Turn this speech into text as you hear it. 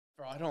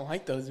Bro, I don't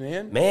like those,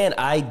 man. Man,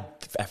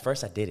 at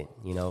first I didn't,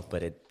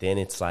 but then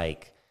it's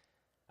like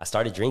I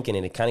started drinking,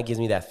 and it kind of gives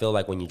me that feel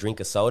like when you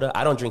drink a soda.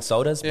 I don't drink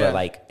sodas, but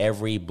like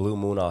every blue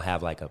moon I'll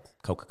have like a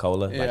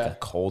Coca-Cola, like a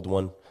cold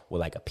one with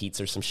like a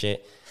pizza or some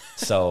shit.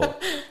 So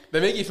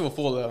they make you feel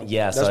full though.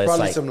 Yeah, that's so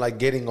probably it's some like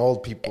getting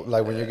old people.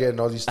 Like when you're getting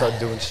old, you start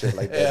doing shit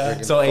like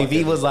that. So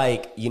AV was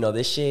like,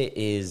 this shit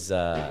is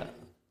there's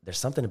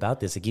something about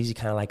this. It gives you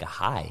kind of like a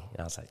high. And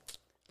I was like,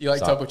 you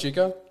like Topo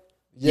Chico?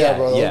 Yeah,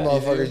 bro. Those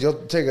motherfuckers,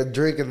 you'll take a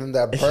drink and then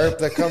that burp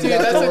that comes out.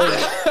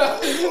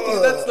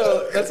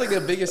 That's like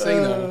the biggest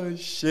thing though. Oh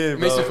shit, it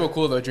makes you feel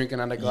cool though, drinking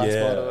out of glass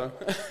bottle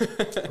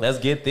though. Let's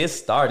get this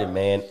started,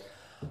 man.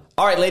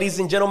 All right, ladies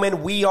and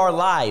gentlemen, we are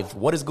live.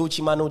 What is Gucci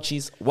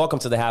Manucci's? Welcome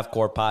to the Half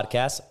Court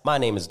Podcast. My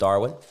name is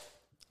Darwin.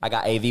 I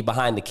got AV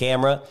behind the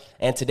camera,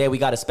 and today we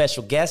got a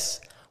special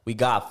guest. We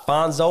got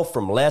Fonzo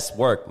from Less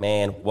Work,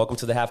 man. Welcome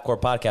to the Half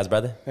Court Podcast,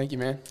 brother. Thank you,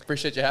 man.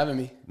 Appreciate you having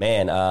me.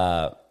 Man,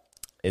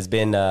 it's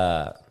been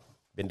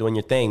doing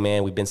your thing,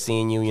 man. We've been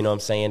seeing you, you know what I'm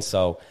saying?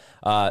 So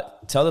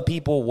tell the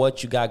people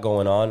what you got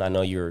going on. I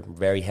know you're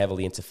very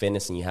heavily into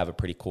fitness and you have a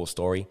pretty cool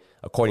story.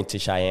 According to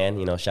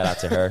Cheyenne, shout out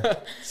to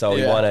her. So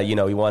we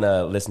want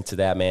to listen to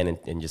that, man,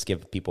 and just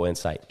give people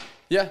insight.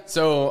 Yeah.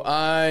 So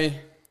I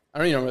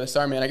don't even know where to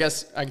start, man. I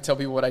guess I can tell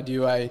people what I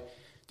do. I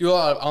do a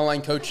lot of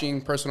online coaching,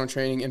 personal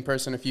training, in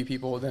person, a few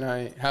people. Then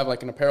I have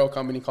like an apparel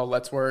company called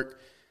Let's Work.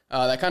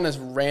 That kind of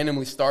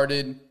randomly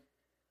started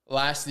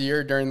last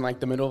year during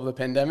like the middle of the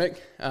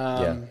pandemic.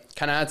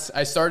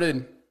 I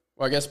started,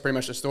 well, I guess pretty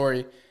much the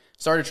story.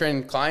 Started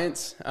training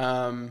clients.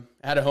 I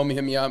had a homie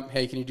hit me up.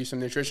 Hey, can you do some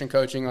nutrition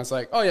coaching? I was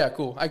like, oh yeah,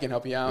 cool. I can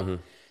help you out. Mm-hmm.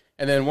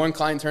 And then one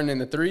client turned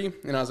into 3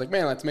 and I was like,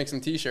 man, let's make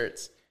some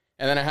t-shirts.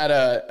 And then I had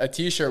a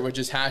t-shirt with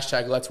just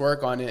hashtag Let's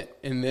Work on it.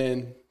 And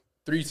then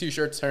 3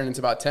 t-shirts turned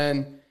into about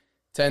 10.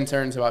 10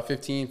 turns about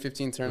 15,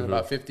 15 turns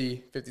about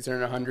 50, 50 turned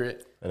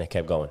 100. And it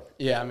kept going.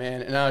 Yeah,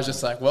 man. And I was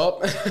just like,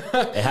 well.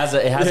 it has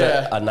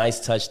a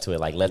nice touch to it,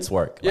 like Let's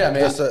Work. Yeah, like,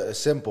 man. It's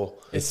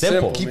simple. It's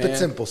simple. Keep it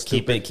simple.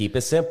 Keep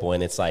it simple.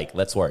 And it's like,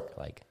 let's work.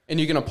 Like, and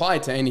you can apply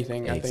it to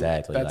anything.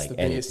 Exactly. I think that's like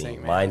the biggest anything.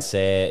 Thing, man.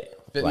 Mindset.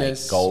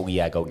 Fitness.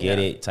 Like, go get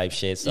it type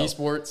shit. So,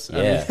 esports.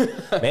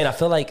 Yeah. Man, I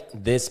feel like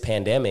this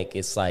pandemic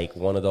is like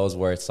one of those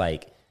where it's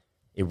like,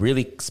 it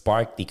really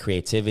sparked the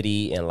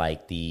creativity and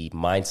like the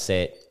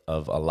mindset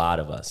of a lot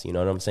of us. You know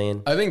what I'm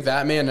saying? I think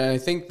that, man. And I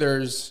think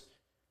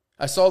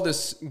I saw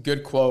this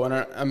good quote,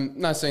 and I'm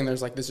not saying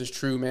there's like, this is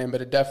true, man,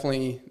 but it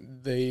definitely,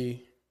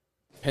 the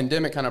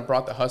pandemic kind of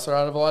brought the hustler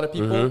out of a lot of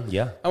people. Mm-hmm,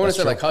 yeah. I want to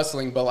say like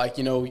hustling, but like,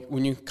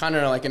 when you kind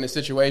of are like in a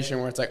situation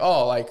where it's like,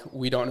 oh, like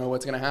we don't know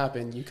what's going to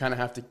happen. You kind of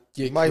have to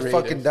get You might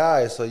creative. fucking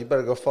die, so you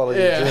better go follow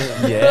your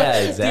dream.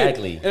 Yeah,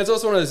 exactly. Dude, and it's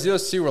also one of those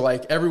deals too where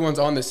like everyone's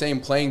on the same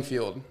playing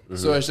field. Mm-hmm.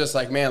 So it's just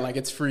like, man, like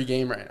it's free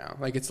game right now.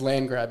 Like it's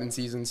land grabbing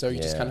season. So you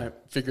just kind of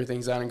figure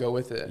things out and go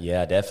with it.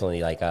 Yeah,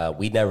 definitely. Like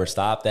we never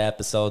stopped the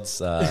episodes.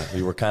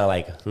 We were kind of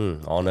like,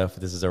 I don't know if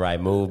this is the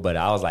right move, but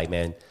I was like,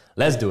 man,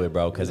 let's do it,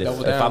 bro. Because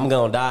if I'm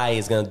going to die,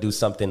 it's going to do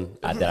something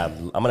that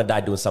I'm going to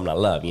die doing something I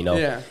love,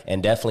 Yeah.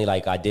 And definitely,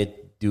 like, I did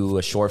do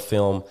a short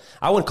film.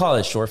 I wouldn't call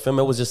it a short film.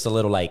 It was just a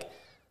little, like,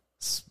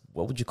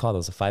 what would you call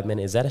those? A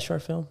 5-minute? Is that a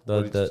short film?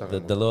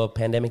 The little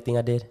pandemic thing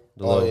I did?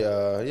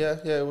 Yeah.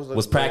 It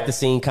was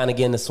practicing, kind of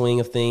getting the swing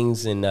of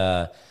things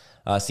and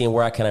seeing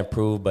where I can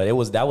improve. But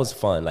that was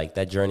fun. Like,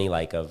 that journey,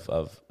 like,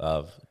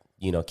 of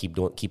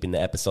keeping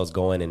the episodes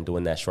going and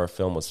doing that short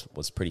film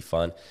was pretty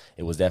fun.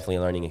 It was definitely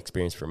a learning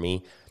experience for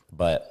me.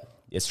 But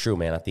it's true,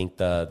 man. I think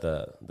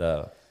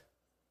the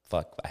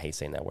fuck, I hate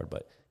saying that word,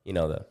 but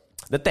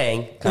the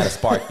thing kind of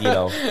sparked,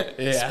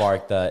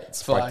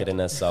 sparked it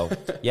in us. So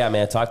yeah,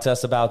 man, talk to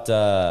us about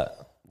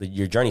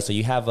your journey. So do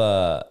you have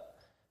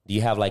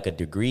like a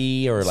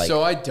degree or like?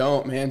 So I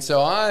don't, man.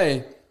 So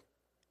I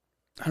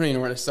don't even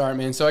know where to start,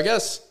 man. So I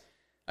guess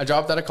I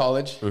dropped out of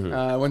college. Mm-hmm.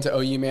 I went to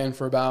OU, man,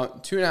 for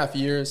about 2.5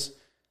 years.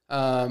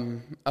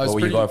 What were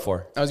you going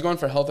for? I was going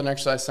for health and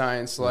exercise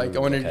science. Like I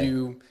wanted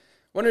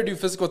to do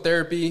physical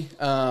therapy.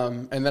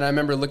 And then I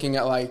remember looking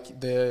at like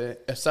the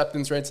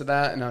acceptance rates of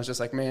that. And I was just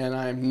like, man,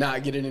 I'm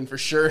not getting in for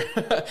sure.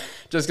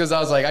 Just cause I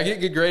was like, I get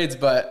good grades,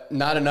 but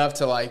not enough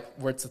to like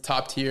where it's the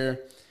top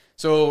tier.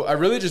 So I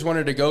really just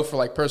wanted to go for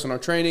like personal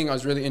training. I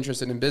was really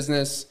interested in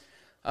business.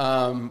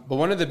 But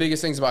one of the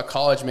biggest things about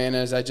college, man,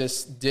 is I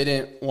just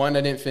didn't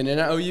fit in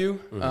at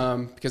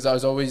OU. Because I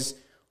was always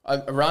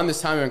around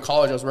this time in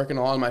college, I was working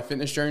a lot on my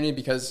fitness journey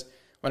because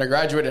when I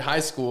graduated high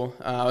school,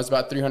 I was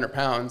about 300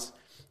 pounds.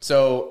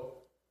 So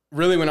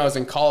really when I was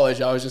in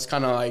college, I was just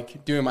kind of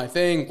like doing my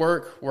thing,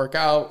 work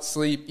out,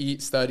 sleep,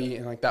 eat, study,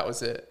 and like that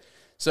was it.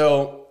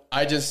 So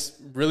I just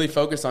really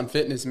focused on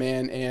fitness,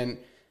 man. And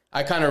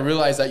I kind of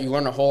realized that you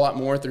learn a whole lot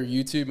more through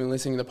YouTube and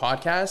listening to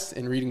podcasts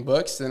and reading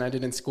books than I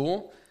did in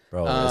school.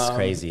 Bro, it's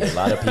crazy. A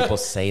lot of people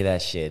say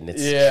that shit, and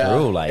it's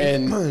true. Like,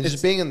 and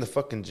just being in the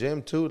fucking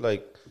gym too,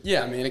 like.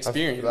 Yeah, I mean,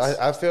 experience.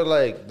 I feel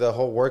like the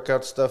whole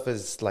workout stuff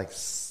is like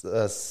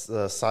a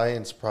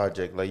science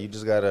project. Like you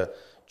just gotta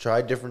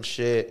try different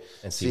shit,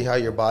 and see how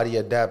your body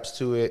adapts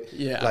to it.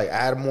 Yeah. Like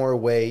add more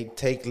weight,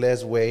 take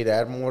less weight,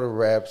 add more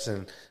reps.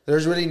 And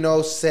there's really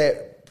no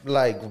set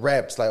like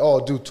reps, like,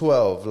 oh, do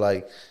 12.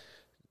 Like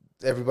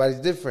everybody's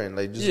different.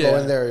 Like just go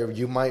in there.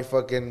 You might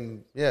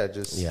fucking,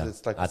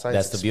 it's like a science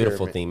that's the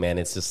beautiful experiment. thing, man.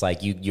 It's just like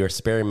you're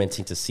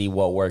experimenting to see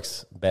what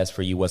works best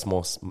for you, what's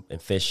most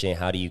efficient,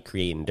 how do you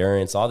create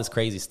endurance, all this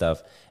crazy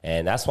stuff.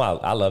 And that's why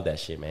I love that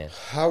shit, man.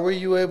 How were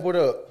you able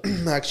to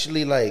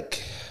actually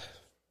like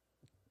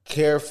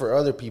care for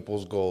other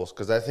people's goals?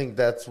 Because I think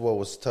that's what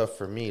was tough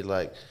for me.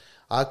 Like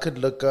I could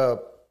look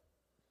up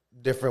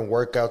different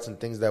workouts and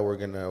things that were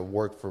going to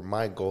work for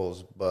my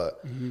goals,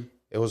 but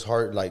it was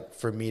hard, like,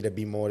 for me to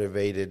be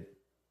motivated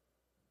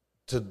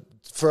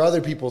for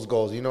other people's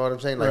goals. You know what I'm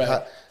saying?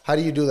 Like, how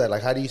do you do that?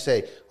 Like, how do you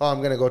say, oh, I'm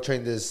going to go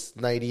train this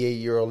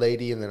 98-year-old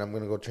lady and then I'm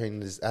going to go train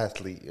this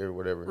athlete or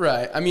whatever?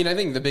 Right. I mean, I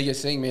think the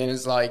biggest thing, man,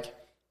 is like,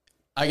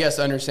 I guess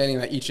understanding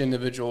that each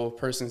individual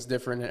person's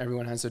different and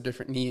everyone has their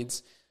different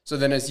needs. So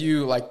then as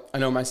you, like, I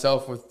know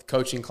myself with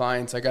coaching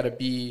clients, I got to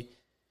be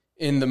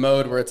in the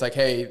mode where it's like,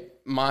 hey,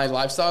 my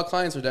lifestyle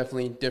clients are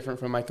definitely different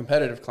from my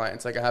competitive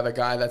clients. Like I have a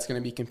guy that's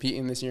going to be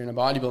competing this year in a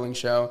bodybuilding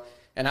show,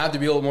 and I have to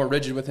be a little more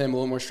rigid with him, a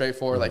little more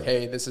straightforward. Like,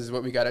 hey, this is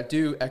what we got to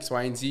do, X,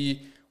 Y, and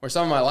Z. Or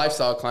some of my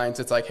lifestyle clients,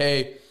 it's like,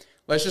 hey,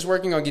 let's just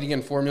working on getting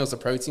in 4 meals of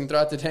protein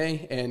throughout the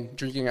day and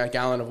drinking a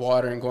gallon of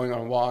water and going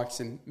on walks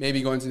and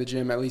maybe going to the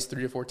gym at least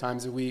 3 to 4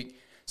 times a week.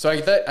 So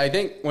I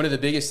think one of the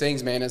biggest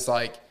things, man, is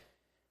like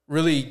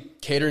really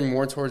catering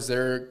more towards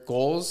their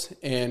goals,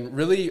 and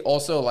really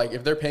also like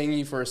if they're paying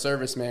you for a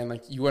service, man,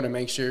 like you want to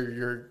make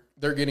sure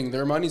they're getting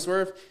their money's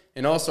worth,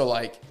 and also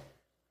like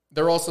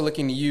they're also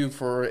looking to you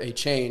for a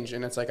change.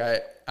 And it's like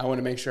I want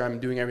to make sure I'm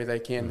doing everything I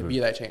can to be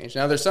that change.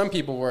 Now there's some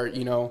people where,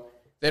 you know,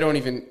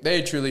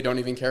 they truly don't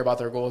even care about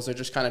their goals. They're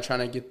just kind of trying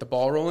to get the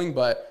ball rolling.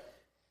 But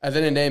at the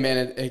end of the day,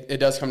 man, it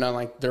does come down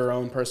like their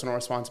own personal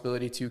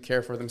responsibility to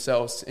care for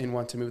themselves and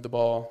want to move the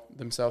ball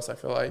themselves, I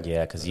feel like.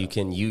 Yeah, because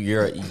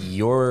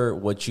your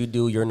what you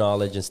do, your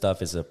knowledge and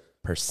stuff is a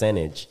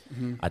percentage.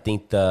 I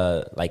think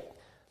the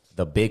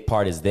big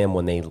part is them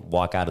when they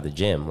walk out of the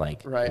gym.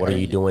 Like, what are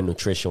you doing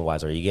nutrition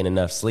wise? Are you getting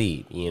enough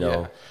sleep? You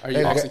know, are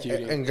you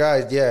executing? And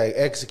guys,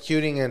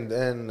 executing,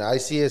 and I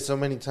see it so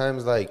many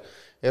times. Like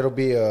it'll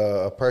be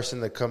a person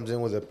that comes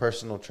in with a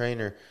personal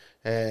trainer,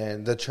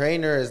 and the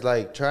trainer is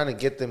like trying to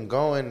get them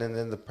going, and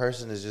then the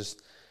person is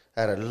just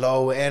at a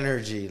low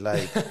energy.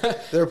 Like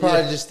they're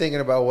probably just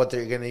thinking about what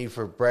they're gonna eat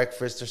for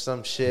breakfast or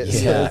some shit.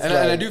 Yeah, so and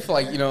I do feel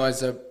like, you know,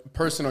 as a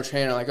personal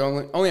trainer, like I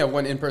only have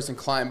one in-person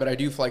client, but I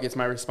do feel like it's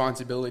my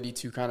responsibility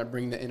to kind of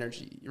bring the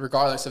energy,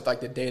 regardless of like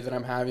the day that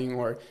I'm having,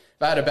 or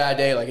if I had a bad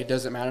day, like it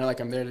doesn't matter. Like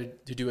I'm there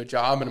to do a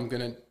job, and I'm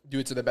gonna do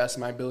it to the best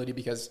of my ability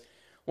because.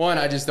 One,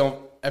 I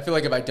feel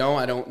like if I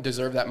don't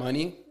deserve that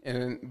money,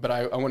 but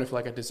I want to feel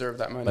like I deserve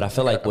that money. But I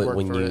feel like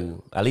when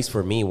you, at least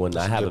for me, when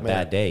I have a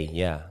bad day,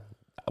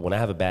 when I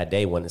have a bad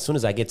day, as soon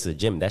as I get to the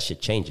gym, that shit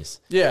changes.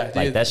 Yeah, dude,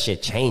 like that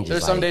shit changes.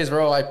 There's some days,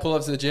 bro, I pull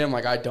up to the gym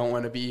like I don't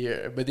want to be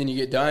here, but then you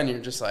get done, you're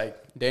just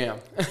like, damn.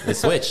 The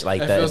switch, like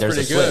that that. feels There's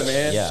pretty a good, switch.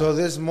 man. Yeah. So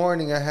this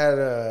morning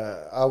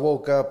I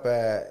woke up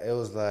it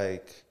was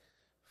like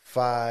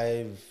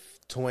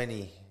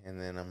 5:20,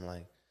 and then I'm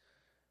like,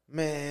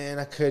 man,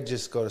 I could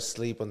just go to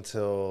sleep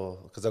because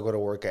I go to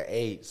work at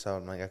 8. So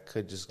I'm like, I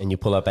could just. And you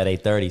pull up at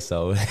 8:30,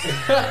 so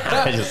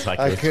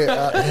I could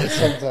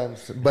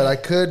sometimes, but I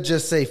could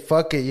just say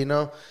fuck it, you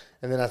know.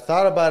 And then I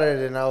thought about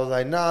it, and I was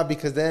like, nah,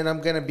 because then I'm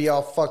gonna be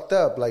all fucked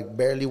up, like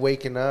barely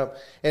waking up.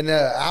 And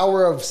an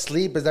hour of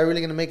sleep, is that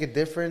really gonna make a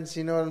difference?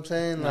 You know what I'm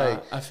saying? Nah,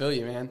 like, I feel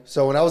you, man.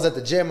 So when I was at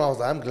the gym, I was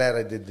like, I'm glad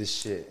I did this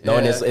shit. No,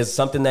 and it's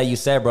something that you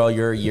said, bro.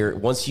 You're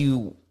once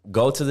you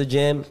go to the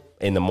gym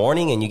in the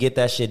morning and you get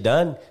that shit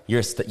done,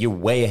 you're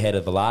way ahead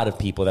of a lot of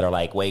people that are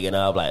like waking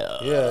up like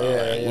you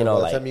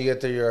know, by the time you get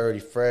there, you're already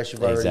fresh,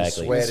 you've already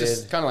sweated. It's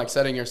just kind of like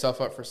setting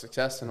yourself up for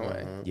success in a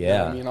way. Yeah, you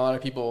know I mean, a lot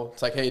of people,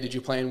 it's like, hey, did you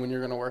plan when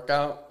you're going to work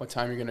out? What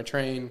time you're going to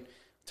train?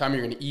 What time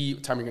you're going to eat?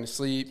 What time you're going to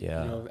sleep?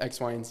 Yeah, you know,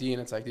 X, Y, and Z.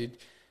 And it's like, dude,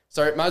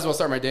 might as well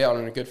start my day out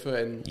on a good foot.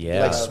 And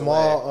like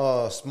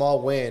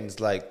small wins,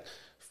 like.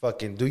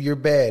 Fucking do your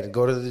bed,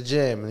 go to the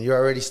gym, and you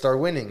already start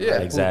winning. Yeah,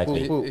 like,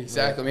 exactly.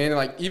 Exactly, man.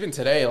 Like even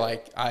today,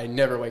 like I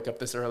never wake up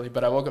this early,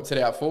 but I woke up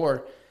today at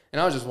 4,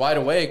 and I was just wide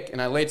awake,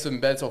 and I laid some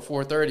bed till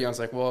 4:30. I was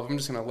like, well, if I'm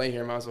just gonna lay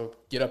here, I might as well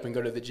get up and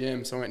go to the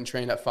gym. So I went and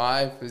trained at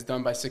 5. It was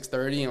done by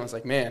 6:30, and I was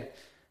like, man,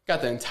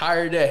 got the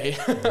entire day.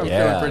 I'm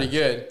feeling pretty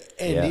good.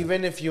 And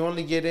even if you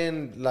only get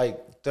in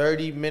like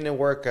 30-minute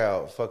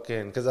workout,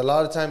 because a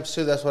lot of times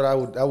too, that's what I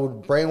would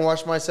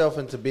brainwash myself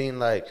into being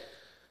like,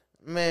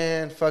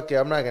 man, fuck it,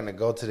 I'm not going to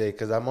go today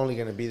because I'm only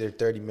going to be there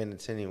 30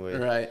 minutes anyway.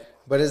 Right.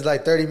 But it's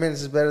like 30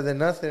 minutes is better than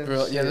nothing.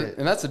 Bro, yeah,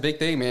 and that's the big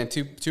thing, man.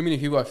 Too many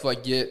people, I feel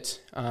like, get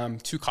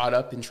too caught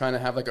up in trying to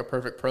have like a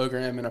perfect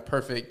program and a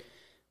perfect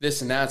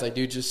this and that. It's like,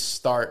 dude, just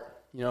start,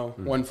 you know,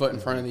 one foot in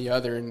front of the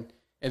other. And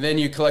then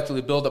you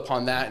collectively build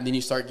upon that, and then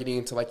you start getting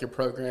into like your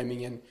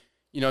programming and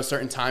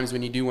certain times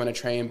when you do want to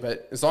train,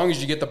 but as long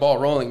as you get the ball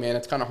rolling, man,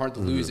 it's kind of hard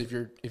to lose if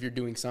you're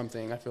doing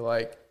something. I feel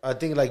like. I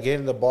think like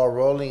getting the ball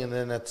rolling, and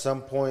then at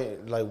some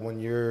point, like when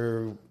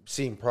you're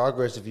seeing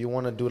progress, if you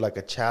want to do like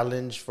a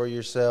challenge for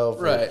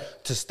yourself, right,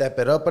 to step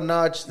it up a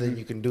notch, then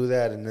you can do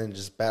that, and then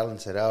just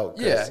balance it out.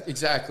 Yeah,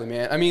 exactly,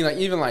 man. I mean, like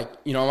even like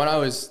when I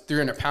was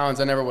 300 pounds,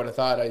 I never would have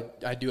thought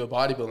I'd do a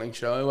bodybuilding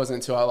show. It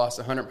wasn't until I lost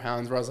 100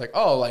 pounds where I was like,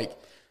 oh, like.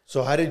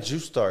 So how did you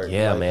start?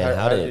 Yeah, like, man.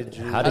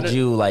 How did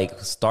you like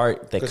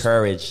start the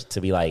courage to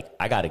be like,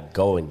 I gotta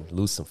go and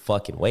lose some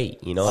fucking weight?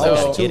 I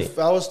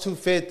was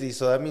 250,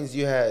 so that means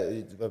you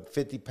had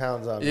 50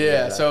 pounds on me.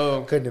 Yeah,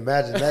 so I couldn't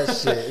imagine that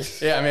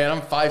shit. Yeah, man.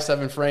 I'm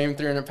 5'7" frame,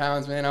 300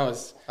 pounds, man.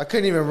 I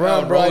couldn't even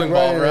run, rolling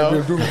ball,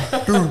 bro.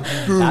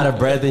 Out of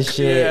breath and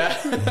shit.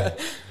 Yeah.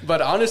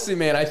 But honestly,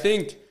 man, I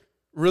think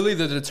really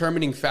the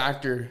determining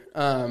factor.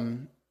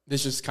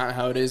 This is just kind of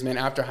how it is, man.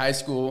 After high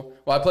school,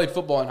 I played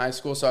football in high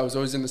school, so I was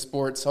always in the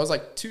sports. So I was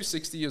like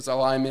 260 as a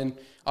lineman,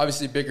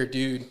 obviously a bigger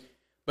dude.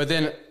 But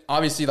then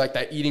obviously like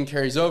that eating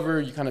carries over.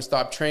 You kind of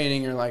stop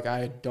training. You're like,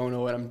 I don't know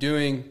what I'm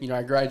doing.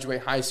 I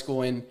graduate high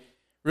school, and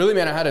really,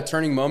 man, I had a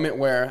turning moment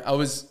where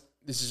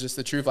this is just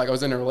the truth. Like I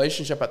was in a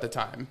relationship at the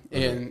time,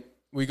 and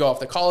we go off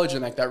to college,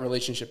 and like that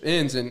relationship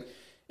ends. And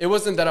it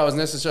wasn't that I was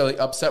necessarily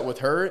upset with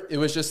her. It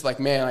was just like,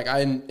 man, like I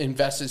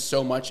invested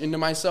so much into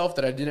myself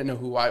that I didn't know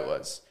who I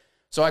was.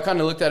 So I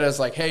kind of looked at it as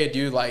like, hey,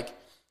 dude, like,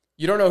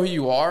 you don't know who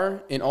you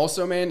are. And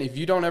also, man, if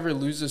you don't ever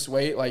lose this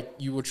weight, like,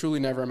 you will truly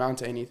never amount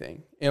to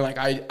anything. And, like,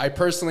 I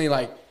personally,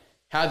 like,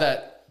 had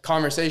that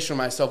conversation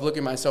with myself, look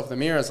at myself in the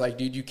mirror. I was like,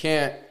 dude,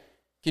 can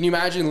you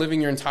imagine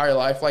living your entire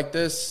life like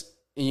this?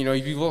 And,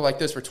 if you live like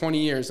this for 20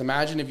 years,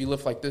 imagine if you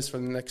live like this for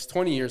the next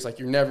 20 years, like,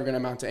 you're never going to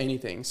amount to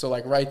anything. So,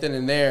 like, right then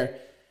and there,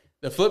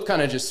 the flip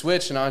kind of just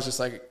switched, and I was just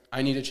like,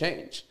 I need to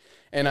change.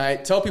 And I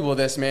tell people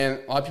this,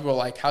 man. A lot of people are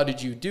like, how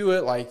did you do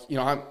it? Like,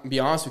 I'll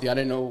be honest with you, I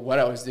didn't know what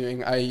I was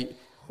doing.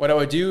 What I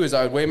would do is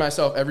I would weigh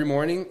myself every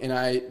morning, and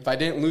if I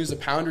didn't lose a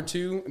pound or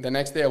two, the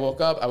next day I woke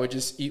up, I would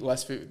just eat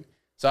less food.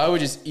 So I would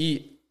just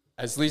eat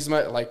as least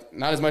much, like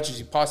not as much as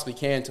you possibly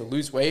can to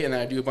lose weight, and then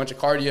I do a bunch of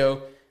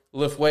cardio,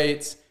 lift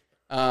weights.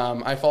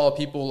 I follow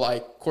people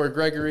like Corey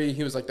Gregory.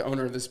 He was like the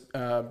owner of this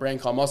brand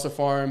called Muscle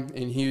Farm,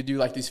 and he would do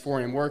like these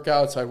 4 a.m.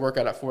 workouts. So I'd work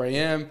out at 4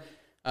 a.m.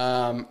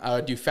 I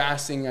would do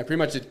fasting. I pretty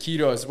much did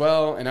keto as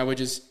well. And I would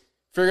just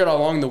figure it out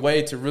along the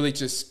way to really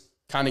just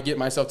kind of get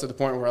myself to the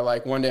point where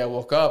like one day I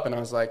woke up and I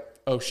was like,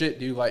 oh shit,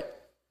 dude, like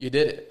you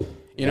did it,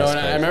 and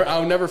I remember,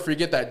 I'll never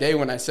forget that day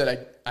when I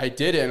said I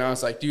did it. And I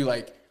was like, dude,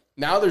 like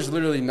now there's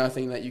literally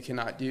nothing that you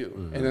cannot do.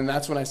 Mm-hmm. And then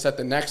that's when I set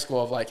the next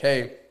goal of like,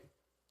 hey,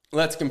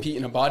 let's compete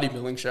in a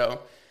bodybuilding show.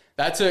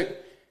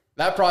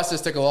 That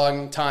process took a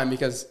long time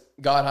because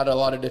God had a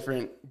lot of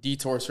different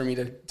detours for me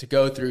to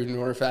go through in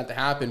order for that to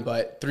happen.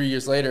 But 3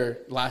 years later,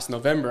 last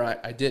November,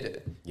 I did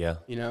it. Yeah.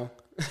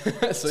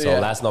 So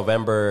last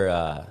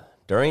November,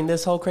 during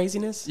this whole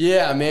craziness?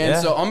 Yeah, man.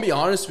 Yeah. So I'm gonna be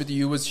honest with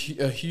you, it was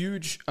a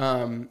huge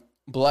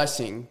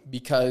blessing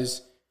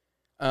because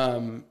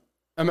I'm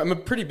a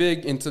pretty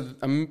big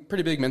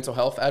mental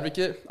health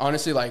advocate.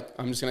 Honestly, like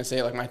I'm just gonna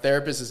say, like my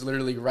therapist is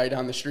literally right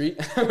down the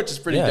street, which is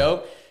pretty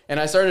dope. And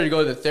I started to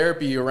go to the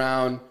therapy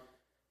around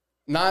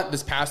not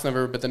this past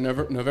November, but the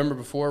November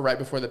before, right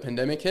before the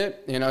pandemic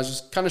hit. And I was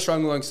just kind of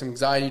struggling with some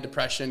anxiety,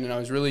 depression, and I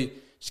was really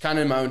just kind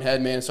of in my own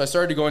head, man. So I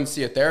started to go and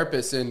see a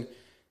therapist, and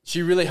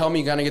she really helped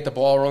me kind of get the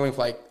ball rolling with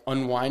like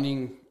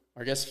unwinding,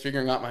 I guess,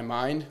 figuring out my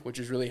mind, which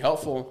is really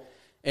helpful.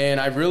 And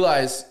I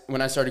realized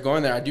when I started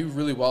going there, I do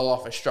really well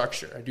off a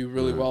structure. I do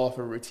really well off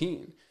a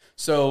routine.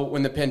 So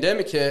when the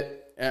pandemic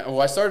hit,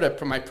 I started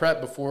my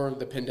prep before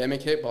the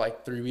pandemic hit by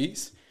like 3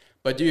 weeks.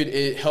 But dude,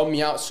 it helped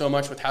me out so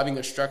much with having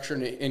a structure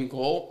and an end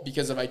goal,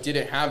 because if I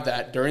didn't have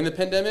that during the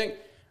pandemic,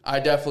 I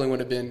definitely would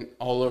have been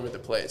all over the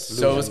place.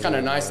 So it was kind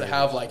of nice to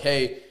have like,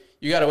 hey,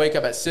 you got to wake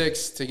up at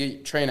 6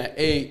 to train at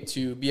 8,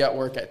 to be at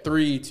work at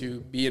 3, to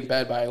be in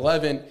bed by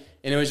 11.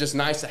 And it was just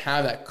nice to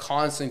have that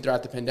constantly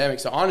throughout the pandemic.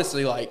 So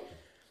honestly, like,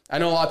 I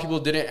know a lot of people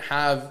didn't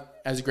have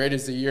as great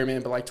as the year,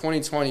 man, but like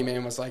 2020,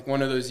 man, was like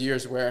one of those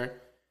years where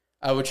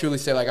I would truly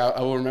say like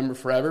I will remember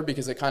forever,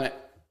 because it kind of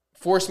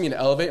forced me to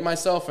elevate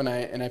myself, and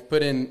I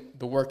put in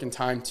the work and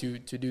time to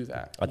do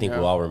that. I think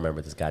we'll all remember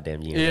this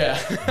goddamn year.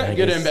 Yeah,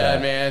 good and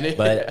bad, man.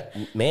 But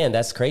man,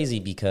 that's crazy,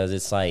 because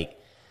it's like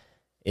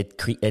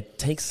it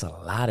takes a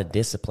lot of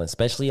discipline,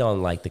 especially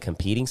on like the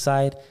competing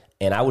side.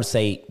 And I would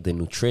say the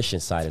nutrition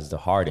side is the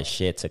hardest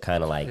shit to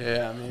kind of like,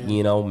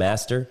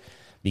 master,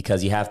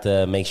 because you have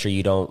to make sure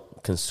you don't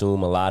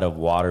consume a lot of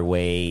water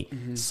weight,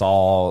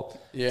 salt,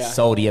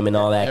 sodium, and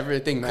all that.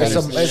 Everything matters.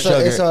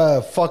 It's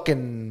a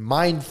fucking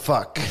mind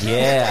fuck.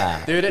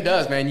 Yeah. Dude, it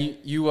does, man.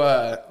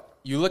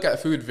 You look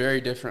at food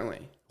very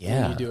differently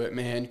when you do it,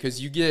 man,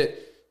 because you get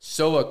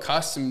so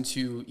accustomed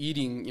to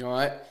eating,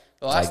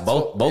 the last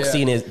like bulk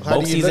season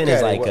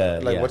is like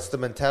what's the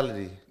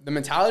mentality? The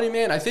mentality,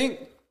 man, I think,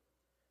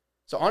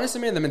 so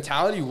honestly, man, the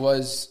mentality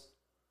was,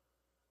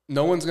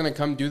 no one's going to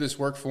come do this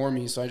work for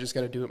me, so I just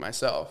got to do it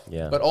myself.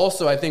 Yeah. But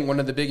also, I think one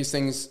of the biggest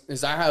things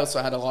is I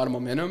also had a lot of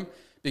momentum,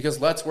 because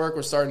Let's Work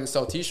was starting to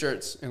sell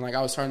t-shirts, and like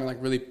I was trying to like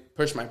really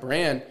push my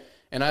brand.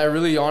 And I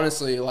really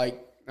honestly, like,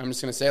 I'm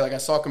just going to say, like, I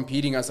saw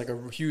competing as like a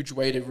huge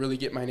way to really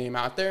get my name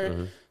out there.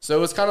 Mm-hmm. So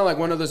it was kind of like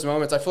one of those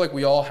moments. I feel like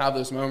we all have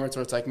those moments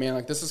where it's like, man,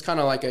 like this is kind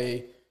of like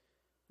a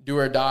do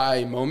or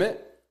die moment.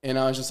 And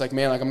I was just like,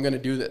 man, like I'm going to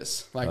do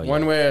this. Like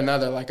one way or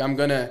another, like I'm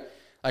going to,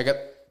 like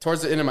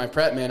towards the end of my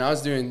prep, man, I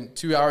was doing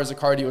 2 hours of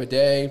cardio a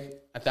day,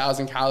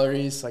 1,000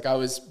 calories. Like I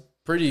was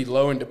pretty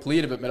low and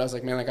depleted, but I was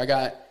like, man, like I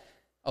got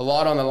a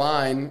lot on the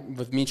line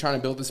with me trying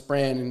to build this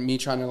brand and me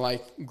trying to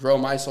like grow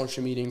my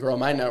social media and grow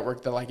my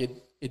network, that like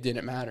it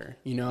didn't matter.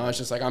 You know, I was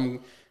just like,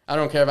 I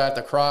don't care if I have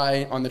to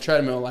cry on the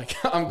treadmill. Like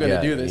I'm going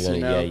to do this, you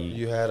know?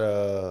 You had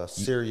a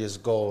serious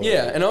goal.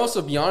 Yeah. And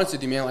also be honest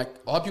with you, man, like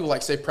a lot of people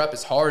like say prep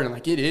is hard, and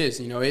like it is,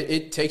 you know,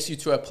 it takes you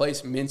to a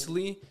place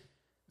mentally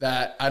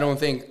that I don't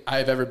think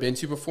I've ever been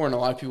to before. And a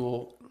lot of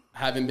people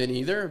haven't been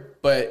either,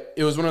 but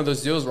it was one of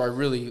those deals where I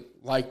really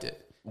liked it.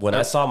 When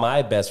I saw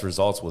my best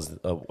results was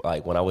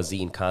like when I was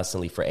eating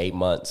constantly for 8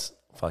 months,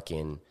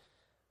 fucking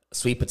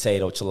sweet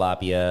potato,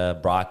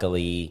 tilapia,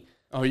 broccoli.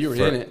 Oh, you were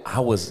in it. I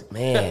was,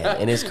 man,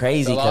 and it's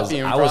crazy because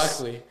I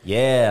broccoli. was,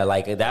 yeah,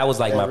 like that was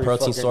like my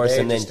protein source,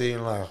 and then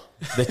the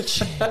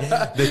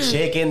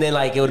chicken, then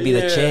like it would be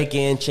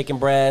the chicken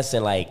breast,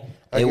 and like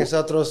I guess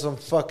I'll throw some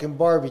fucking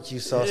barbecue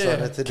sauce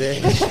on it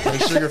today.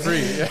 Sugar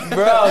free,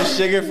 bro,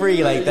 sugar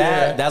free, like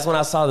that. Yeah. That's when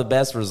I saw the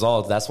best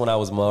results. That's when I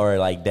was more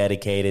like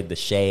dedicated. The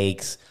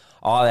shakes,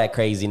 all that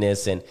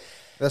craziness, and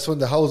that's when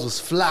the hose was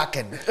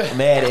flocking.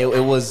 Man, it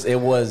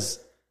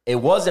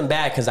wasn't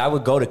bad because I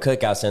would go to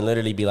cookouts and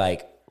literally be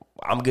like,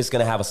 I'm just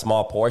gonna have a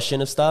small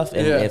portion of stuff,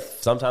 and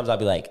if sometimes I'll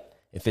be like,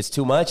 if it's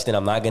too much, then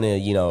I'm not gonna,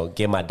 you know,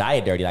 get my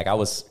diet dirty. Like I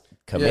was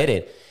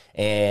committed,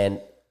 and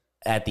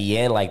at the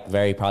end, like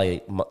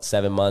probably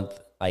 7 month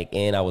like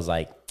in, I was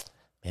like,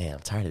 man, I'm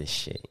tired of this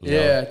shit. You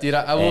know? Dude,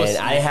 I was. And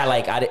I had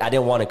like I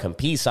didn't want to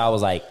compete, so I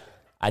was like,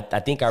 I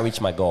think I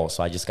reached my goal,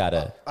 so I just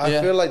gotta.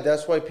 I feel like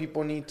that's why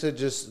people need to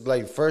just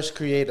like first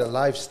create a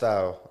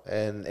lifestyle,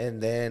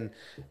 and then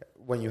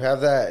when you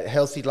have that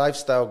healthy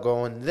lifestyle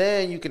going,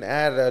 then you can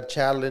add a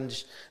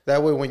challenge.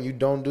 That way, when you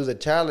don't do the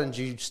challenge,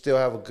 you still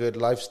have a good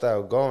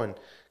lifestyle going.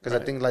 Because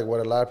I think like what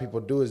a lot of people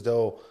do is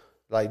they'll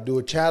like do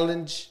a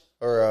challenge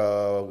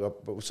or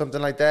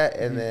something like that,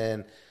 and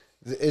then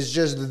it's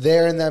just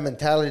they're in that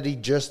mentality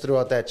just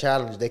throughout that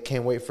challenge. They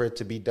can't wait for it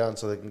to be done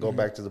so they can go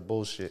back to the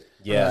bullshit.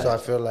 Yeah. So I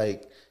feel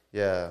like.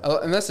 Yeah.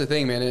 And that's the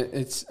thing,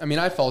 man. I mean,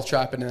 I fall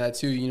trap into that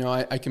too. You know,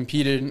 I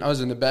competed and I was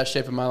in the best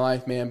shape of my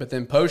life, man. But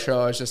then post-show,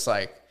 I was just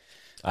like,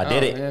 I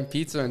did it. Man,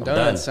 pizza and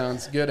donuts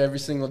sounds good every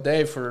single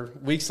day for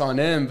weeks on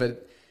end.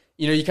 But,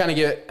 you know, you kind of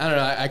get, I don't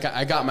know,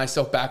 I got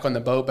myself back on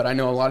the boat, but I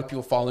know a lot of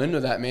people fall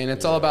into that, man.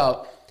 It's all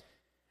about,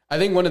 I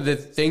think one of the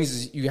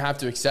things you have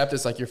to accept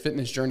is like your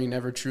fitness journey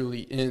never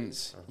truly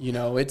ends. You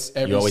know, it's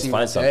every single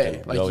day.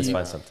 Something. Like you always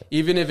find something.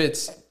 Even if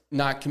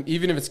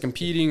it's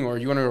competing or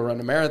you want to run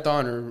a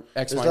marathon or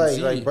X, Y, and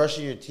Z. Like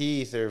brushing your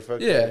teeth or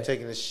fucking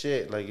taking a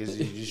shit. Like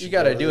you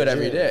got to do it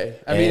every day.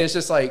 I mean, it's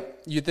just like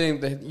you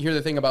hear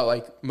the thing about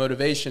like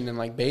motivation and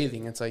like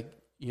bathing. It's like,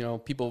 you know,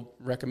 people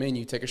recommend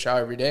you take a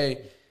shower every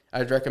day.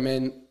 I'd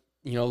recommend,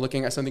 you know,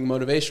 looking at something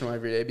motivational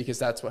every day because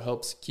that's what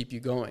helps keep you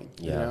going.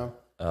 You know?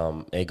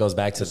 It goes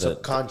back to the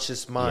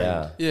subconscious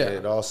mind. Yeah.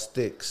 It all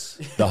sticks.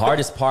 The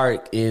hardest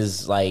part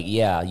is like,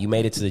 you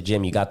made it to the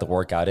gym, you got the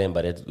workout in,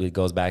 but it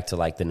goes back to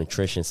like the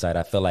nutrition side.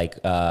 I feel like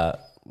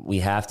we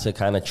have to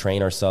kind of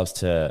train ourselves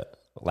to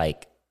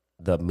like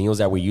the meals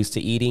that we're used to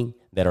eating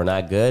that are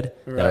not good,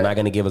 that are not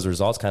going to give us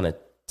results, kind of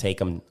take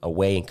them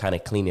away and kind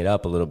of clean it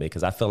up a little bit.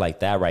 Because I feel like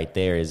that right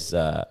there is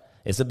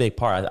it's a big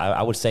part.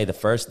 I would say the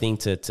first thing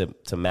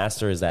to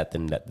master is that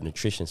the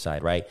nutrition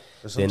side, right?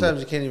 But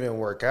sometimes you can't even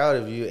work out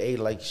if you ate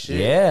like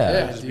shit.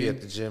 Yeah. You just be at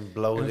the gym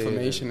bloated.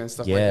 Inflammation and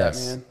stuff like that,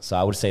 man. So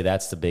I would say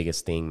that's the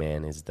biggest thing,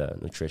 man, is the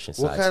nutrition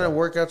side. What kind of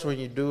workouts were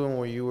you doing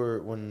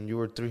when you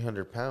were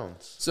 300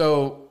 pounds?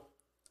 So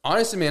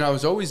honestly, man, I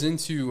was always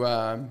into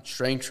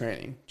strength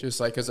training,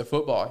 just like as a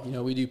football. You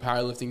know, we do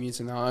powerlifting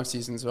meets in the off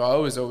season, so I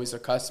was always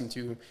accustomed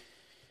to.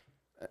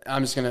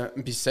 I'm just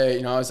going to say,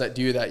 you know, I was that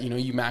dude that, you know,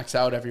 you max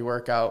out every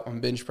workout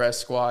on bench press,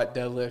 squat,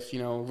 deadlift.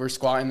 You know, we're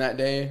squatting that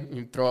day.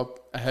 You throw up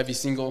a heavy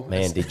single.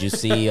 Man, did you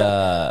see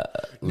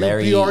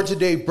Larry? PR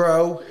today,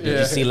 bro.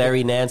 Did you see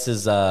Larry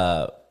Nance's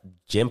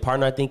gym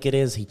partner, I think it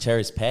is? He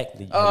tears his pec.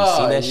 Have you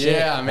seen that shit?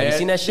 Yeah, man. Have you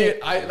seen that shit?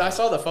 Dude, I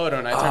saw the photo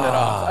and I turned it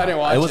off. I didn't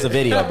watch it. It was a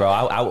video,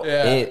 bro.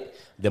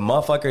 The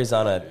motherfucker's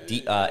on a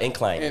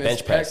incline, and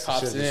bench press.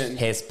 Pops in.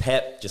 His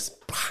pep just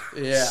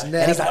snap.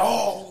 And he's like,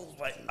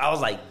 I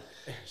was like,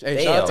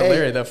 hey, shout out to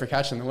Larry though for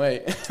catching the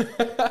weight.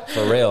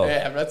 For real.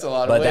 Yeah, that's a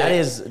lot of weight.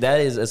 But that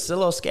is it's a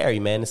little scary,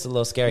 man. It's a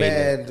little scary.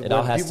 Man, it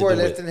all has people to are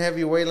do lifting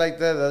heavy weight like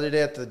that. The other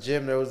day at the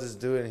gym, there was this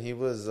dude, and he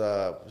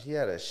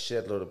had a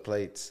shitload of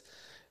plates,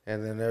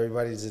 and then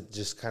everybody's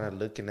just kind of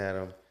looking at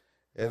him.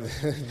 And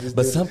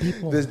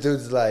this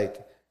dude's like,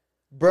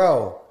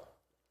 bro,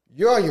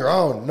 you're on your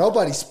own.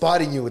 Nobody's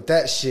spotting you with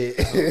that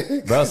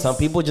shit. Bro, some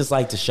people just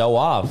like to show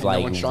off.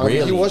 Like,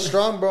 really. He was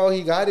strong, bro.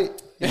 He got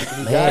it.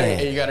 He got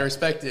it. You got to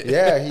respect it.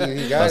 Yeah,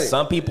 he got But it.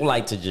 some people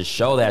like to just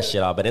show that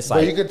shit off, but it's But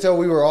like you could tell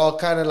we were all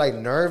kind of like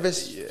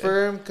nervous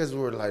for him because we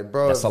were like,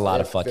 bro, that's a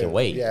lot of fucking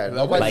weight. Yeah,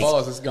 Nobody Like,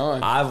 falls, it's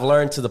gone. I've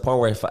learned to the point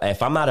where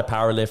if I'm not a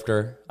power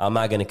lifter, I'm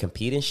not going to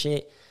compete in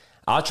shit.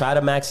 I'll try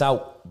to max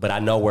out, but I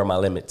know where my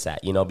limit's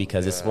at, you know,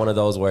 because it's one of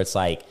those where it's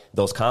like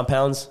those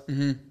compounds,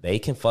 they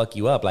can fuck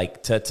you up.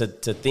 Like to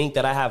think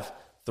that I have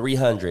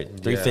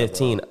 300,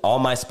 315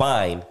 on my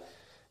spine,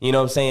 you know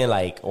what I'm saying?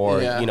 Like,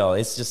 or, you know,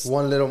 it's just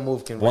one little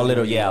move can one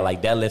really little,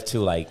 like deadlift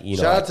too, like, you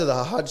know. Shout out to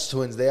the Hodge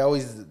twins. They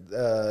always,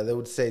 they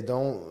would say,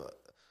 don't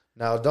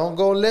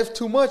go lift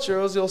too much or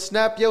else you'll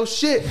snap your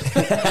shit.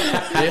 You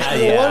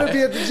don't want to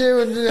be at the gym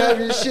and have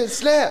your shit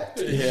snapped.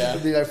 Yeah.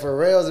 It'd be like, for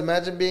reals,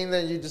 imagine being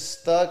there, you just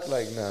stuck.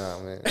 Like, nah,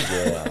 man.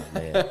 Yeah,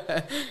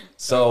 man.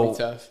 So,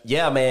 tough.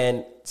 yeah,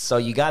 man. So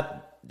you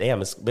got,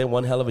 damn, it's been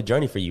one hell of a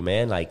journey for you,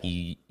 man. Like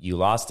you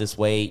lost this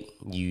weight,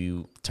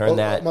 you turned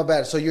that. My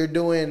bad. So you're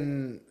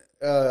doing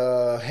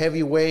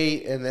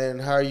heavyweight, and then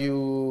how are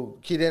you?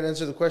 He didn't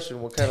answer the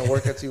question. What kind of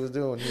workouts he was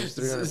doing? He was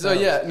 300 So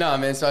pounds. yeah, no,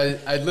 man. So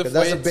I lift weights.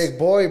 That's a big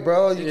boy,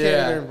 bro. You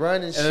can't even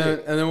run and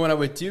shit. And then what I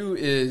would do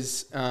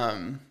is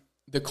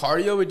the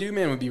cardio I would do,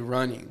 man, would be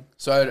running.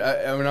 So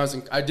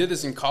when I did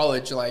this in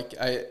college. Like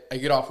I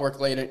get off work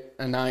late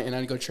at night and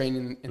I'd go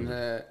train in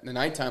the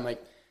nighttime,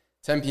 like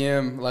 10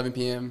 p.m., 11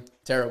 p.m.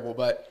 Terrible.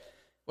 But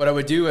what I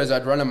would do is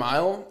I'd run a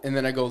mile and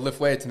then I go lift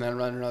weights and then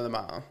run another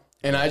mile.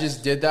 And I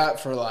just did that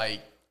for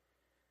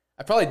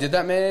I probably did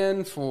that,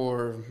 man,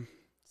 for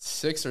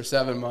 6 or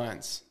 7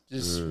 months.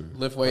 Just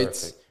lift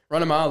weights,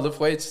 run a mile, lift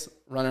weights,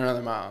 run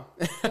another mile.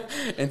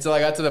 Until I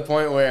got to the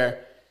point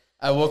where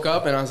I woke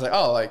up and I was like,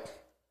 oh, like,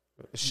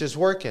 it's just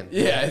working.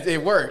 yeah,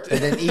 it worked.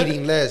 And then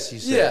eating less, you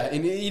said. Yeah,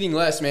 and eating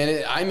less,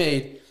 man.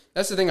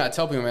 That's the thing I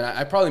tell people, man.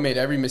 I probably made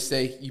every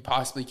mistake you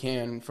possibly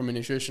can from a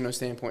nutritional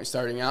standpoint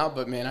starting out,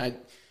 but, man, I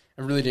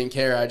really didn't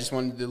care. I just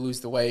wanted to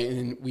lose the weight,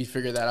 and we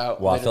figured that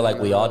out. Well, I feel like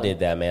we all did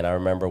that, man. I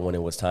remember when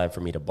it was time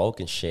for me to bulk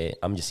and shit,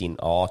 I'm just eating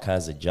all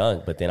kinds of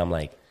junk, but then I'm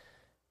like,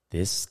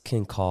 this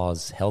can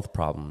cause health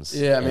problems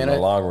in the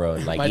long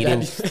run. Like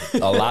eating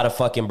a lot of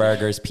fucking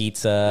burgers,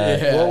 pizza.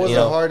 Yeah. What was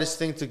the hardest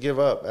thing to give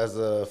up as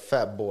a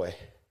fat boy?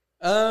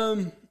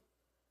 I'm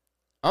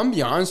gonna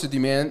be honest with you,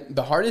 man.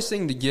 The hardest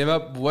thing to give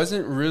up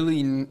wasn't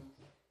really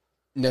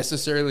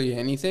necessarily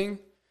anything.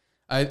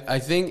 I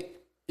think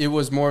it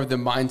was more of the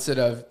mindset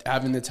of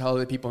having to tell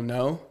other people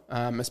no,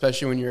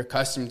 especially when you're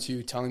accustomed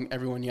to telling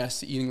everyone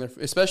yes to eating their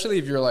food, especially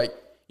if you're like,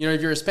 you know, if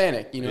you're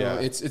Hispanic, you know,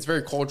 it's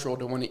very cultural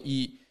to want to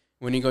eat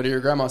when you go to your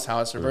grandma's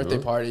house or birthday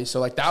party. So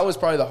like that was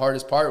probably the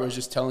hardest part, was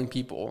just telling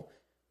people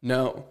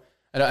no.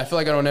 And I feel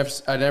like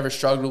I never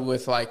struggled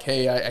with like,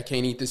 hey, I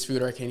can't eat this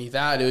food or I can't eat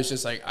that. It was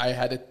just like I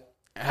had to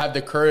have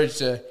the courage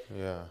to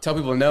tell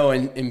people no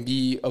and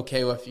be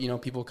okay with, you know,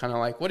 people kind of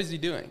like, what is he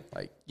doing?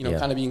 Like, you know,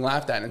 kind of being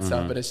laughed at and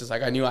stuff. But it's just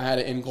like I knew I had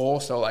it in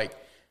goal. So like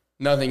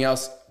nothing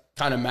else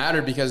kind of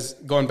mattered, because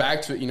going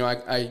back to it, you know,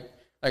 I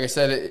like I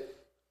said,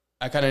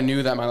 I kind of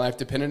knew that my life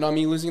depended on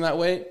me losing that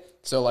weight.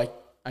 So like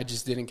I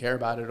just didn't care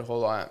about it a whole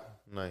lot.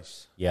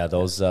 Nice. Yeah,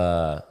 those,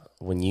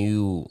 when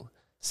you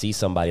see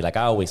somebody, like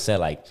I always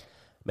said, like,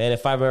 man,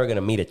 if I'm ever going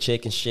to meet a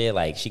chick and shit,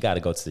 like she got to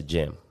go to the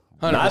gym.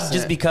 100%. Not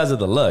just because of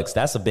the looks.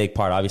 That's a big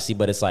part, obviously,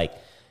 but it's like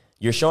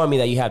you're showing me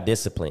that you have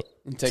discipline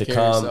to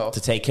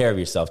take care of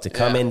yourself, to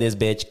come in this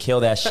bitch,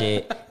 kill that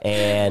shit,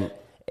 and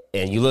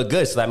you look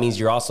good. So that means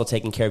you're also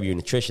taking care of your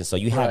nutrition. So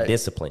you have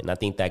discipline. And I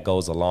think that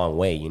goes a long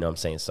way. You know what I'm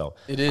saying? So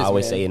it is, I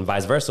always say, and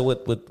vice versa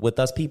with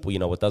us people, you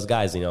know, with us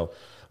guys, you know,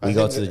 we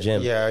go to the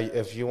gym. Yeah,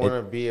 if you want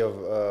to be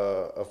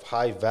of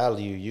high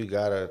value, you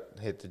gotta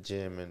hit the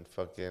gym and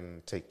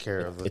fucking take care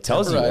of it. It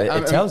tells you.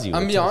 It tells you.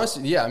 I'm be honest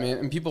with you. Yeah, I mean,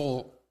 and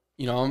people,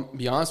 you know, I'll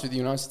be honest with you,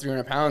 when I was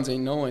 300 pounds,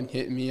 ain't no one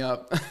hitting me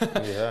up.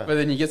 But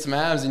then you get some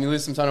abs and you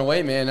lose some ton of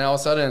weight, man, and all of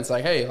a sudden it's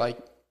like, hey, like,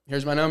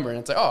 here's my number. And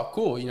it's like, oh,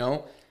 cool, you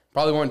know,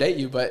 probably won't date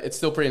you, but it's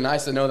still pretty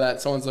nice to know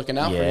that someone's looking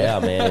out for you. Yeah,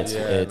 man.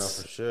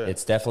 For sure.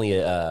 It's definitely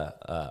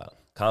a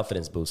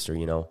confidence booster,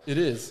 you know. It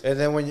is. And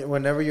then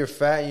whenever you're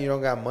fat and you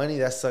don't got money,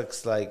 that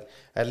sucks. Like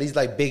at least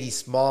like Biggie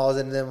Smalls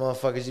and them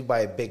motherfuckers, you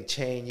buy a big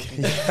chain, you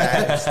can get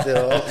fat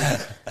still.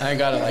 I ain't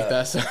got it like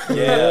that. So.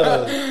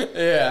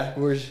 Yeah.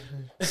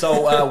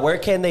 So where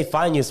can they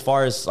find you as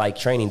far as like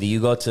training? Do you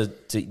go to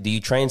do you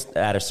train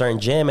at a certain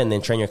gym and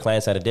then train your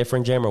clients at a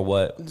different gym, or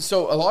what?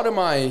 So a lot of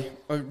I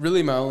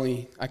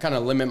kind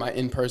of limit my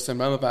in-person,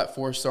 but I'm about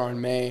 4-star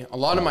in May. A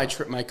lot of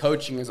my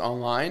coaching is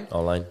online.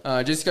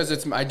 Just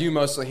because I do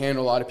mostly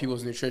handle a lot of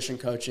people's nutrition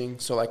coaching.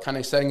 So like kind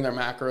of setting their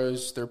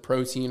macros, their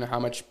protein, how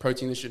much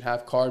protein they should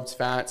have, carbs,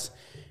 fats,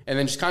 and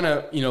then just kind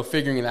of, you know,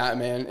 figuring that,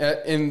 man.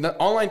 And the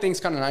online thing's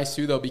kind of nice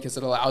too, though, because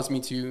it allows me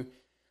to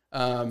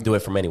do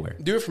it from anywhere.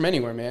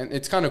 Man.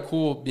 It's kind of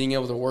cool being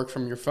able to work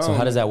from your phone. So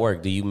how does that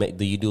work? Do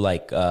you do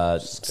like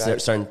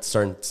certain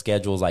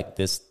schedules, like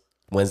this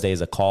Wednesday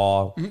is a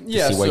call to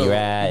see where you're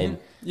at? And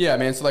yeah,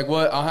 man. So like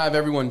what I'll have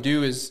everyone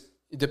do is,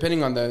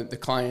 depending on the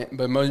client,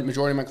 but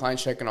majority of my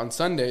clients check in on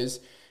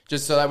Sundays,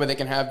 just so that way they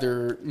can have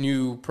their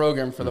new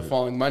program for the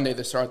following Monday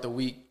to start the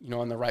week, you know,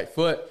 on the right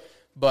foot.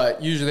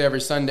 But usually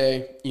every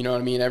Sunday, you know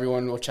what I mean,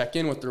 everyone will check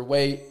in with their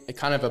weight. It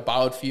kind of a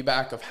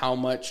biofeedback of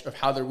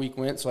how their week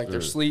went. So like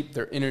their sleep,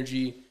 their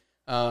energy,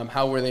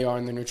 how were they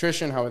on their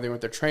nutrition, how were they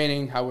with their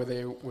training, how were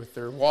they with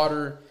their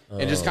water.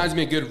 It just kind of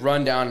me a good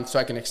rundown so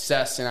I can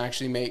assess and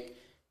actually make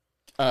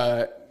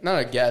not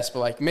a guess, but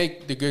like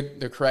make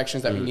the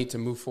corrections that we need to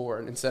move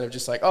forward instead of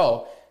just like,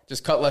 oh,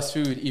 just cut less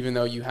food even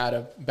though you had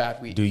a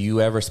bad week. Do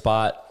you ever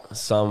spot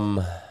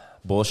some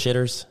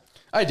bullshitters?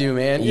 I do,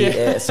 man.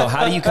 Yeah. So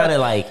how do you kind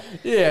of like?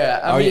 Yeah,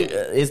 I mean,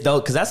 it's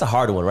dope because that's a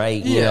hard one,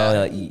 right?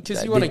 Yeah,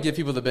 because you want to give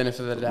people the benefit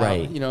of the doubt.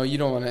 Right. You know, you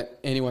don't want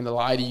anyone to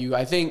lie to you.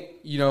 I think,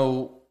 you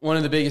know, one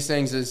of the biggest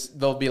things is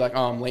they'll be like,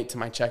 oh, I'm late to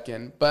my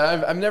check-in.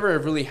 But I've never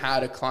really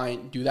had a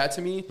client do that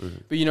to me.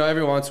 But, you know,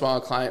 every once in a while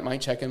a client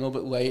might check in a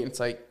little bit late. It's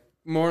like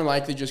more than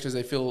likely just because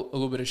they feel a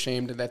little bit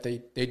ashamed that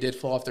they did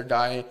fall off their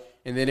diet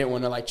and they didn't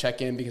want to like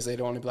check in because they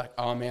don't want to be like,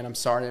 oh, man, I'm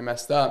sorry I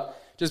messed up.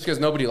 Just because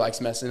nobody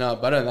likes messing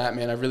up. But other than that,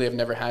 man, I really have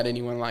never had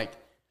anyone like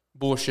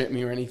bullshit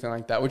me or anything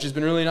like that, which has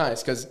been really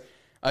nice because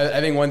I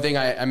think one thing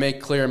I make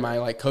clear in my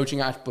like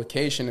coaching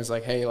application is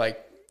like, hey,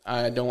 like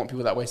I don't want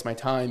people that waste my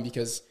time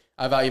because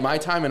I value my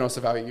time and also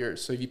value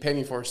yours. So if you pay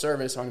me for a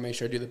service, I want to make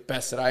sure I do the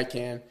best that I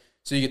can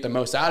so you get the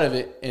most out of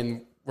it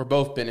and we're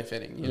both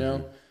benefiting, you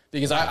know?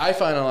 Because I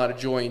find a lot of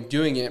joy in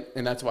doing it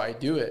and that's why I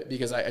do it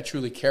because I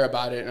truly care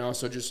about it and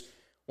also just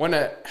want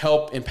to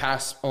help and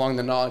pass along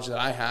the knowledge that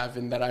I have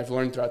and that I've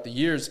learned throughout the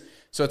years.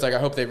 So it's like I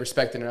hope they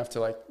respect it enough to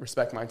like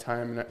respect my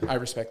time and I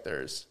respect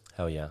theirs.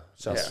 Hell yeah.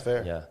 Sounds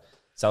fair. Yeah.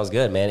 Sounds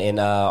good, man. And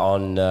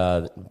on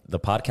the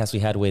podcast we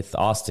had with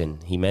Austin,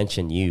 he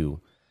mentioned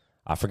you.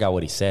 I forgot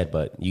what he said,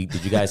 but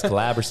did you guys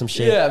collab or some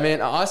shit? Yeah,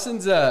 man.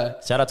 Austin's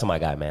shout out to my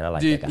guy, man. I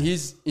like that guy.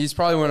 He's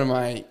probably one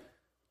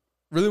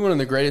of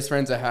the greatest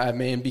friends I have,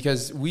 man,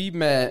 because we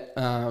met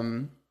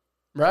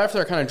right after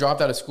I kind of dropped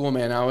out of school,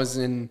 man. I was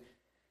in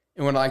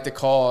what I like to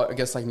call, I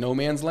guess, like no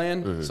man's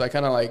land. So I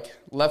kind of like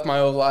left my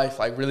old life,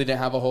 like really didn't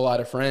have a whole lot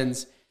of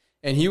friends.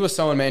 And he was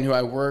someone, man, who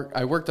I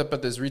worked up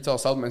at this retail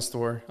supplement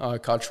store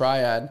called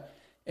Triad.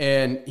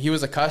 And he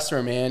was a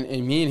customer, man.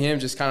 And me and him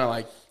just kind of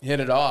like hit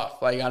it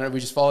off. Like, we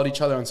just followed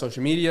each other on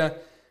social media,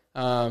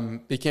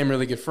 became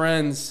really good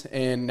friends.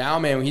 And now,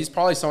 man, he's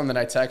probably someone that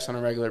I text on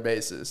a regular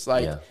basis.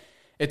 Like,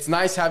 it's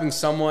nice having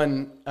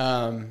someone,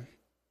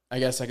 I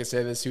guess I could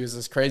say this, who is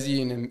as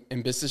crazy and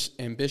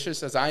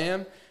ambitious as I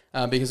am.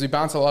 Because we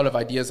bounce a lot of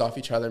ideas off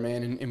each other,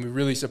 man, and we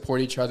really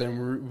support each other,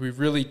 and we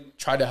really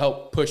try to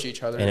help push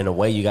each other. And in a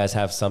way, you guys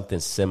have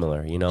something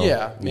similar, you know?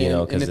 Yeah, man. You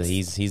know, because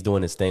he's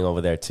doing his thing over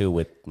there, too,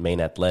 with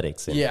Maine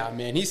Athletics. And yeah,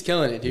 man, he's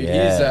killing it, dude.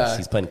 Yeah,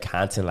 he's putting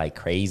content like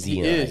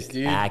crazy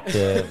dude.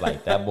 active.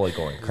 Like, that boy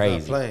going crazy.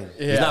 He's not playing.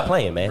 He's not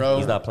playing, man. Bro,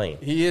 he's not playing.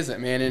 He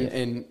isn't, man.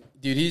 And,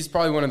 dude, he's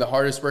probably one of the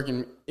hardest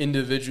working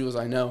individuals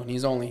I know, and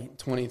he's only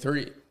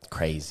 23.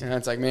 Crazy. And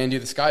it's like, man,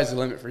 dude, the sky's the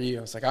limit for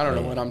you. It's like, I don't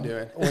know what I'm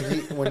doing.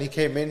 When he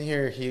came in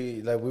here,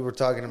 we were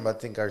talking about, I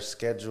think, our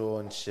schedule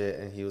and shit,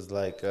 and he was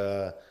like,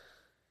 oh,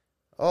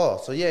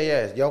 so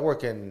yeah, y'all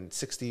working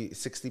 60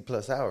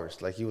 plus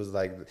hours. Like, he was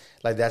like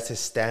that's his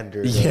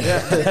standard.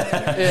 Yeah.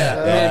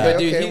 Man, but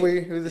dude, okay,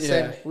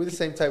 we're the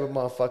same type of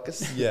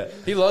motherfuckers. Yeah.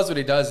 He loves what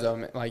he does,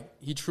 though. Like,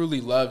 he truly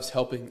loves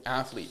helping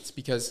athletes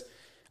because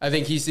I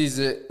think he sees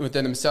it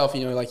within himself,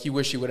 you know, like he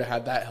wish he would have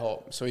had that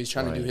help. So he's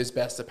trying to do his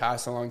best to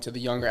pass along to the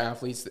younger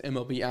athletes, the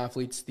MLB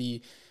athletes,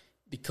 the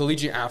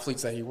collegiate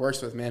athletes that he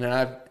works with, man.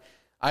 And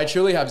I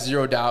truly have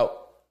zero doubt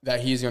that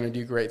he's going to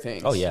do great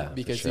things. Oh, yeah.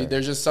 Because sure.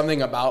 There's just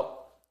something about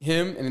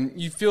him. And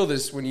you feel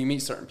this when you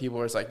meet certain people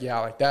where it's like, yeah,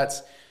 like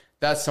that's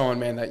someone,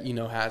 man, that, you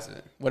know, has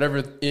it. Whatever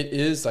it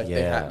is, like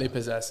they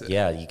possess it.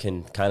 Yeah, you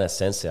can kind of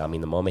sense it. I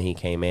mean, the moment he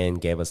came in,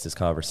 gave us this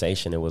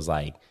conversation, it was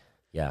like,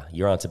 yeah,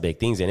 you're on to big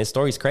things. And his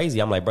story's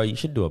crazy. I'm like, bro, you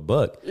should do a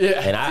book. Yeah,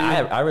 and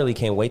I really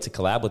can't wait to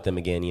collab with him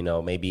again. You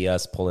know, maybe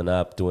us pulling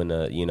up, doing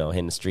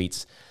hitting the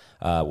streets,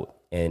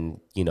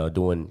 and, you know,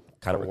 doing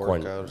kind of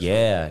recording.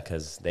 Yeah,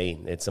 because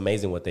it's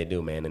amazing what they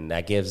do, man. And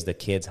that gives the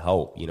kids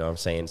hope. You know what I'm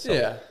saying?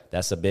 So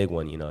that's a big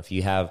one. You know, if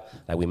you have,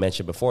 like we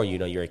mentioned before, you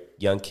know, you're a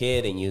young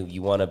kid and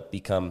you want to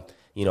become,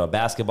 you know, a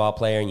basketball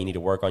player and you need to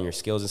work on your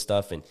skills and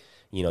stuff. And,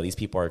 you know, these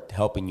people are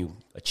helping you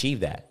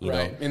achieve that, you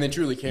know. And they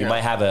truly care. You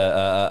might have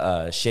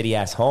a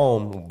shitty-ass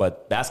home,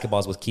 but basketball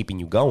is what's keeping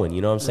you going,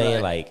 you know what I'm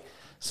saying? Right. Like,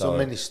 so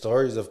many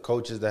stories of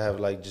coaches that have,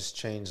 like, just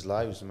changed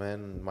lives,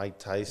 man. Mike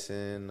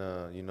Tyson,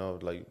 you know,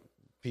 like,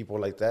 people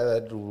like that.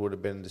 That dude would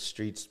have been in the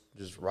streets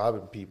just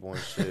robbing people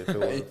and shit if it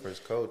wasn't for his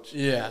coach.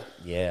 Yeah.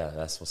 Yeah,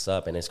 that's what's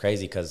up. And it's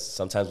crazy because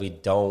sometimes we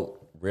don't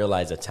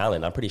realize the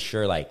talent. I'm pretty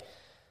sure, like,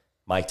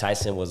 Mike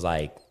Tyson was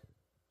like,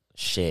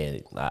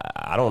 shit,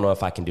 I don't know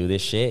if I can do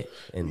this shit.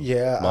 And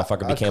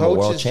motherfucker became a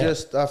world champ.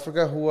 I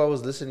forgot who I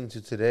was listening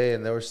to today,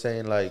 and they were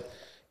saying, like,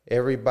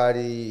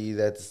 everybody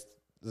that's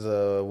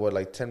the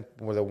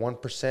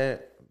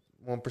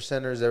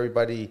 1%ers,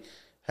 everybody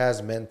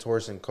has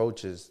mentors and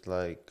coaches.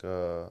 Like,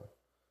 like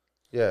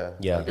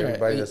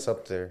everybody that's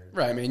up there.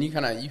 Right, man. You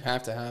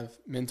have to have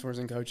mentors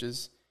and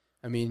coaches.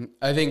 I mean,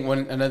 I think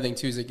another thing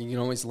too is like you can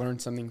always learn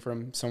something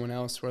from someone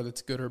else, whether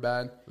it's good or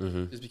bad.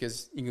 Just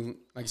because you can,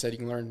 like I said, you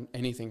can learn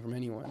anything from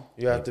anyone.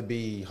 You have to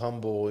be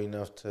humble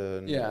enough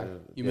to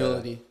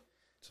humility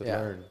to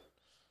learn.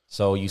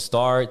 So you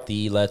start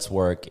the Let's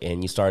Work,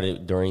 and you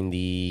started during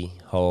the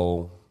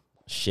whole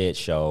shit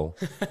show,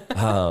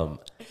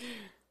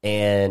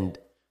 and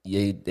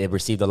it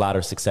received a lot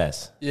of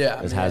success. Yeah,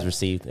 it has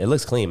received. It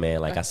looks clean, man.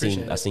 Like I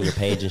seen your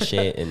page and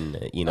shit,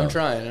 and you know, I'm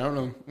trying. I don't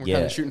know. We're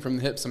kind of shooting from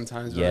the hip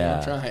sometimes, but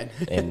I'm trying.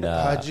 And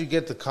how'd you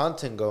get the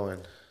content going?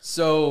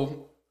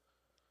 So,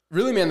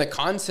 really, man, the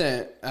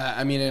content.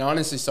 I mean, it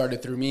honestly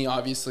started through me,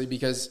 obviously,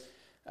 because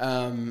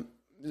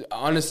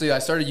honestly, I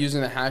started using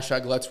the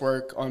hashtag Let's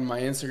Work on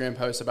my Instagram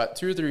post about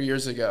 2 or 3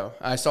 years ago.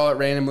 I saw it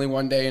randomly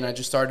one day, and I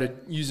just started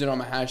using it on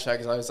my hashtag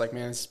because I was like,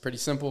 man, this is pretty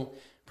simple,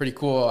 pretty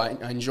cool. I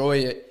enjoy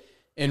it.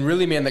 And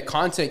really, man, the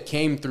content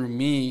came through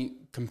me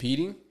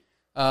competing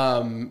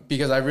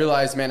because I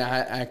realized, man,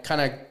 I kind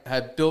of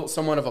had built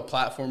somewhat of a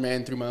platform,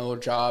 man, through my little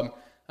job.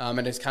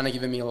 And it's kind of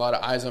given me a lot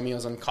of eyes on me. I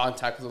was in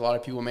contact with a lot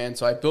of people, man.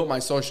 So I built my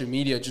social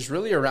media just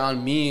really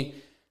around me,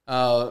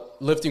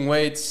 lifting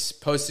weights,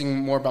 posting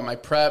more about my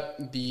prep,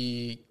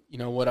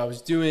 what I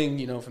was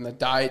doing, from the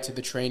diet to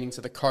the training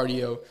to the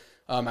cardio,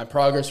 my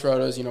progress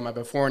photos, my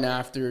before and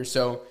after.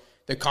 So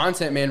the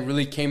content, man,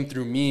 really came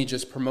through me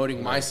just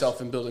promoting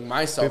myself and building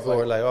myself. People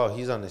were like, oh,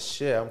 he's on this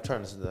shit. I'm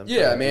trying to...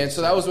 Yeah, man.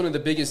 So that was one of the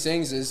biggest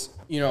things is,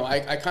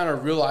 I kind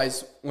of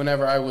realized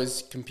whenever I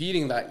was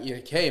competing that,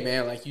 hey,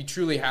 man, like you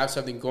truly have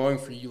something going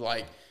for you.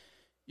 Like,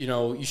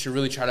 you should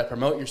really try to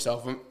promote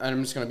yourself. And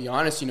I'm just going to be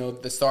honest,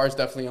 the stars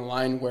definitely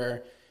aligned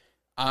where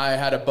I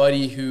had a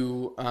buddy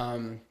who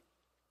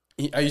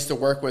I used to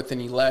work with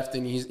and he left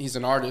and he's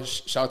an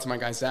artist. Shout out to my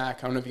guy, Zach.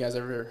 I don't know if you guys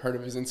ever heard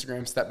of his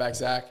Instagram, Step Back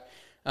Zach.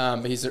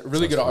 But he's a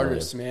really good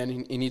artist, man.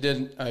 And he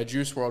did a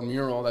Juice WRLD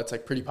mural that's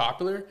like pretty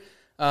popular.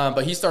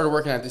 But he started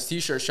working at this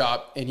t-shirt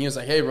shop and he was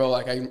like, hey bro,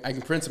 like I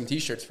can print some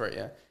t-shirts for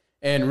you.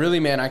 And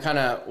really, man,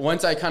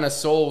 once I kind of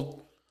sold,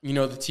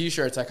 the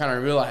t-shirts, I kind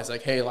of realized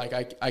like, hey,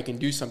 like I can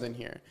do something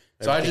here.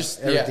 So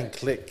everything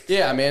clicked.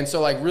 Yeah, man.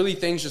 So like really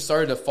things just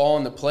started to fall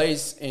into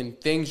place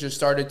and things just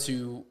started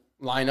to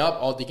line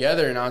up all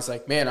together. And I was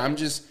like, man,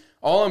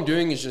 all I'm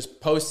doing is just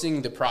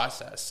posting the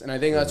process. And I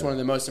think that's one of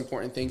the most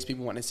important things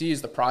people want to see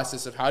is the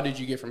process of how did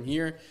you get from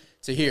here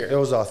to here. It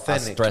was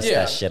authentic. I stress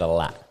that shit a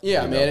lot.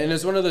 Yeah, man. And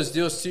it's one of those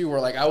deals too where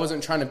like I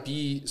wasn't trying to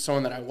be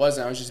someone that I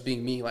wasn't. I was just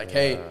being me. Like,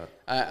 hey,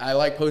 I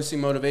like posting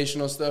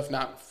motivational stuff,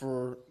 not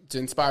to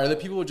inspire other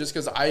people, just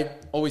because I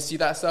always see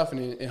that stuff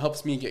and it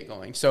helps me get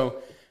going.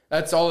 So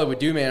that's all I would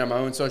do, man, on my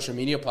own social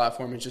media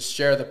platform and just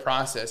share the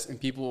process. And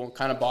people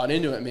kind of bought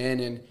into it, man.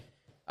 And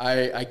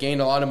I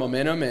gained a lot of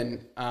momentum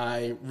and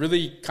I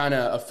really kind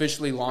of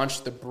officially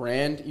launched the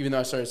brand, even though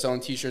I started selling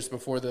t-shirts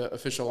before the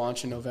official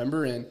launch in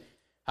November and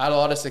had a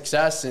lot of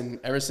success. And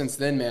ever since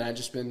then, man, I've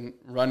just been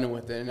running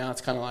with it. And now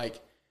it's kind of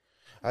like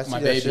I see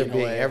that shit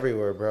being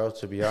everywhere, bro,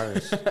 to be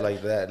honest.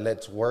 Like that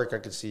Let's Work. I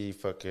could see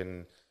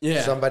fucking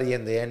somebody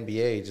in the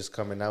NBA just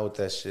coming out with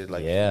that shit.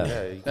 Like,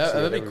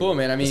 that'd be cool,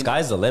 man. I mean, the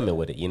sky's the limit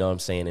with it. You know what I'm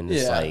saying? And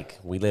it's like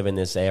we live in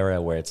this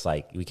era where it's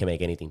like we can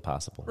make anything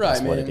possible. Right,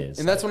 that's man. what it is.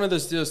 And that's one of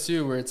those deals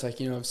too, where it's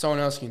like, if someone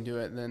else can do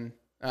it, then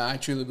I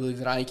truly believe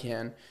that I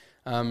can.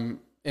 And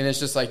it's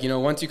just like,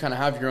 once you kind of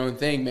have your own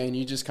thing, man,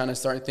 you just kind of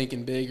start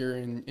thinking bigger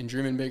and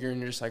dreaming bigger, and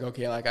you're just like,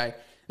 okay, like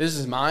this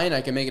is mine.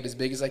 I can make it as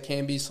big as I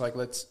can be. So like,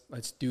 let's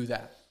do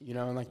that,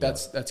 and like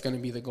that's going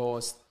to be the goal,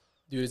 is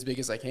do it as big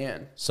as I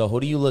can. So who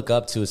do you look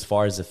up to as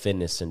far as the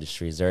fitness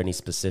industry? Is there any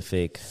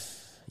specific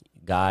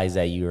guys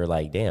that you are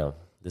like, damn,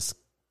 this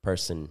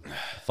person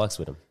fucks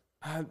with him?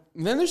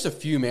 Then there's a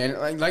few,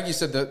 man. Like you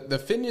said, the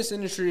fitness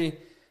industry, I'm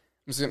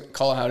just going to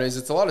call it how it is.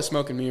 It's a lot of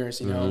smoke and mirrors,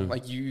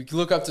 Like you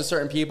look up to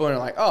certain people and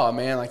you're like, oh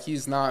man, like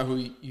he's not who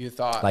you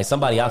thought. Like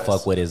somebody I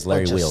fuck with is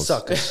Larry Wheels.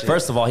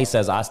 First of all, he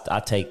says, I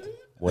take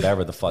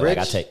whatever the fuck. Rich?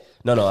 Like I take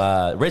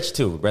Rich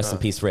too. Rest in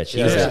peace, Rich.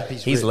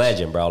 He's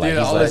legend, bro. Like dude,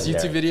 all those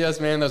YouTube videos,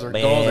 man, those were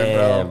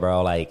golden,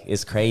 bro. Like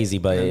it's crazy,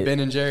 but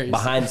Ben and Jerry's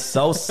behind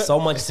so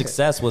much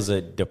success was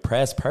a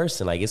depressed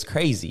person. Like it's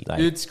crazy. Like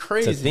it's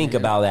crazy to think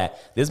about that.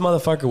 This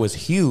motherfucker was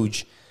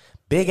huge,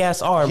 big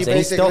ass arms, and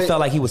he still felt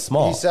like he was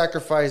small. He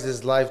sacrificed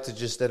his life to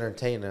just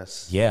entertain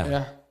us.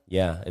 Yeah.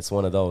 It's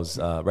one of those.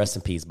 Rest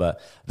in peace.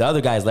 But the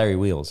other guy is Larry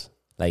Wheels.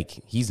 Like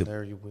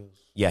Larry Wheels.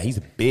 Yeah, he's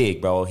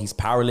big, bro. He's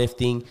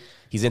powerlifting.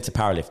 He's into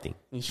powerlifting.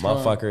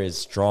 Motherfucker is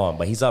strong,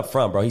 but he's up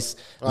front, bro. He's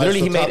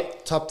literally, he made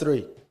it. Top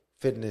 3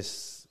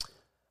 fitness.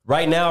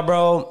 Right now,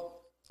 bro.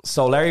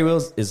 So Larry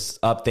Wheels is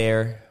up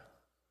there.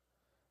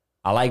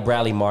 I like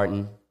Bradley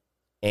Martin.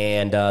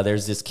 And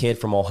there's this kid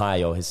from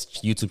Ohio. His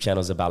YouTube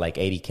channel is about like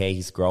 80K.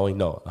 He's growing.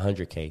 No,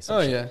 100K. Oh,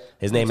 yeah.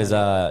 His name is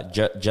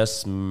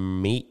Just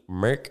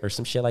Merk or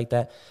some shit like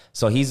that.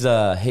 So he's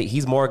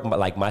more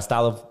like my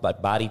style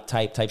of body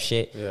type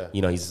shit. Yeah.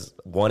 He's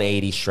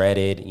 180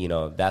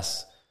 shredded.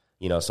 That's...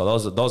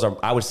 so those are,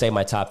 I would say,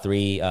 my top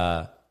 3.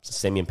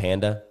 Simeon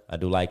Panda, I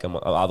do like him,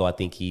 although I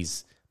think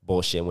he's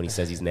bullshit when he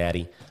says he's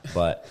natty,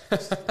 but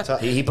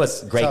he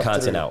puts great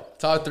content out.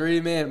 Top 3,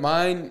 man.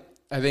 Mine,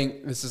 I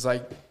think this is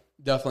like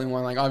definitely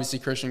one, like obviously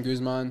Christian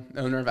Guzman,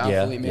 the owner of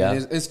Athlete,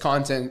 man, his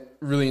content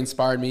really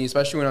inspired me,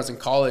 especially when I was in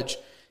college.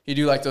 He'd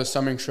do like those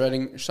summer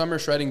shredding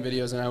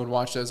videos, and I would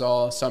watch those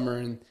all summer,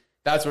 and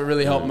that's what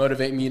really helped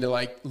motivate me to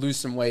like lose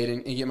some weight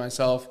and get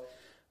myself.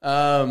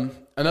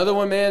 Another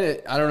one, man,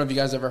 I don't know if you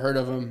guys ever heard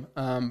of him,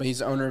 but he's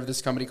the owner of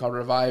this company called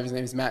Revive. His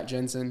name is Matt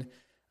Jensen.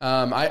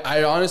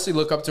 I honestly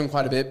look up to him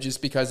quite a bit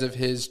just because of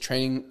his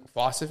training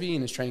philosophy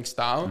and his training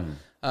style.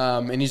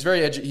 And he's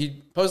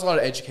he posts a lot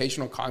of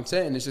educational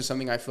content, and it's just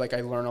something I feel like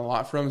I learn a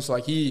lot from. So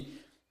like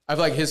I feel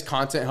like his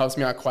content helps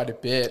me out quite a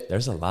bit.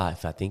 There's a lot.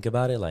 If I think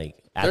about it, like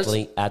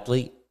athlete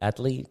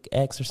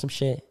X or some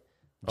shit.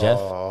 Jeff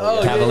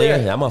Cavalier,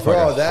 that motherfucker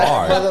Bro, that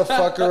hard.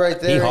 motherfucker right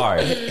there. He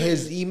hard.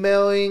 His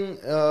emailing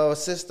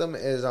system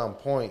is on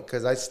point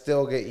because I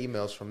still get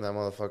emails from that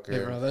motherfucker.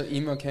 Yeah, bro, that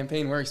email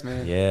campaign works,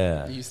 man.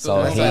 Yeah.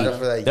 So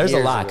there's a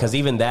lot because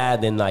even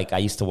that, then like I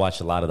used to watch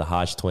a lot of the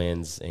Hodge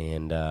twins,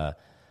 and I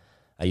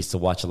used to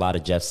watch a lot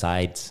of Jeff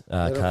Sides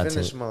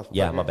content.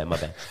 Yeah, my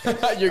bad.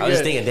 You're good. I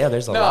was thinking, damn,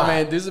 there's a lot. No,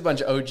 man, there's a bunch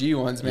of OG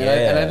ones, man.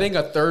 Yeah. And I think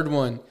a third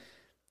one,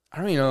 I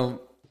don't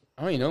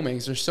even know, man,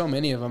 because there's so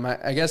many of them.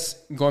 I guess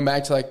going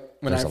back to like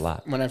when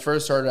I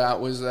first started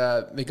out was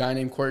the guy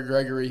named Corey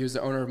Gregory. He was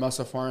the owner of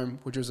Muscle Farm,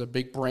 which was a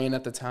big brand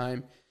at the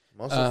time.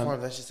 Muscle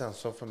Farm, that shit sounds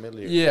so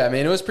familiar. Yeah,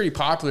 man, it was pretty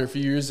popular a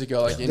few years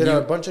ago. Like, did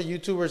a bunch of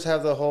YouTubers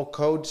have the whole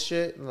code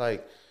shit?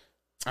 Like,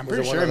 I'm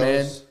pretty sure,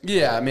 man.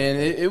 Yeah, man,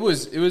 it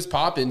was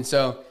popping.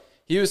 So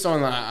he was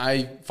someone that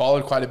I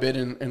followed quite a bit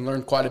and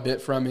learned quite a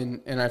bit from,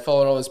 and I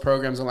followed all his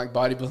programs on like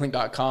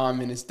bodybuilding.com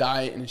and his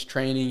diet and his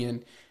training,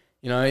 and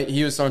you know,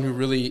 he was someone who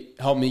really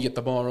helped me get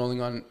the ball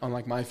rolling on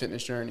like my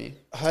fitness journey.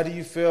 How do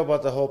you feel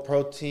about the whole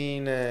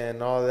protein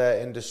and all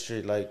that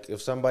industry? Like,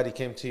 if somebody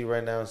came to you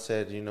right now and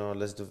said, you know,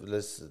 let's do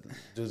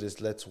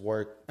this, let's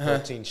work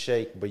protein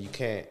shake, but you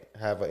can't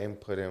have an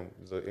input in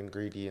the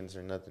ingredients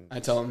or nothing. I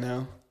tell them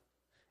no.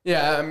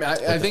 Yeah, I mean, I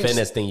think the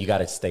fitness thing, you got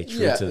to stay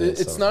true to this.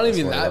 It's not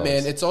even that,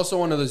 man. It's also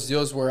one of those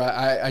deals where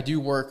I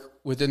do work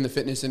within the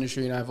fitness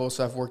industry, and I've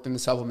worked in the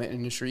supplement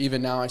industry.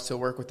 Even now, I still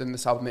work within the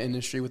supplement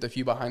industry with a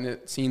few behind the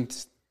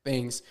scenes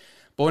things.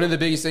 But one of the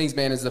biggest things,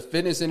 man, is the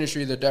fitness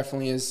industry. There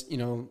definitely is, you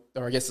know,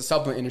 or I guess the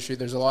supplement industry.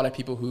 There's a lot of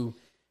people who,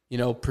 you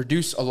know,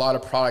 produce a lot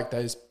of product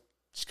that is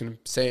just going to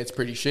say it's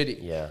pretty shitty.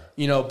 Yeah.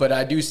 You know, but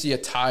I do see a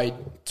tide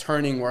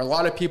turning where a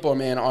lot of people,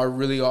 man,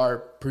 are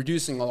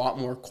producing a lot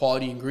more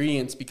quality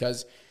ingredients,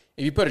 because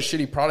if you put a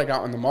shitty product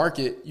out on the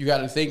market, you got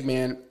to think,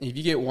 man, if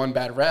you get one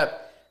bad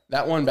rep,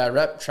 that one bad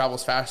rep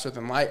travels faster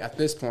than light at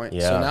this point.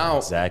 Yeah, so now,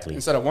 exactly.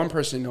 Instead of one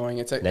person knowing,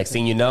 it's like next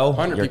thing you know,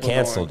 you're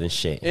canceled and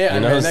shit. Yeah,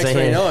 you know next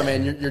thing you know it,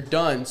 man, you're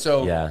done.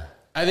 So yeah.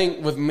 I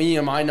think with me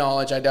and my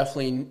knowledge, I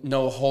definitely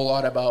know a whole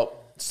lot about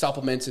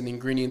supplements and the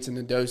ingredients and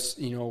the dose,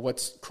 you know,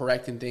 what's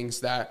correct and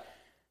things that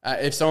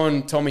if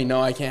someone told me, no,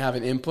 I can't have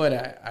an input,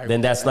 then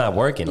that's not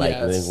working. Like,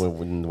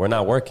 we're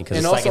not working. Because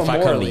it's like if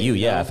I come to you,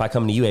 if I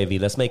come to you, AV,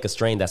 let's make a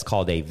strain that's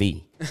called AV.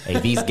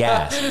 AV's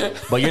gas.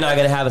 But you're not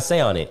going to have a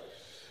say on it.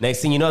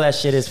 Next thing you know, that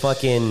shit is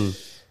fucking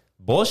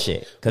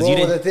bullshit.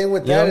 The thing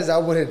with that is I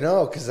wouldn't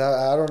know, because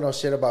I don't know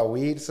shit about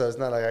weed, so it's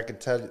not like I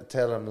could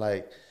tell them,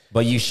 like...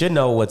 But you should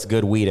know what's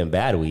good weed and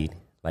bad weed.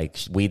 Like,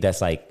 weed that's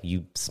like,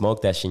 you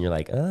smoke that shit and you're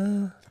like,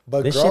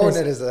 But growing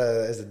it is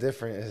a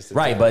different...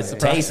 Right, but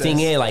tasting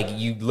it, like,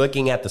 you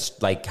looking at the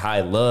like how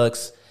it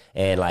looks...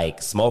 And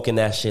like smoking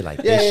that shit,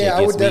 like this shit gets me high.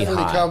 I would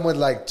definitely come with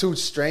like 2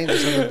 strains or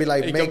something. Be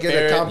like, make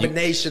it a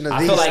combination of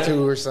these like,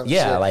 2 or something.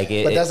 Yeah, like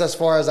but that's as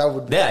far as I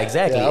would. Yeah,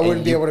 exactly. I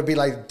wouldn't be able to be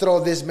like throw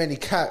this many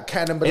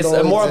cannabinoids.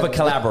 It's more of a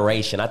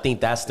collaboration. I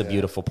think that's the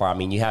beautiful part. I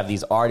mean, you have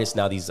these artists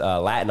now, these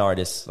Latin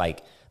artists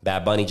like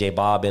Bad Bunny, J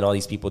Bob, and all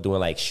these people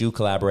doing like shoe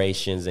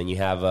collaborations, and you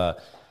have I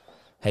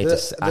hate to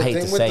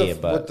say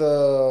it, but with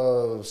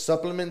the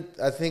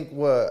supplement, I think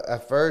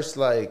at first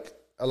like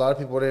a lot of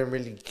people didn't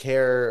really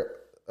care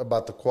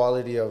about the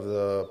quality of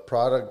the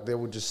product. They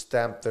would just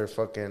stamp their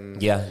fucking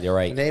you're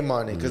right, name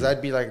on it, because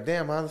I'd be like,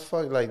 damn, how the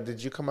fuck, like,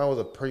 did you come out with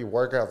a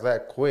pre-workout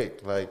that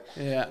quick? Like,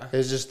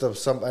 it's just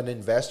an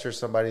investor,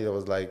 somebody that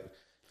was like,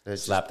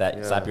 slap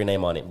your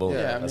name on it. Boom.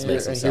 Yeah, let's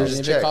make some sense.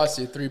 If it costs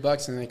you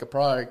 $3 to make a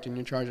product and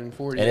you're charging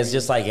 $40, and it's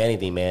just like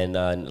anything, man.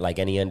 Like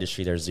any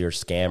industry, there's your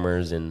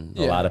scammers and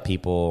a lot of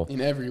people.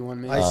 In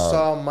everyone, man. I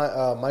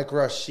saw Mike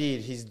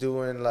Rashid. He's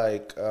doing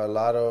like a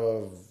lot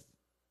of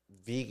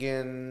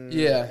vegan.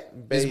 Yeah,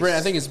 his brand.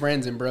 I think his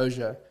brand's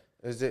Ambrosia.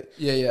 Is it?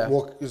 Yeah.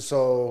 Well,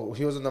 so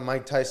he was on the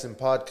Mike Tyson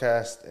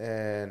podcast,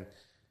 and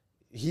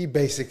he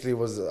basically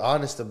was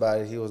honest about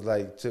it. He was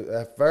like,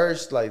 at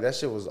first, like that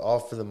shit was all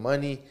for the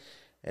money,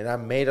 and I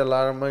made a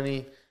lot of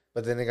money.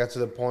 But then it got to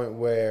the point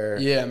where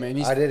I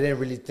didn't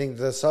really think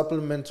the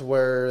supplements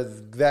were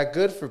that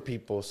good for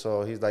people.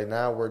 So he's like,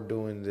 now we're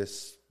doing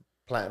this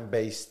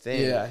plant-based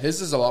thing. Yeah,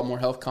 his is a lot more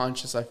health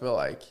conscious, I feel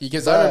like.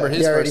 Because I remember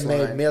his already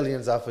made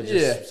millions off of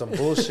just some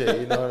bullshit,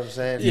 you know what I'm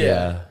saying?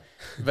 Yeah.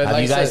 But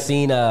have you guys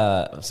seen,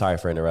 sorry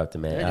for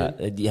interrupting, man.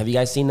 Have you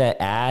guys seen that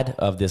ad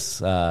of this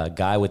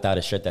guy without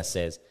a shirt that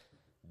says,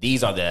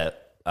 these are the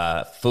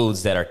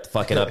foods that are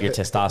fucking up your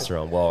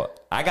testosterone. Well,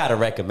 I got a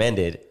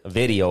recommended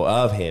video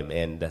of him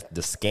and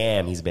the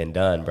scam he's been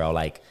done, bro.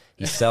 Like,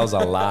 he sells a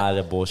lot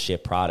of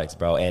bullshit products,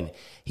 bro. And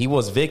he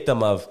was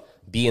victim of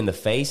being the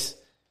face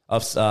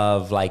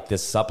of like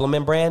this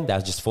supplement brand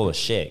that's just full of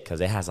shit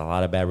because it has a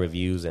lot of bad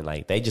reviews and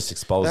like they just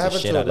expose the shit out of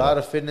it. That happened to a lot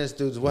of fitness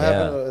dudes. What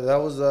happened? That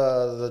was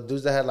the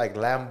dudes that had like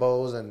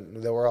Lambos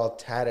and they were all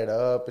tatted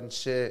up and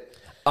shit.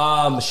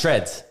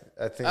 Shreds.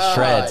 I think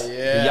Shreds.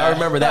 Yeah. Y'all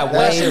remember that?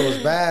 That shit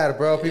was bad,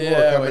 bro. People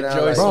were coming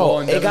out. Like, bro,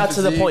 it got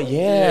to the point.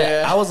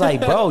 Yeah. I was like,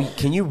 bro,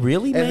 can you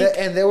really?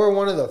 And they were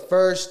one of the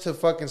first to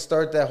fucking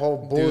start that whole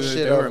bullshit.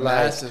 Dude, they were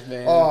massive,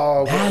 man.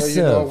 Oh, massive.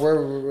 You know,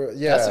 we're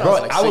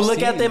bro. I would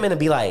look at them and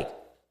be like,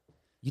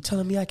 you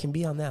telling me I can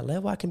be on that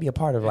level? I can be a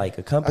part of like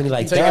a company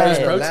like that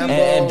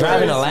and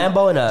driving a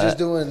Lambo and just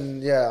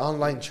doing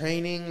online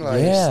training, like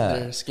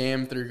they're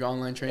scammed through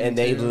online training. And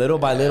they little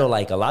by little,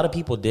 like a lot of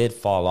people did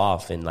fall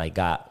off and like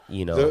got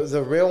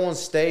the real ones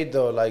stayed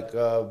though, like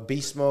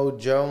Beast Mode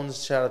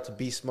Jones. Shout out to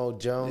Beast Mode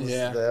Jones.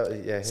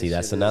 See,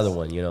 that's another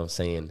one. You know what I'm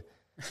saying?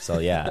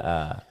 So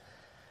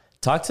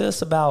talk to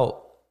us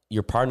about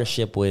your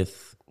partnership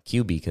with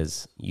QB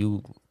because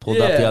you pulled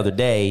up the other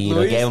day,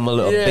 Luis, gave him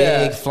a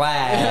big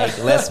flag,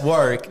 let's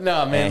work.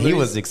 No, man. And he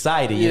was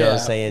excited, you know what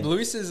I'm saying?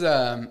 Luis is,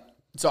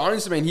 so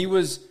honestly, man, he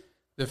was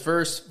the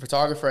first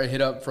photographer I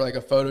hit up for like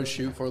a photo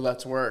shoot for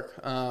Let's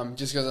Work,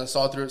 just because I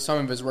saw through some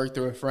of his work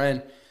through a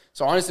friend.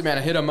 So honestly, man,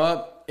 I hit him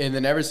up, and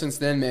then ever since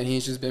then, man,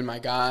 he's just been my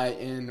guy.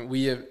 And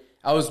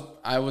I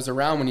was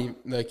around when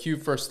the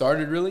Cube first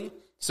started, really.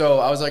 So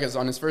I was like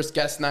on his first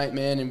guest night,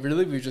 man, and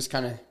really we just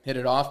kind of hit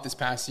it off this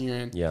past year.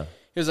 And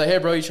he was like, hey,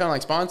 bro, you trying to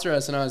like sponsor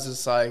us? And I was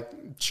just like,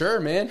 sure,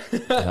 man.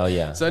 Hell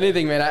yeah. So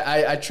anything, man,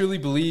 I truly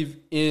believe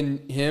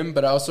in him,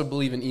 but I also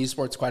believe in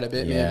esports quite a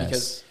bit, man,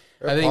 because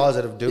I think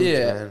positive dudes,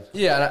 man.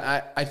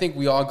 Yeah, I think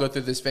we all go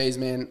through this phase,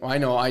 man. I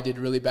know I did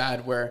really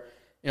bad where,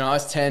 I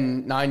was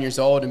 9 years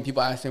old and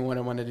people asked me what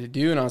I wanted to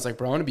do. And I was like,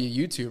 bro, I want to be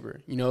a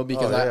YouTuber,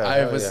 because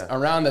I was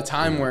around the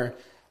time where,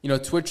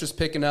 Twitch was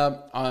picking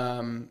up.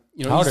 How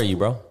old are you,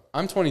 bro?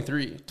 I'm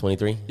 23.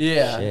 23?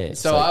 Yeah. Shit.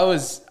 So I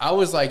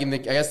was like in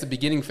the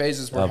beginning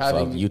phases where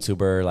having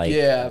YouTuber,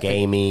 like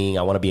gaming.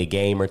 I want to be a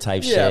gamer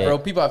type shit. Yeah, bro.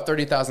 People have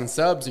 30,000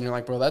 subs and you're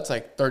like, bro, that's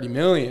like 30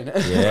 million.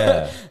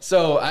 Yeah.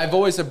 So I've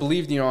always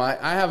believed,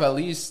 I have at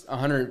least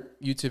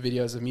 100 YouTube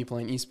videos of me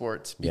playing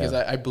esports because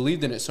I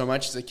believed in it so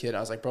much as a kid.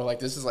 I was like, bro, like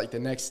this is like the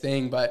next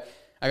thing. But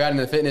I got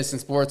into fitness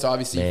and sports,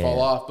 obviously you fall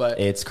off, but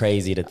it's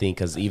crazy to think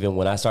because even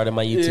when I started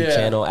my YouTube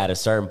channel, at a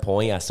certain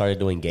point, I started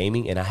doing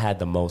gaming and I had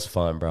the most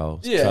fun,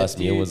 bro. Trust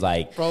me, it was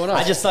like,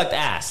 I just sucked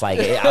ass. Like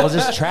I was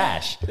just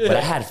trash, but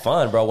I had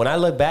fun, bro. When I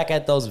look back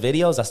at those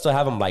videos, I still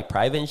have them like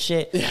private and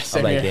shit.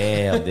 I'm like,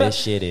 damn, this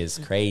shit is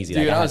crazy.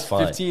 Dude, like, I was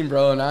 15,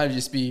 bro,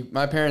 and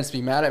my parents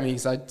be mad at me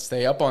because I'd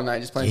stay up all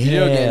night just playing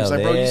video games.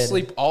 Like, bro, you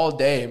sleep all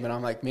day, but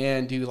I'm like,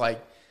 man, dude, like,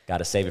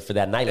 gotta save it for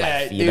that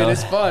nightlife. You know,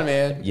 it's fun,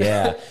 man.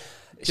 Yeah.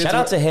 Shout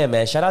out to him,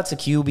 man. Shout out to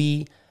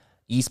QB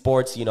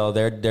Esports.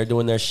 They're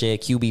doing their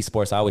shit. QB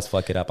Sports. I always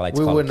fuck it up. I like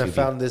to call wouldn't QB. have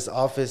found this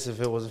office if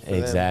it wasn't for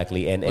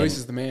exactly. them. And Luis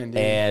is the man, dude.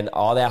 And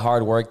all that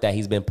hard work that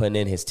he's been putting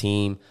in, his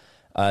team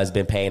has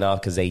been paying off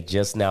because they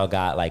just now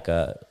got like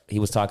he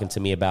was talking to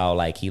me about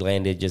like he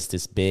landed just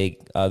this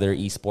big other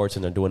esports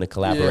and they're doing a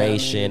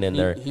collaboration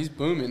and he's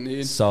booming,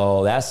 dude.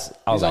 So I was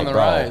he's like, on the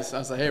bro, rise. I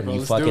was like, hey, bro, you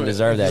let's fucking do it.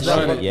 deserve that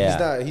shit.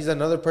 Yeah, he's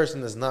another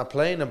person that's not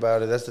playing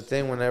about it. That's the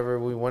thing. Whenever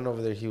we went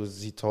over there,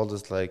 he told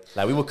us like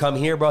we would come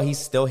here, bro. He's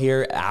still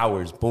here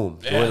hours. Boom.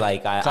 Doing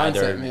like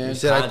content, man. He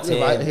said,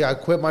 I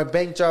quit my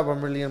bank job.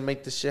 I'm really gonna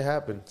make this shit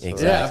happen. So.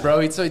 Exactly. Yeah,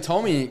 bro. So he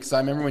told me because I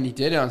remember when he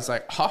did it, I was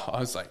like,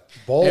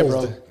 bold. Hey,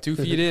 bro, 2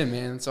 feet in,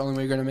 man. It's the only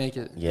way you're gonna make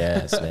it.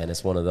 Yes, man.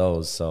 It's one of those.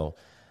 So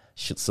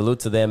salute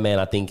to them, man.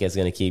 I think it's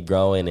gonna keep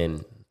growing,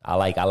 and I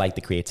like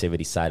the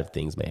creativity side of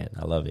things, man.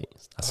 I love it.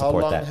 I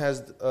support that. How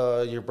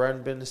long has your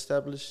brand been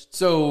established?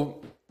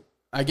 So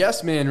I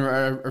guess, man,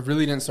 I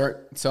really didn't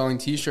start selling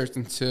T-shirts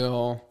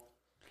until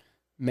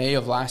May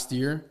of last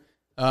year.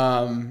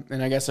 And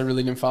I guess I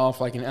really didn't file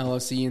off like an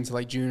LLC until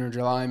like June or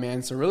July,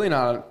 man. So really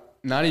not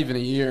even a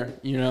year,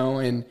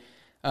 and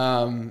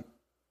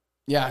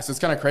so it's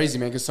kind of crazy,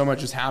 man, because so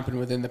much has happened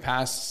within the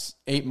past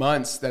 8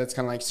 months that it's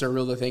kind of like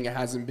surreal to think it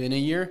hasn't been a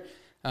year.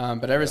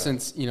 But ever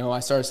since, I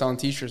started selling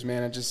T-shirts,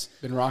 man, I've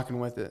just been rocking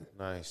with it.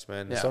 Nice,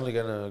 man. It's only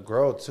going to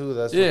grow, too.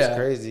 That's what's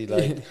crazy.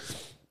 Like,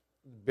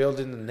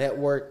 building the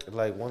network,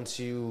 like, once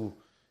you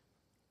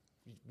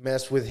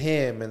mess with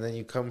him and then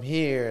you come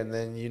here and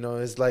then,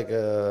 it's like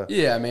a...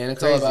 Yeah, man.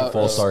 It's all about...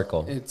 full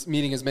circle. It's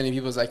meeting as many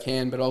people as I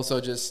can, but also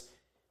just...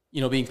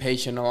 being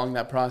patient along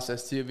that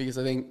process too, because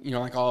I think,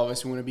 like all of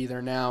us, we want to be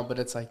there now, but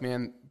it's like,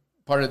 man,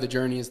 part of the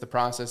journey is the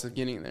process of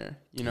getting there.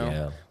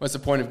 What's the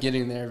point of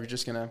getting there if you're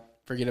just going to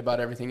forget about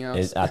everything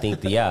else? I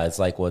think, it's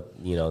like what,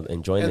 enjoying the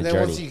journey. And then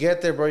once you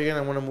get there, bro, you're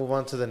going to want to move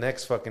on to the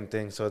next fucking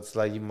thing. So it's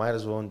like, you might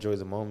as well enjoy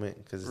the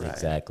moment. Cause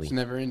Exactly. It's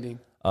never ending.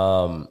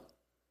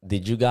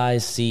 Did you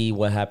guys see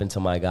what happened to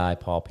my guy,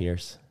 Paul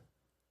Pierce?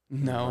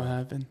 No, what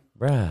happened?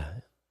 Bruh.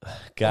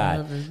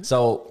 God.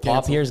 So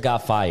Paul Pierce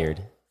got fired.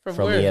 from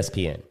where?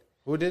 ESPN.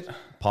 Who did?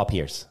 Paul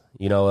Pierce.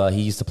 You know,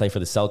 he used to play for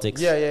the Celtics.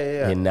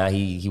 Yeah. And now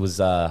he was.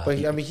 But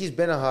he's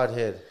been a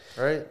hothead,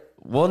 right?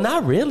 Well,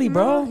 not really,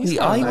 bro.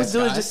 All he was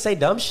doing is just say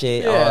dumb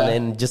shit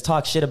and just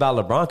talk shit about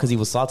LeBron because he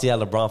was salty that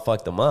LeBron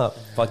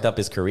fucked up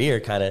his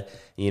career, kind of,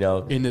 you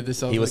know. Into the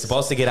Celtics. He was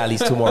supposed to get at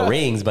least 2 more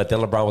rings, but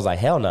then LeBron was like,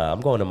 hell nah,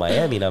 I'm going to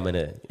Miami and I'm going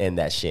to end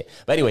that shit.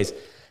 But anyways,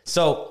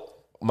 so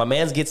my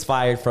mans gets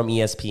fired from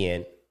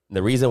ESPN.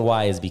 The reason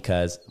why is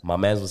because my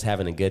mans was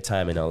having a good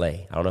time in LA.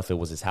 I don't know if it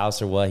was his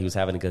house or what. He was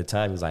having a good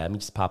time. He was like, let me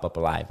just pop up a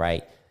live,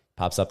 right?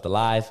 Pops up the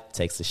live,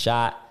 takes the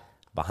shot.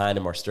 Behind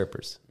him are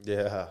strippers.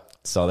 Yeah.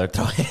 So they're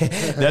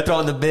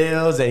throwing the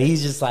bills, and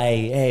he's just like,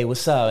 "Hey,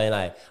 what's up?" And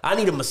I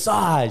need a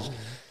massage.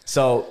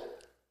 So,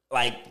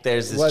 like,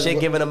 there's this chick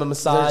giving him a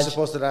massage. They're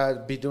supposed to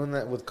not be doing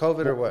that with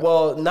COVID or what?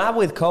 Well, not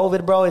with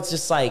COVID, bro. It's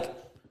just like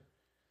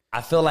I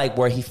feel like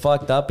where he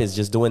fucked up is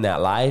just doing that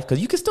live because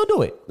you can still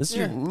do it. This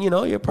you're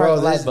part of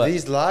the live. But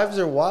these lives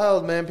are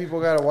wild, man. People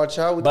gotta watch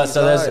out with. But these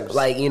so lives. there's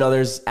like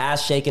there's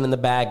ass shaking in the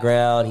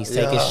background. He's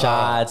taking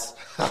shots.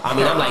 I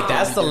mean, I'm like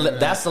that's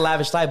the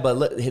lavish life. But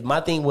look,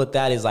 my thing with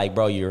that is like,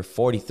 bro, you're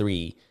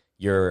 43.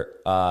 You're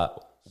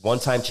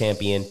one-time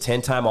champion,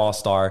 10-time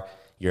All-Star.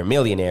 You're a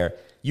millionaire.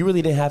 You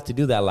really didn't have to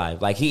do that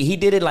live. Like he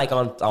did it like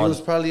on he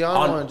was probably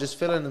on one, just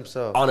feeling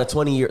himself on a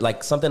 20-year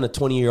like something a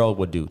 20-year-old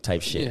would do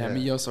type shit. Yeah, I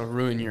mean, you also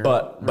ruin your.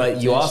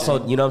 But you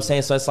also, you know what I'm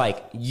saying. So it's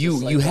like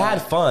you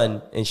had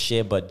fun and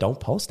shit, but don't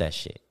post that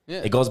shit.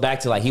 Yeah. It goes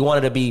back to like he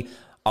wanted to be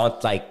on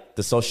like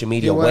the social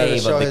media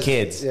wave of the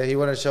kids. Yeah, he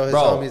wanted to show his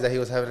homies that he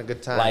was having a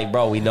good time. Like,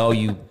 bro, we know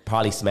you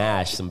probably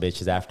smashed some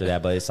bitches after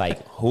that, but it's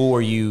like, who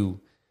are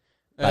you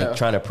like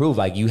trying to prove?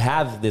 Like, you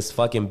have this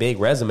fucking big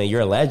resume.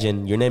 You're a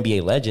legend. You're an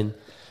NBA legend.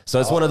 So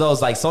it's one of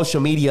those like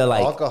social media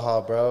like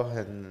alcohol, bro,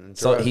 and drugs.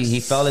 So he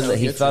fell in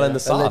the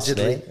sauce,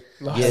 allegedly.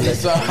 Man.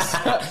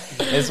 Yeah,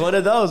 it's one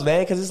of those,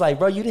 man, because it's like,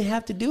 bro, you didn't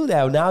have to do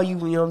that. Now you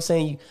know what I'm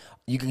saying.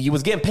 You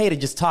was getting paid to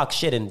just talk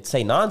shit and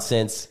say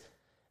nonsense,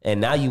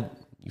 and now you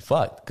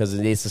fucked because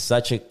it's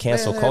such a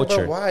cancel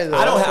culture. But why, though?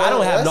 I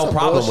don't have no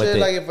problem with it.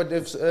 Like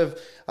if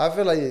I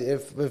feel like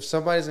if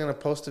somebody's gonna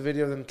post a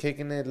video of them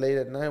kicking it late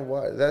at night,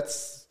 why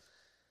that's.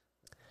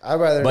 I'd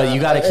rather. But not.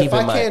 You got to keep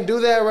in mind. If I can't do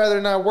that, I'd rather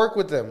not work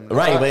with them.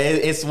 Right, but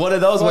it's one of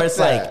those where it's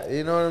that. like,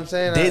 you know what I'm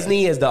saying?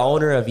 Disney is the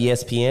owner of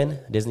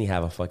ESPN. Disney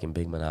have a fucking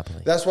big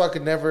monopoly. That's why I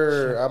could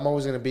never. I'm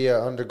always going to be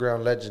an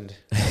underground legend.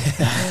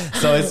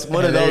 So it's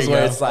one of those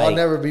where it's like, I'll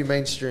never be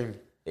mainstream.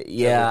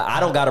 Yeah,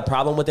 I don't got a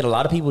problem with it. A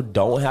lot of people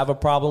don't have a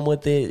problem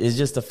with it. It's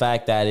just the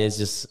fact that it's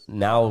just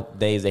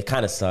nowadays it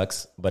kind of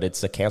sucks, but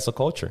it's a cancel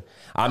culture.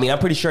 I mean, I'm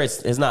pretty sure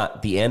it's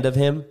not the end of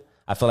him.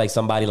 I feel like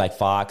somebody like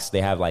Fox,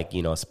 they have like,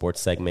 a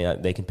sports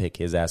segment. They can pick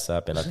his ass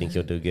up, and I think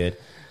he'll do good.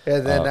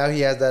 And then now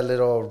he has that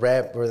little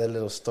rap or that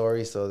little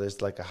story, so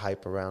there's like a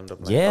hype around him.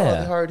 Like,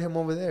 they hired him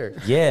over there.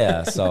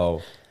 Yeah,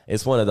 so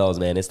it's one of those,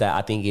 man. It's that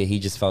I think he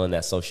just fell in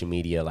that social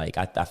media. Like,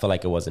 I feel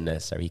like it wasn't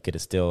necessary. He could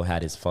have still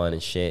had his fun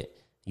and shit.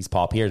 He's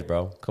Paul Pierce,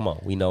 bro. Come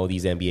on. We know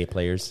these NBA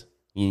players.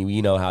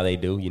 You know how they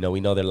do. We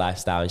know their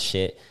lifestyle and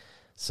shit.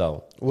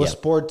 So, what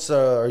sports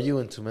are you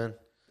into, man?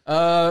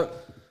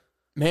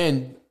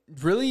 Man,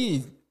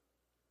 really,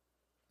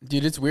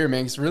 dude, it's weird,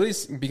 man. It's really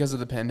because of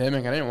the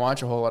pandemic. I didn't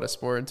watch a whole lot of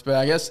sports, but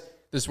I guess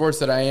the sports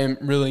that I am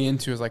really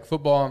into is like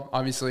football,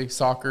 obviously,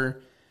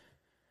 soccer.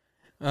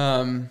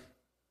 I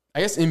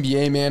guess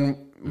NBA,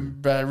 man,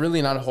 but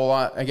really not a whole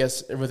lot, I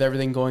guess, with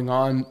everything going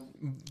on.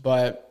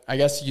 But I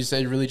guess you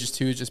said really just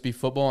two would just be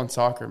football and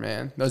soccer,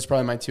 man. Those are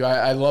probably my two.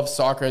 I loved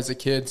soccer as a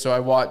kid, so I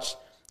watched,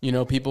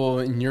 people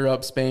in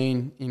Europe,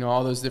 Spain,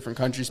 all those different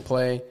countries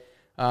play.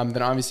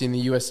 Then obviously in the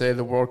USA,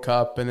 the World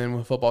Cup, and then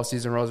when football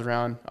season rolls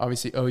around,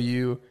 obviously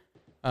OU.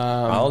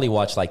 I only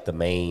watch like the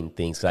main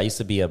things because I used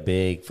to be a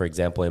big, for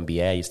example,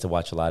 NBA. I used to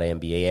watch a lot of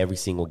NBA every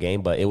single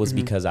game, but it was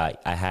because I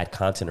had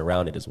content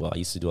around it as well. I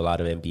used to do a lot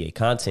of NBA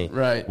content.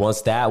 Right.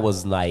 Once that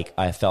was like,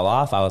 I fell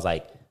off, I was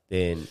like,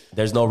 then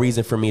there's no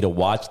reason for me to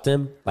watch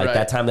them. Like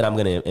that time that I'm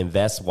going to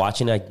invest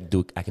watching, I can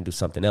do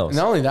something else.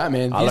 Not only that,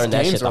 man. I learned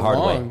that shit the hard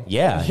way.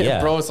 Yeah.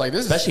 Bro, it's like,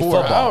 this especially is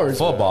 4 hours.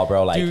 Football,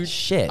 bro. Like, dude,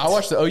 shit. I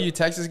watched the OU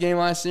Texas game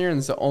last year, and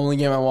it's the only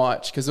game I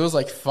watched because it was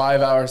like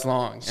 5 hours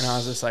long. And I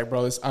was just like,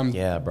 bro, I'm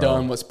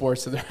done with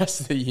sports for the rest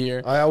of the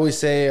year. I always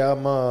say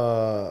I'm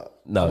a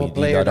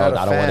player, I don't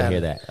want to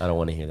hear that. I don't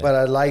want to hear that. But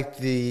I like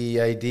the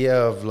idea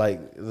of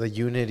like the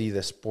unity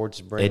the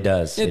sports bring. It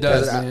does. It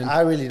does. Man.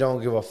 I really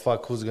don't give a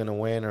fuck who's gonna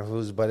win or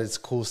but it's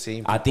cool seeing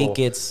people. I think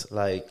it's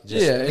like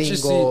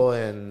mingle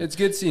and it's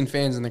good seeing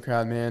fans in the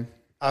crowd, man.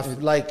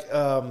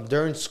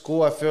 During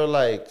school, I feel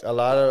like a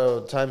lot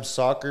of times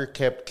soccer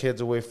kept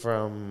kids away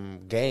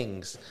from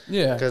gangs.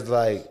 Yeah. Because,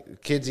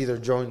 like, kids either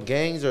join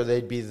gangs or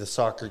they'd be the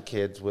soccer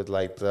kids with,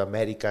 like, the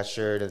America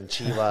shirt and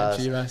Chivas.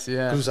 Chivas,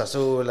 yeah. Cruz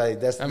Azul.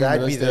 Like,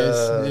 that'd be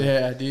the...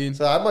 Yeah, dude.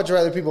 So I'd much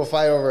rather people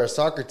fight over a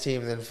soccer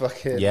team than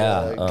fucking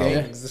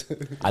gangs.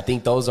 I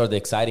think those are the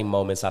exciting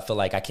moments. I feel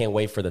like I can't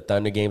wait for the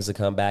Thunder games to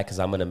come back because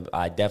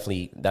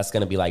that's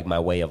going to be, like, my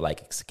way of,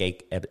 like,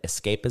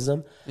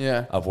 escapism.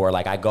 Yeah. Of where,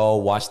 like, I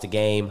go watch the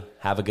game,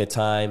 have a good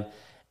time,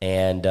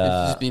 And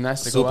just be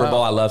nice to Super go out.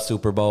 Bowl, I love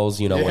Super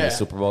Bowls. You know, when the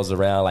Super Bowl's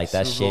around, like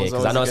that Super shit. Bowl's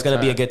Because I always know a it's good going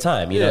to be a time. good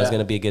time. You know, it's Yeah.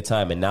 going to be a good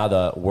time. And now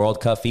the World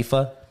Cup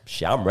FIFA,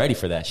 shit, I'm ready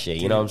for that shit.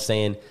 You know what I'm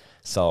saying?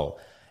 So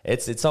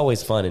it's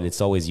always fun and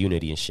it's always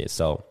unity and shit.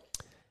 So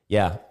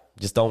yeah,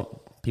 just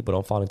people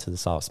don't fall into the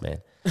sauce,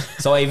 man.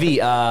 So AV,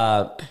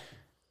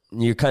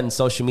 you're cutting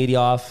social media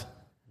off.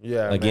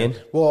 Yeah. Again?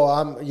 Man.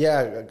 Well,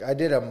 I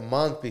did a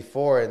month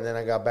before and then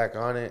I got back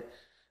on it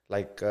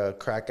like a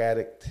crack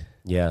addict.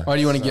 Yeah. Why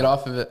do you want to get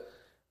off of it?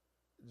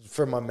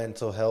 For my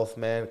mental health,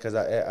 man, because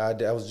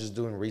I was just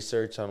doing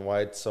research on why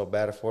it's so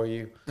bad for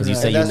you. 'Cause you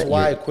And say that's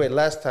why I quit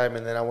last time,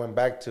 and then I went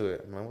back to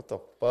it. I'm like, what the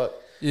fuck?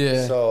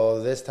 Yeah.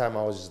 So this time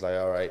I was just like,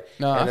 all right.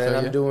 No, and I then feel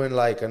I'm you. doing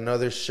like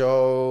another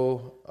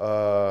show.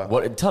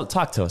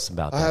 Talk to us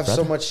about that. I have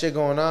brother. so much shit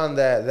going on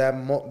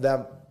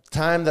that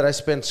time that I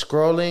spent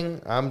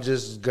scrolling, I'm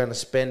just gonna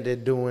spend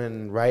it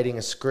writing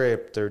a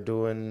script or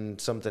doing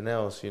something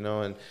else, you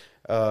know, and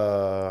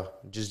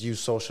just use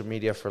social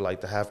media for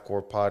like the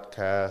Halfcore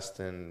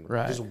podcast and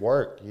just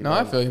work. You know?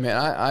 I feel you, man.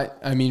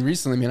 I mean,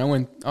 recently,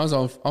 man, I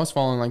was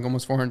following like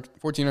almost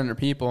 1,400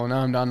 people, and now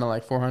I'm down to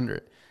like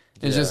 400.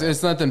 It's just,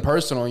 it's nothing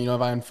personal, you know,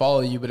 if I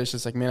unfollow you, but it's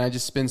just like, man, I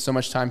just spend so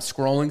much time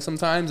scrolling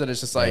sometimes that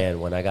it's just like,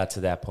 Man, when I got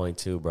to that point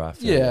too, bro. I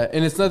feel yeah.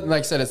 And it's not, like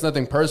I said, it's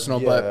nothing personal,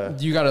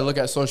 but you got to look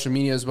at social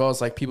media as well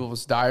as like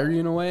people's diary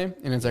in a way.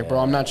 And it's like, bro,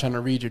 I'm not trying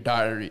to read your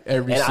diary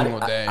every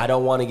single day. I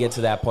don't want to get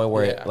to that point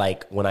where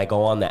like when I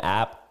go on the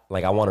app,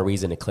 like I want a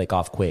reason to click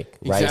off quick,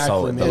 right? Exactly,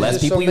 So man. the less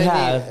people you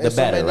have, the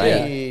better,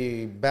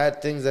 right?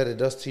 Bad things that it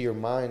does to your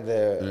mind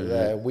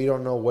that we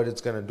don't know what it's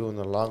gonna do in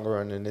the long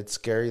run, and it's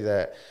scary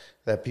that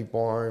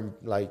people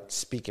aren't like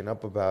speaking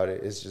up about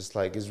it. It's just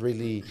like it's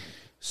really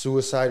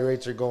suicide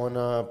rates are going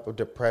up,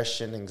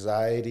 depression,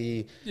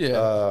 anxiety.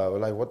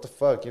 Like what the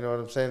fuck, you know what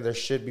I'm saying? There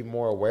should be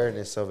more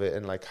awareness of it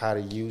and like how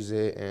to use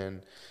it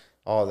and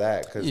all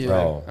that. Cause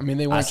bro, I mean,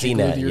 they want you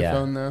glued to your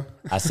phone though.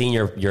 I seen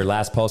your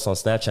last post on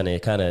Snapchat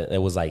and it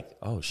was like,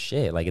 oh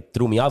shit, like it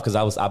threw me off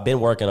because I've been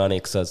working on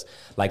it because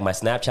like my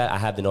Snapchat, I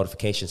have the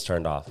notifications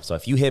turned off. So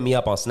if you hit me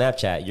up on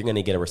Snapchat, you're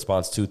gonna get a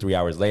response 2-3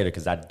 hours later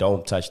because I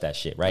don't touch that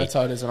shit, right? That's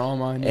how it is in all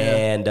mine.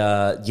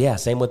 Yeah. And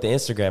same with the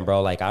Instagram,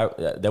 bro. Like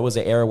there was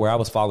an era where I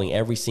was following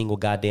every single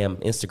goddamn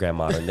Instagram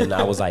model, and then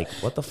I was like,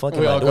 what the fuck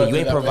am I doing? You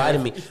ain't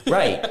providing me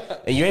right,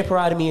 and you ain't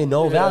providing me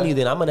no value.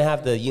 Then I'm gonna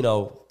have to, you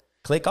know,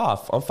 click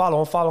off,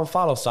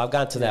 unfollow. So I've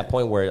gotten to that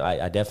point where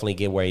I definitely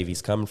get where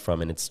AV's coming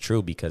from, and it's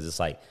true because it's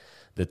like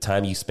the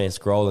time you spend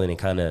scrolling and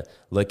kind of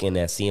looking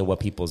at seeing what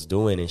people's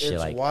doing and shit.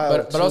 It's like,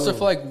 wild but also I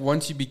feel like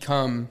once you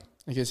become,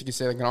 I guess you could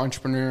say like an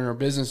entrepreneur or a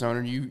business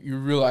owner, you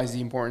realize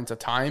the importance of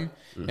time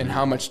and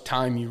how much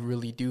time you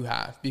really do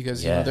have.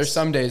 Because you know, there's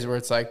some days where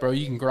it's like, bro,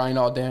 you can grind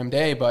all damn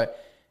day,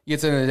 but you get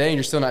to the end of the day and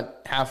you're still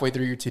not halfway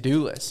through your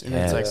to-do list. And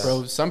it's like,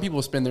 bro, some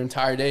people spend their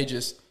entire day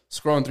just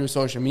scrolling through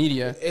social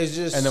media, it's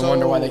just and then so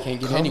wonder why they can't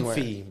get comfy,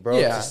 anywhere,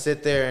 bro. To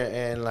sit there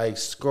and like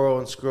scroll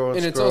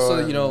and it's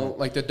also you know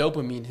like the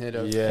dopamine hit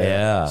of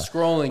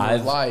scrolling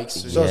and likes.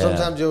 So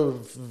sometimes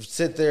you'll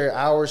sit there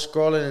hours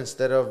scrolling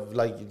instead of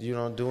like you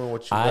know doing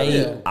what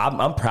you.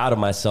 I'm proud of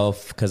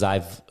myself because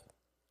I've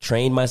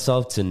trained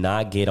myself to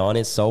not get on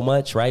it so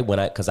much, right?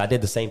 Because I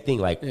did the same thing.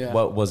 Like,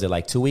 what was it,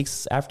 like 2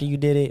 weeks after you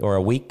did it, or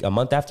a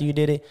month after you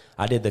did it?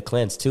 I did the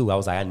cleanse too. I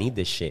was like, I need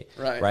this shit,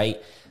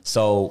 right?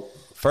 So.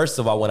 First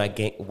of all, when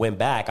I went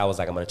back, I was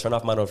like, I'm going to turn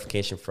off my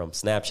notification from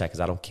Snapchat because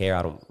I don't care.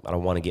 I don't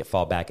want to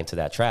fall back into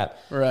that trap.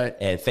 Right.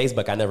 And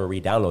Facebook, I never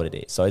re-downloaded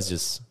it. So it's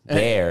just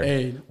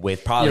there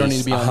with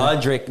probably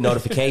 100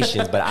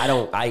 notifications. But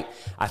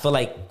I feel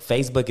like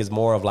Facebook is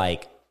more of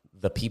like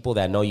the people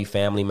that know you,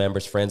 family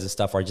members, friends and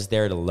stuff are just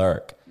there to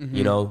lurk. Mm-hmm.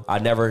 You know, I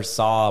never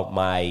saw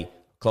my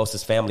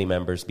closest family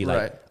members be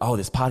like, oh,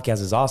 this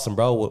podcast is awesome,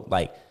 bro.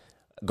 Like,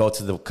 go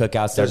to the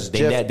cookouts.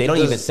 They don't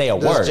even say a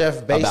word. Does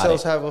Jeff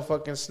Bezos have a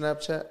fucking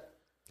Snapchat?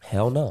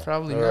 Hell no.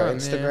 Probably or not.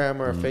 Instagram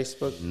or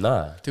Facebook?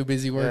 Nah. Too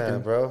busy working. Yeah,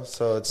 bro.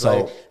 So it's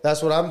like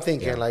that's what I'm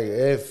thinking. Like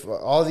if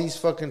all these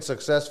fucking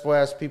successful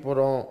ass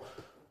people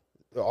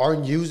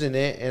aren't using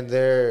it, and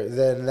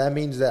then that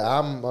means that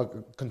I'm a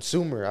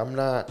consumer. I'm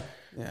not.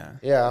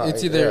 Yeah.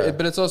 It's either,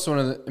 but it's also one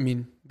of the. I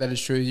mean, that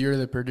is true. You're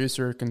the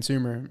producer or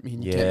consumer. I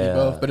mean, you can't be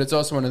both. But it's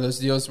also one of those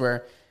deals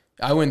where.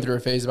 I went through a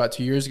phase about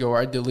 2 years ago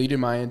where I deleted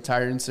my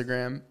entire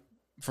Instagram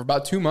for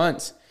about 2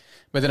 months.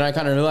 But then I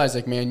kind of realized,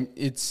 like, man,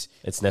 it's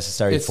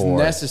necessary. It's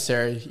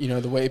necessary, you know,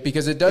 the way,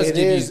 because it does give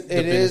you the benefit.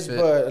 It is,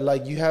 but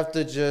like you have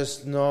to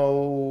just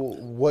know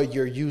what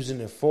you're using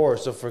it for.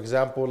 So, for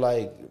example,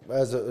 like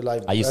as of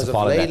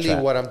lately,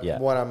 what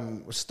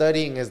I'm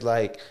studying is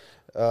like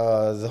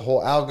the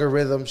whole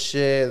algorithm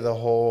shit, the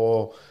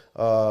whole.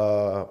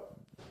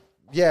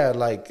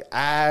 Like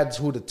ads,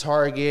 who to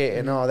target,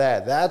 and all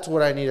that. That's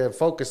what I need to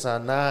focus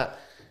on, not,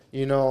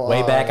 you know.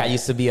 Way back, I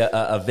used to be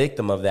a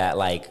victim of that.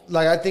 Like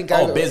I think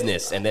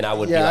business, and then I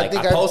would be like,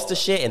 I post the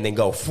shit and then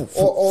go.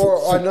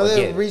 Or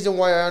another reason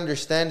why I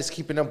understand is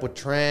keeping up with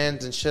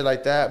trends and shit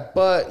like that.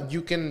 But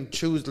you can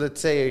choose,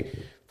 let's say,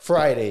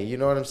 Friday. You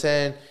know what I'm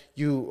saying?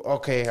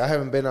 I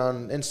haven't been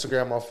on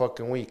Instagram all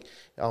fucking week.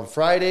 On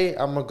Friday,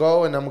 I'm going to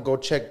go and I'm going to go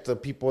check the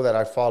people that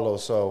I follow.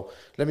 So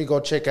let me go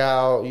check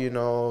out,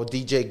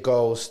 DJ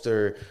Ghost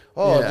or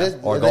go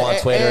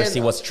on Twitter, see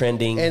what's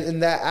trending. And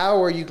in that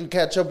hour, you can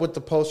catch up with the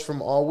posts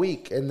from all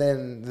week. And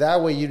then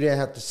that way you didn't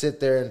have to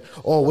sit there and,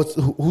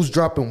 who's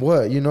dropping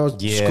what?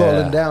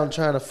 Scrolling down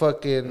trying to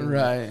fucking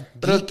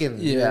beacon.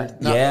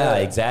 Yeah,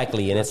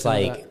 exactly. And it's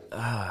like,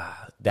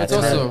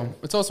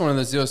 it's also one of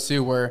those deals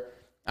too where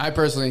I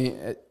personally,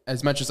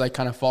 as much as I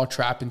kind of fall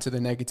trap into the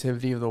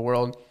negativity of the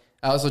world,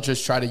 I also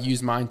just try to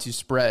use mine to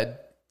spread,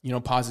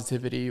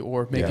 positivity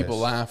or make people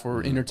laugh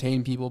or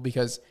entertain people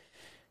because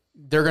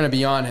they're going to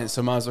be on it.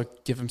 So might as well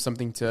give them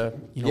something to,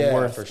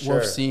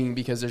 worth seeing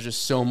because there's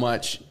just so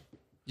much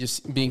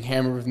just being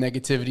hammered with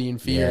negativity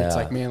and fear. It's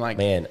like,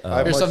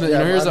 here's something,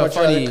 here's a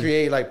funny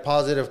create like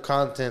positive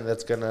content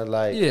that's going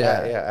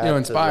to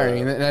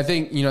inspiring. And I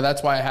think,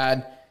 that's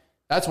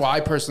why I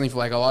personally feel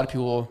like a lot of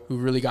people who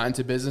really got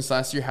into business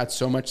last year had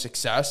so much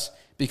success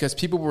because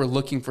people were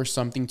looking for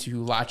something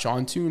to latch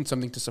onto and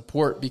something to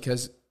support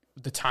because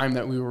the time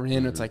that we were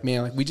in, it's like,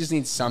 we just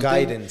need something.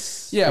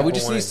 Guidance. Yeah, we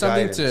just need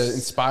something to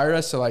inspire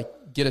us to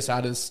get us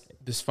out of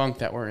this funk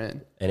that we're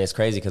in. And it's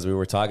crazy because we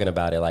were talking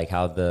about it, like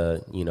how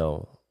the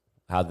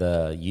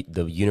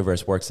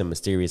universe works in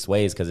mysterious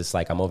ways because it's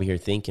like I'm over here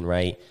thinking,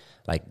 right?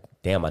 Like,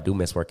 damn, I do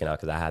miss working out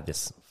because I had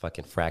this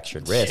fucking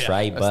fractured wrist,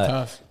 right? But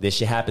tough. This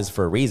shit happens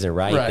for a reason,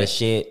 right? This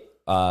shit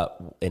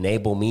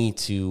enabled me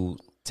to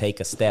take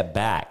a step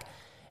back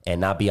and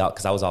not be out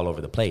because I was all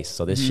over the place.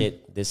 So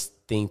this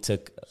thing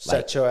took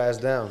set your ass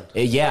down.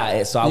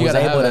 So I was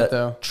able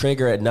to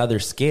trigger another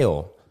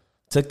skill.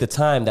 Took the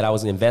time that I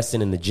was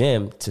investing in the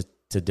gym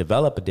to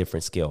develop a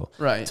different skill,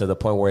 right? To the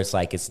point where it's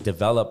like it's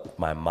developed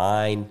my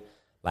mind,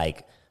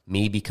 like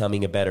me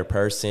becoming a better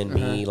person,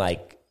 me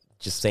like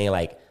just saying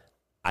like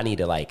I need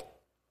to like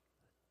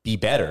be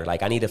better.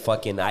 Like I need to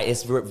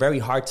it's very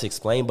hard to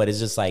explain, but it's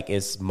just like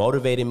it's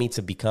motivated me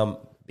to become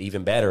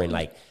even better and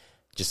like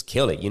just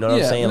kill it. You know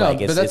what I'm saying? No,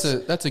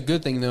 but that's a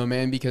good thing though,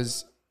 man,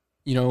 because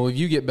if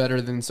you get better,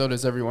 then so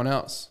does everyone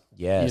else.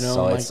 Yeah,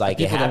 so it's like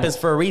it happens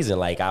for a reason.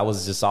 Like I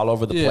was just all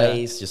over the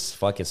place, just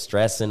fucking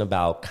stressing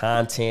about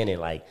content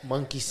and like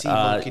monkey see,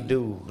 monkey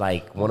do.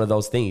 Like one of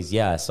those things.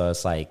 Yeah, so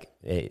it's like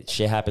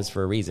shit happens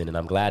for a reason, and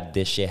I'm glad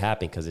this shit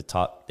happened because it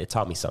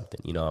taught me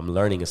something. I'm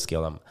learning a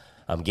skill.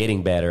 I'm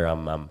getting better.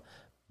 I'm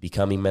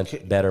becoming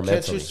better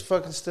mentally. Can't you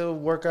fucking still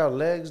work out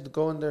legs to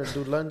go in there and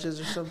do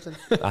lunges or something?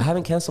 I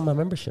haven't canceled my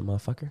membership,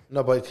 motherfucker.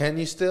 No, but can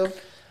you still?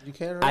 You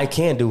can. Right? I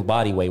can do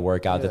body weight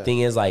workout. The thing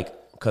is, like,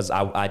 because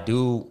I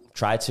do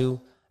try to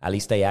at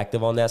least stay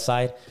active on that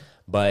side,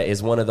 but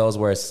it's one of those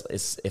where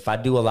it's if I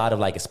do a lot of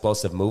like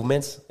explosive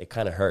movements, it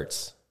kind of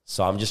hurts.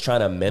 So I'm just trying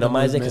to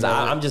minimize it because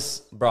I'm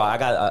just, bro, I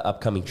got an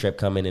upcoming trip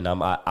coming and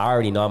I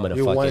already know I'm gonna.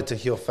 You want it to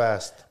heal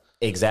fast.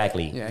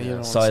 Exactly. Yeah. You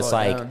don't so it's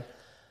like. Down.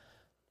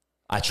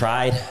 I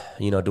tried,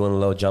 doing a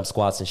little jump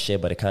squats and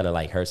shit, but it kind of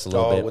like hurts a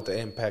little bit. With the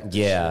impact.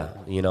 Yeah,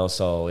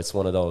 so it's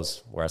one of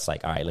those where it's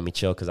like, all right, let me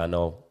chill because I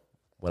know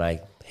when I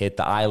hit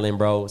the island,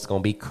 bro, it's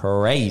going to be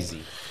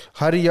crazy.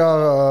 How do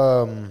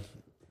y'all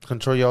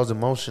control y'all's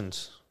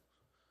emotions?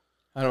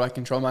 How do I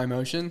control my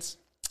emotions?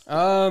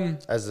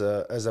 As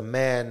a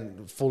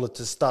man full of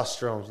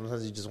testosterone,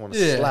 sometimes you just want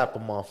to slap a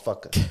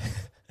motherfucker.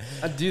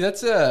 Dude,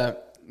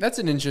 that's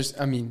an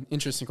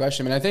interesting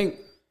question. I mean, I think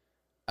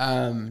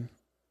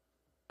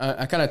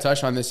I kind of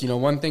touched on this,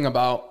 one thing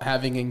about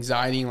having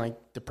anxiety and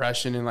like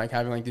depression and like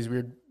having like these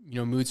weird,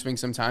 mood swings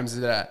sometimes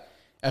is that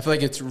I feel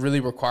like it's really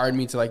required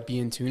me to like be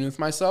in tune with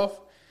myself.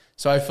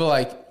 So I feel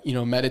like,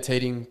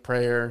 meditating,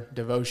 prayer,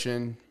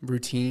 devotion,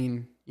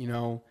 routine,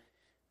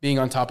 being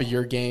on top of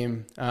your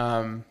game,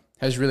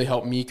 has really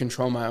helped me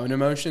control my own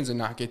emotions and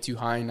not get too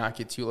high and not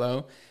get too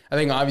low. I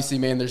think obviously,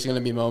 man, there's going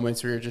to be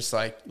moments where you're just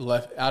like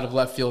out of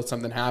left field,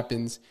 something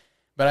happens.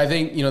 But I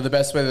think, the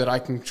best way that I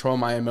control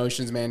my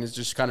emotions, man, is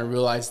just kind of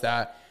realize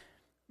that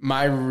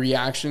my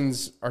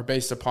reactions are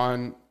based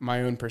upon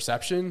my own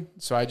perception.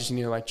 So I just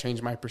need to like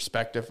change my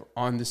perspective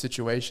on the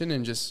situation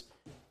and just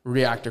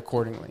react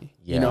accordingly.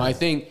 Yeah. I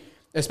think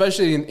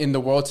especially in the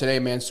world today,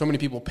 man, so many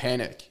people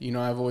panic.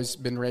 I've always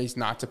been raised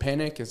not to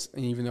panic,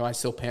 even though I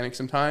still panic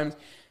sometimes.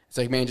 It's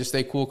like, man, just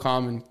stay cool,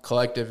 calm, and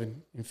collective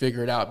and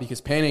figure it out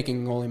because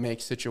panicking only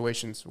makes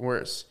situations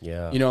worse.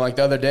 Yeah. Like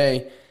the other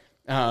day,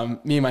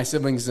 me and my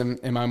siblings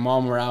and my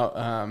mom were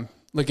out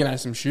looking at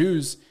some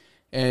shoes,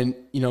 and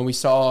we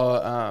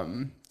saw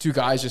two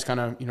guys just kind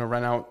of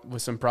run out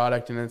with some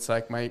product, and it's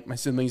like my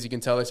siblings, you can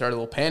tell they started a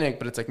little panic,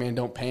 but it's like, man,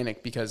 don't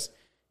panic because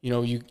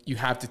you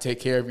have to take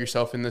care of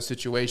yourself in those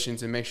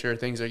situations and make sure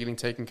things are getting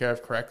taken care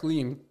of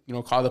correctly, and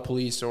call the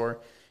police or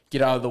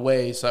get out of the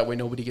way so that way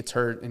nobody gets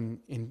hurt and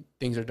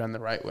things are done the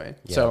right way.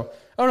 Yeah. So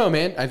I don't know,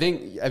 man. I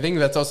think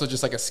that's also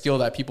just like a skill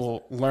that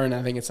people learn.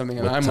 I think it's something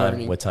that I'm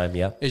learning. With time,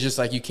 yeah. It's just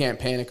like you can't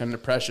panic under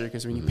pressure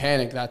because when you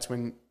panic, that's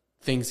when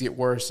things get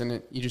worse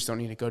and you just don't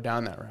need to go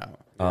down that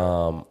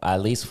route. At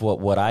least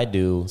what I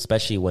do,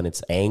 especially when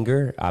it's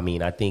anger, I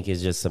mean, I think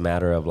it's just a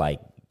matter of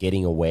like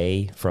getting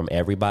away from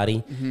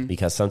everybody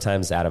because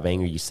sometimes out of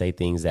anger you say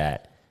things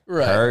that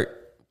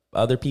hurt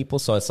other people.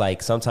 So it's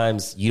like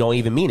sometimes you don't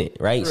even mean it,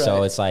 right?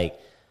 So it's like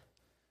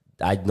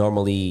I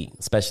normally,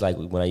 especially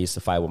like when I used to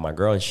fight with my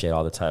girl and shit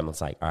all the time,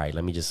 it's like, all right,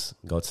 let me just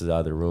go to the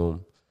other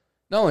room.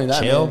 Not only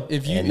that, chill,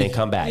 man, and then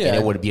come back. And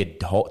it would be a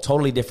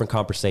totally different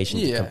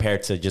conversation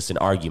compared to just an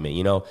argument,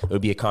 you know? It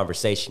would be a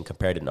conversation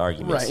compared to an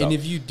argument. Right, so, and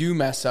if you do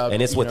mess up...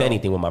 And it's with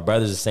anything. With my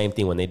brothers, the same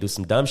thing. When they do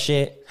some dumb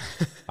shit,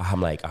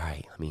 I'm like, all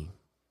right, I mean...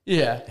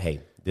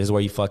 Hey, this is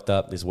where you fucked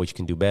up. This is what you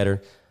can do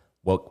better.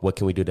 What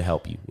can we do to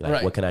help you?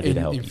 Like, what can I do to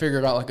help you? Figure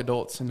it out like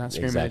adults and not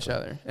scream at each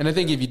other. And I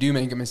think if you do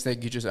make a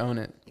mistake, you just own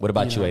it. What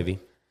about you, AV?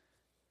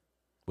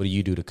 What do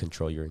you do to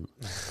control your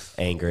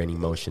anger and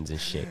emotions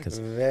and shit? Because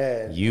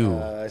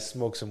I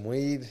smoke some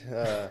weed.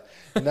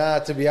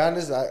 To be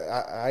honest,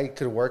 I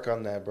could work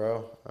on that,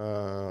 bro.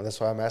 That's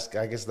why I'm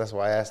asking. I guess that's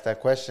why I asked that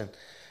question.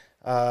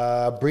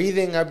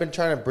 Breathing, I've been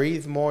trying to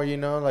breathe more. You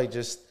know, like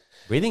just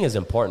breathing is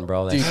important,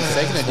 bro. Dude, just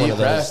taking a deep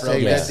breath, bro.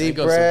 Take that deep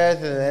breath,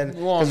 and then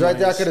because right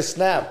there I could have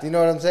snapped. You know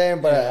what I'm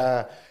saying?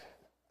 But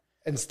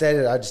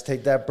instead, I just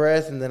take that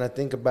breath, and then I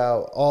think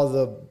about all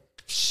the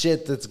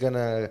shit that's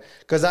gonna,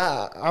 because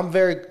I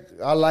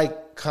like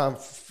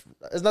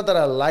it's not that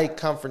I like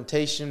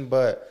confrontation,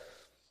 but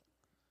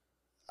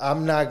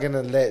I'm not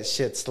gonna let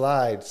shit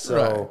slide.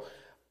 So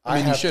I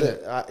mean, you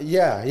shouldn't.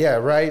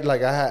 Right.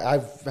 Like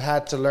I've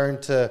had to learn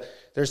to.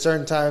 There's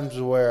certain times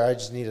where I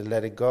just need to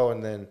let it go,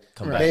 and then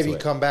maybe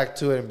come back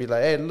to it and be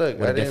like, hey,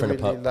 look, I didn't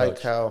really like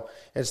how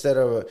instead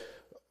of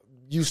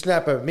you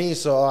snap at me,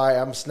 so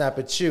I'm snap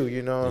at you,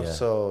 you know? Yeah.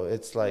 So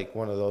it's like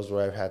one of those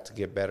where I've had to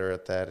get better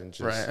at that and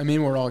just... Right. I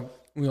mean,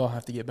 we all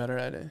have to get better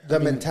at it. The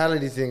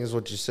mentality thing is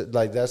what you said.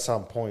 Like, that's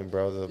on point,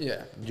 bro.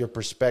 Your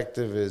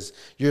perspective is...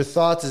 Your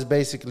thoughts is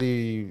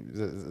basically...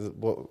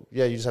 you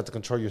just have to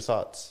control your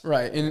thoughts.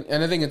 Right.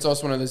 And I think it's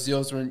also one of those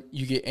deals when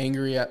you get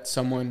angry at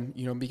someone,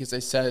 you know, because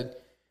they said...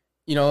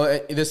 You know,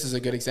 this is a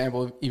good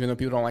example, even though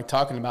people don't like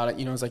talking about it.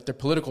 You know, it's like their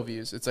political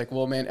views. It's like,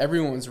 well, man,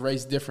 everyone's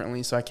raised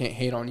differently, so I can't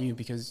hate on you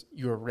because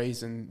you were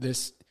raised in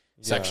this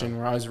section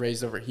where I was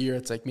raised over here.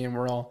 It's like, man,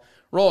 we're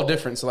all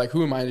different. So, like,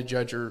 who am I to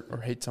judge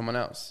or hate someone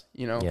else?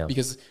 You know,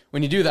 because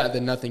when you do that,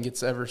 then nothing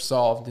gets ever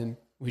solved, and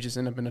we just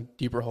end up in a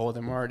deeper hole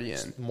than we're already in.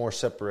 It's more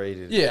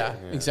separated. Yeah,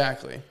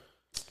 exactly.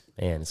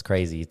 Man, it's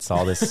crazy. It's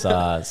all this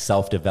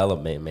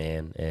self-development,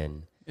 man,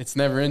 and it's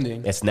never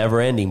ending. It's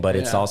never ending, but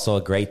it's also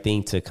a great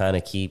thing to kind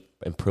of keep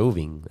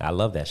improving. I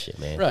love that shit,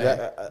 man.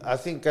 Right. I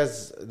think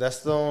that's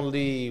the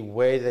only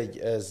way that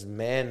as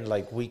men,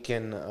 like, we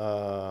can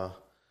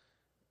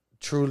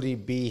truly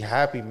be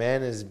happy,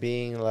 man, is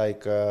being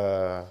like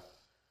good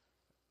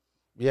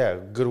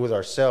with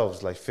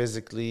ourselves, like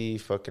physically,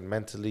 fucking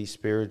mentally,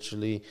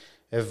 spiritually.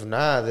 If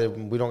not,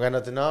 then we don't got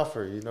nothing to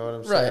offer. You know what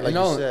I'm saying? Right. Like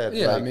you said.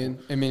 Yeah. Like,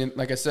 I mean,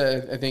 like I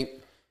said, I think,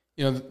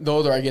 you know, the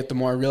older I get, the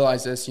more I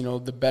realize this, you know,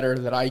 the better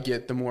that I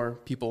get, the more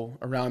people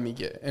around me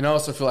get. And I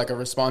also feel like a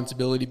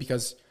responsibility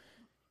because,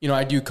 you know,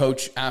 I do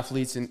coach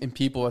athletes and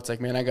people. It's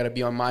like, man, I got to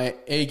be on my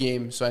A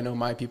game so I know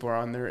my people are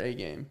on their A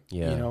game.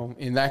 Yeah. You know,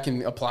 and that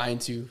can apply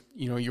into,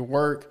 you know, your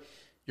work,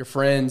 your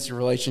friends, your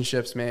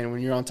relationships, man.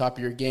 When you're on top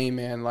of your game,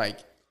 man, like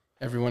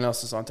everyone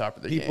else is on top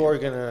of their game. People are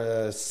going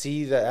to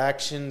see the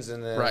actions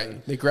and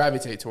then... They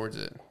gravitate towards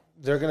it.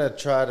 They're going to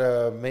try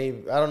to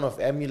maybe, I don't know if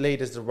emulate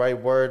is the right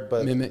word,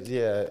 but mimic.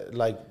 Yeah,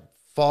 like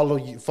follow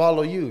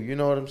you. You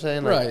know what I'm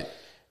saying? Like, right.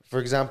 For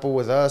example,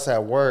 with us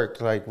at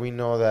work, like we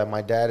know that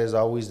my dad is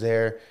always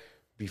there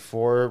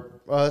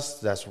before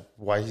us. That's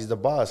why he's the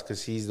boss,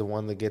 because he's the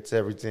one that gets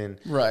everything.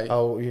 Right.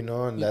 Oh, you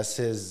know, and that's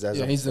his,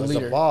 he's the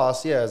leader. The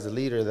boss. Yeah, as the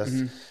leader. That's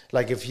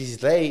like, if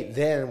he's late,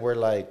 then we're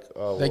like,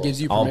 oh. That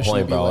gives you permission on point,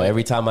 to be bro. late.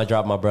 Every time I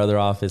drop my brother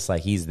off, it's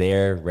like he's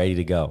there, ready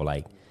to go.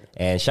 Like,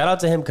 and shout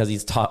out to him because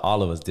he's taught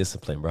all of us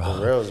discipline,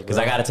 bro. Because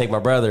I got to take my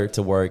brother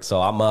to work, so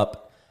I'm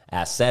up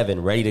at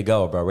 7, ready to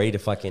go, bro. Ready to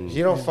fucking...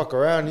 You don't fuck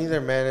around either,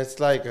 man.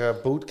 It's like a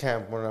boot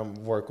camp when I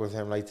work with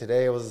him. Like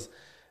today, it was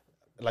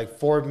like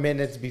 4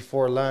 minutes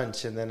before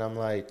lunch, and then I'm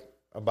like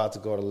about to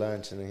go to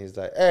lunch, and then he's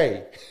like,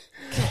 "Hey,"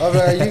 I'm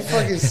like, "Are you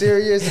fucking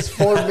serious? It's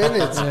 4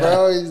 minutes,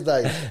 bro." He's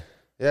like,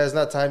 "Yeah, it's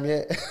not time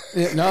yet."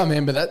 No,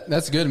 man, but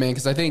that's good, man,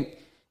 because I think,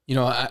 you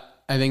know,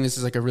 I think this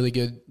is like a really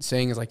good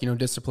saying is like, you know,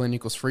 discipline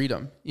equals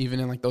freedom. Even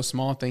in like those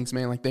small things,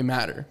 man, like they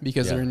matter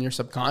because they're in your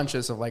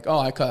subconscious of like, oh,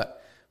 I cut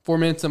 4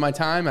 minutes of my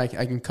time. I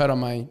can cut on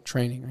my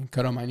training. I can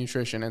cut on my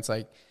nutrition. It's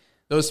like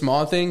those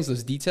small things,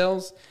 those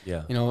details,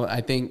 you know,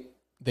 I think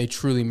they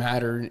truly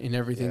matter in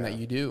everything that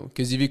you do.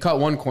 Because if you cut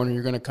one corner,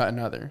 you're going to cut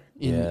another.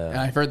 And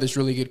I've heard this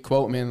really good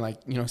quote, man, like,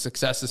 you know,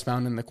 success is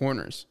found in the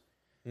corners.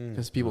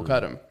 Because people cut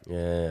them.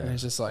 Yeah. And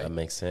it's just like... That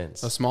makes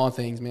sense. Those small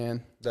things,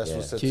 man. That's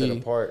what sets it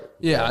apart.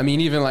 Yeah, I mean,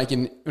 even like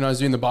when I was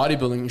doing the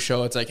bodybuilding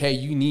show, it's like, hey,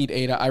 you need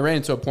 8 hours. I ran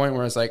into a point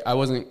where it's like, I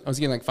was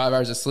getting like 5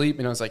 hours of sleep.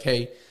 And I was like,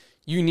 hey,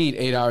 you need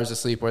 8 hours of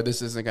sleep or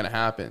this isn't going to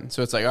happen.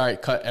 So it's like, all right,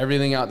 cut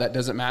everything out that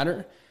doesn't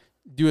matter.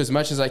 Do as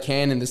much as I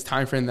can in this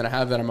time frame that I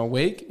have that I'm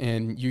awake,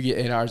 and you get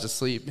 8 hours of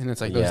sleep. And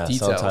it's like those details.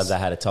 Sometimes I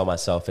had to tell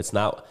myself it's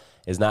not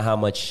how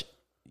much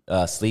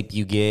sleep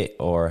you get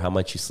or how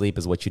much you sleep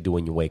is what you do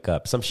when you wake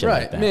up. Some shit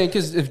like that. Man,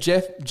 because if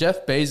Jeff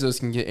Bezos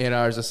can get 8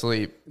 hours of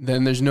sleep,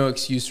 then there's no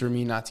excuse for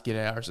me not to get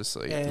 8 hours of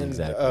sleep. And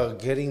exactly.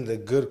 Getting the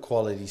good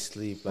quality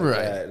sleep, like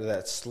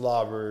that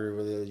slobber,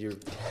 where you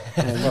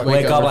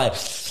wake up like...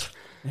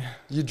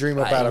 You dream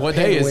about a what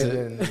day is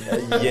it?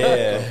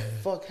 Yeah.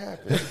 What the fuck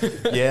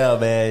happened? Yeah,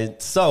 man.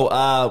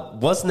 So,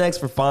 what's next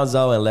for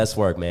Fonzo and Let's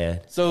Work,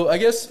 man? So, I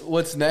guess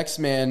what's next,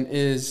 man,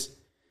 is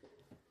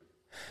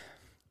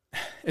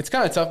it's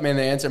kind of tough, man,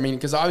 to answer. I mean,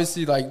 because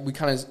obviously, like, we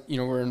kind of,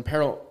 we're in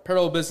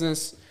apparel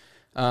business,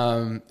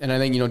 and I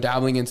think,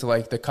 dabbling into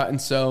like the cut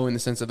and sew in the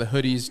sense of the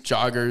hoodies,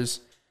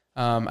 joggers.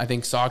 I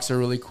think socks are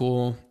really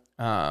cool.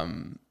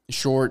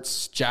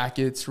 Shorts,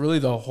 jackets, really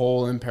the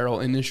whole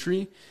apparel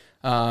industry.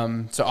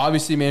 So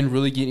obviously, man,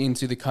 really getting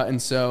into the cut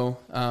and sew.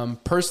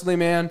 Personally,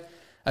 man,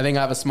 I think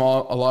I have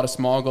a lot of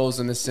small goals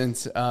in the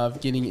sense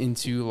of getting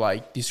into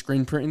like the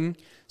screen printing.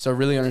 So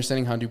really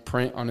understanding how to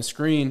print on a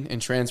screen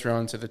and transfer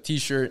onto the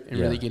t-shirt and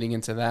really getting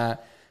into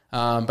that.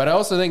 But I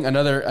also think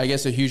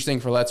a huge thing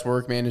for Let's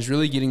Work, man, is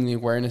really getting the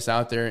awareness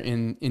out there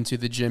into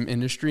the gym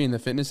industry and the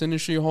fitness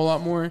industry a whole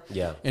lot more.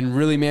 Yeah. And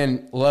really,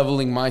 man,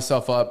 leveling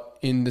myself up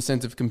in the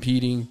sense of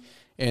competing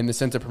and the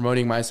sense of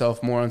promoting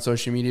myself more on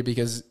social media,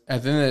 because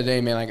at the end of the day,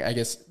 man, like, I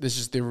guess this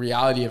is the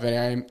reality of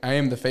it. I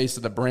am the face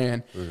of the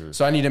brand. Mm-hmm.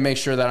 So I need to make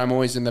sure that I'm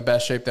always in the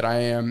best shape that I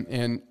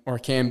am or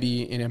can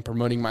be, and in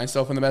promoting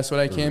myself in the best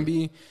way I can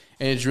be.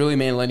 And it's really,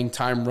 man, letting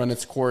time run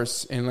its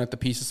course and let the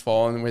pieces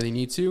fall in where they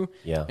need to,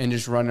 and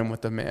just run them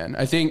with them, man.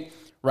 I think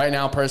right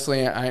now,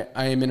 personally,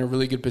 I am in a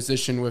really good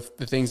position with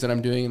the things that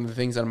I'm doing and the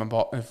things that I'm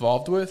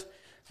involved with,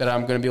 that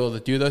I'm going to be able to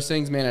do those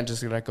things, man. I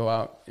just got to go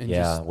out and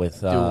just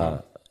with do them.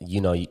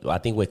 I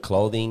think with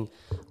clothing,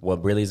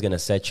 what really is going to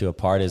set you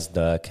apart is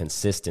the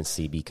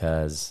consistency,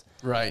 because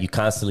you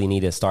constantly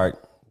need to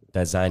start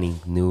designing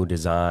new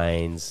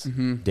designs,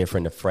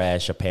 different,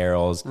 fresh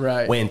apparels,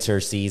 winter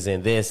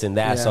season, this and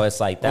that. So it's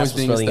like, that's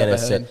what's really going to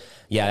set.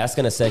 Yeah, that's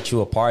going to set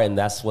you apart, and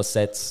that's what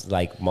sets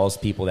like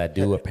most people that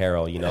do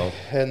apparel,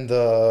 And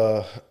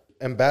the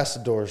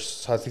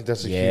ambassadors, I think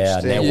that's a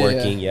huge thing.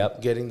 Networking,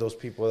 Getting those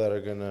people that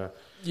are going to...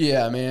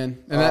 Yeah,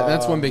 man, and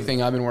that's one big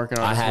thing I've been working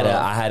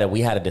on. We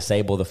had to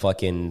disable the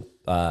fucking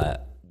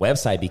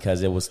website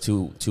because it was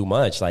too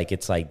much. Like,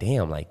 it's like,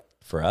 damn, like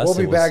for us,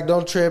 we'll be back.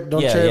 Don't trip.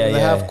 The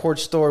half court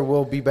store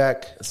will be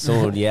back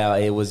soon.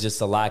 It was just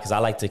a lot, because I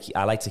like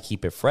to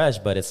keep it fresh,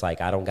 but it's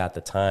like I don't got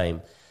the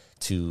time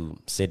to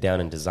sit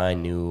down and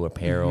design new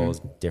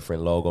apparels,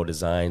 different logo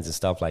designs and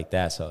stuff like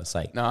that. So it's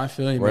like, no, I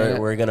feel you,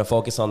 we're gonna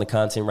focus on the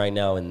content right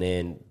now, and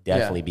then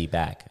definitely be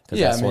back, because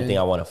that's one thing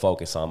I want to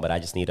focus on. But I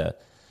just need to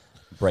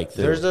break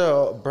through. There's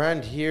a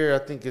brand here, I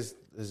think is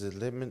it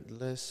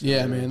Limitless?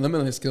 Yeah, man,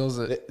 Limitless kills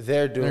it.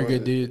 They're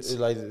good dudes.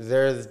 Like,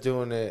 they're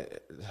doing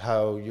it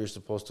how you're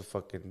supposed to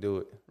fucking do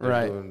it.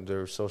 They're doing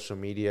their social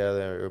media,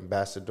 their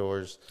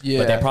ambassadors. Yeah,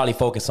 but they probably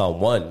focus on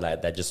one,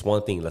 like that, just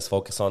one thing. Let's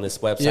focus on this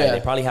website. Yeah. They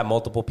probably have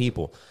multiple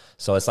people,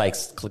 so it's like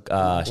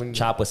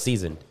Chop was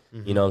seasoned.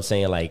 You know what I'm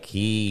saying? Like,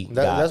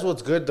 that's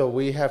what's good though.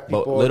 We have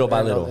people little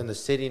by little in the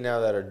city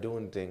now that are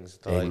doing things.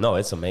 Like, no,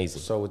 it's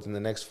amazing. So within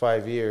the next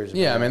 5 years,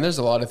 I mean, there's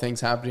a lot of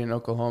things happening in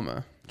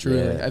Oklahoma.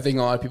 Truly, I think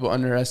a lot of people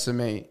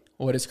underestimate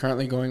what is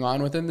currently going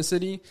on within the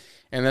city.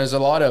 And there's a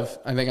lot of,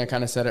 I think I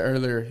kind of said it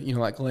earlier,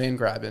 like land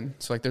grabbing.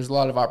 So like, there's a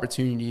lot of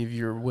opportunity if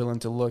you're willing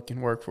to look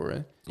and work for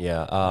it.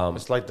 Yeah.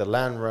 It's like the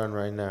land run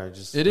right now.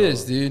 It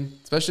is, dude.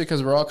 Especially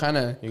because we're all kind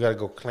of... You got to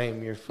go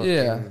claim your fucking...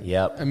 Yeah.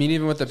 Yep. I mean,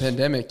 even with the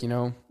pandemic,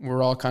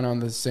 we're all kind of on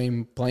the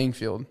same playing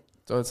field.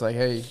 So it's like,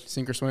 hey,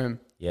 sink or swim.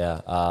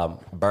 Yeah.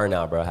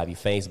 Burnout, bro. Have you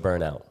faced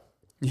burnout?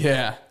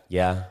 Yeah.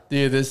 Yeah.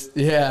 Dude,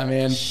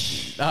 man.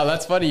 Oh,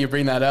 that's funny you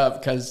bring that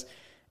up, because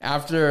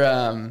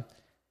after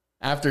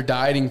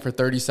dieting for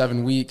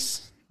 37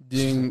 weeks,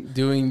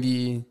 doing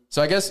the...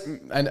 So I guess,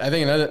 I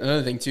think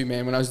another thing too,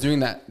 man, when I was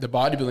doing the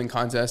bodybuilding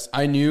contest,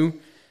 I knew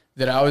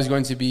that I was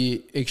going to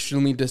be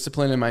extremely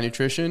disciplined in my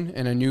nutrition.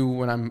 And I knew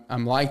when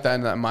I'm like that,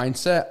 in that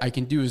mindset, I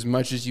can do as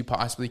much as you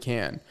possibly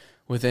can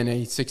within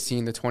a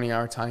 16 to 20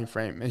 hour time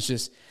frame. It's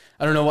just,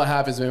 I don't know what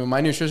happens, man. When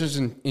my nutrition is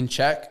in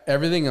check,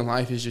 everything in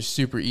life is just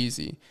super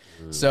easy.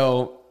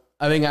 So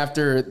I think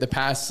after the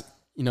past,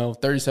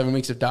 37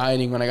 weeks of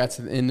dieting, when I got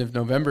to the end of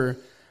November,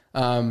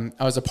 I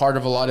was a part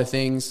of a lot of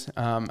things.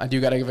 I do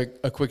got to give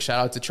a quick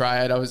shout out to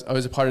Triad. I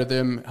was a part of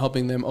them,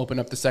 helping them open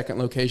up the second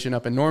location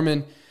up in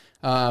Norman.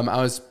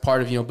 I was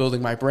part of,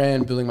 building my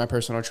brand, building my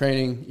personal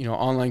training,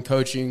 online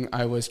coaching.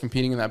 I was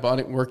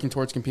working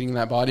towards competing in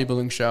that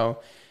bodybuilding show.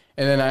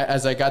 And then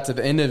as I got to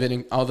the end of it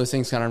and all those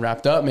things kind of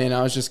wrapped up, man,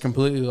 I was just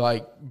completely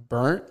like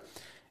burnt.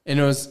 And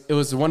it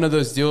was one of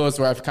those deals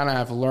where I've kind of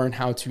have learned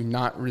how to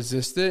not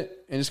resist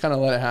it and just kind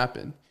of let it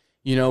happen.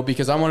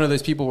 Because I'm one of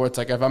those people where it's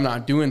like, if I'm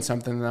not doing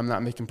something, then I'm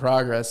not making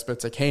progress. But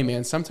it's like, hey,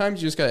 man,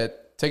 sometimes you just got to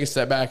take a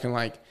step back and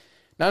like,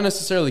 not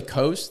necessarily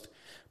coast,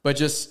 but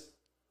just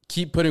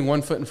keep putting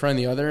one foot in front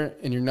of the other.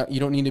 And you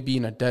don't need to be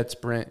in a dead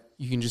sprint.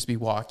 You can just be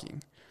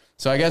walking.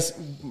 So I guess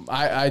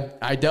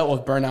I dealt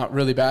with burnout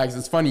really bad. Because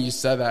it's funny you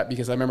said that,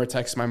 because I remember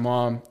texting my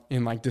mom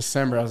in like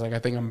December. I was like, I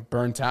think I'm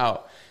burnt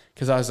out,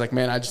 because I was like,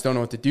 man, I just don't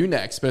know what to do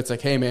next. But it's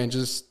like, hey man,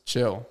 just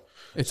chill.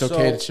 It's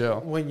okay to chill.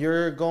 When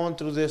you're going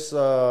through this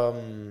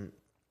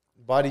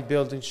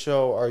bodybuilding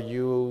show, are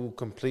you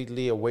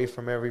completely away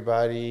from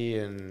everybody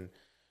and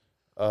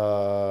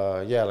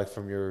like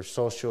from your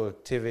social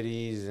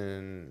activities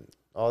and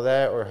all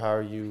that, or how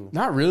are you?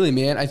 Not really,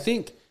 man. I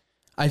think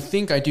I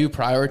do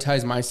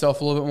prioritize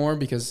myself a little bit more,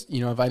 because, you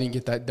know, if I didn't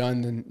get that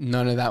done, then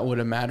none of that would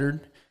have mattered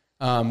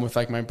with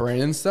like my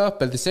brain and stuff.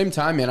 But at the same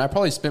time, man, I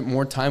probably spent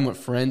more time with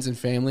friends and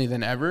family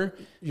than ever.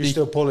 You're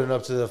still pulling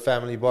up to the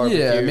family barbecue.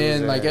 Yeah,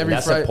 man. Like every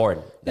that's Friday.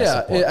 important.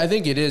 I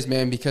think it is,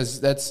 man,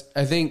 because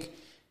I think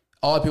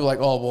a lot of people are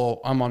like, oh,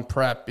 well, I'm on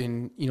prep,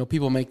 and, you know,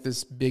 people make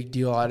this big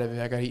deal out of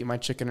it. I got to eat my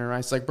chicken and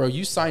rice. Like, bro,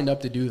 you signed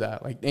up to do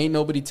that. Like, ain't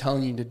nobody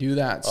telling you to do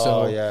that.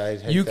 So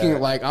you can,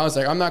 like, I was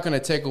like, I'm not going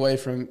to take away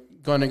from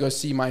going to go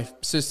see my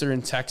sister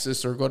in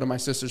Texas or go to my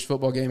sister's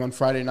football game on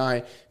Friday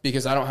night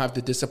because I don't have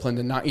the discipline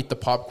to not eat the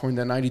popcorn,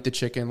 to not eat the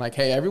chicken. Like,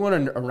 hey,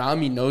 everyone around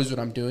me knows what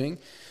I'm doing.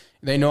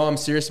 They know I'm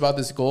serious about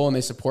this goal and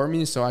they support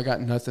me. So I got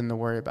nothing to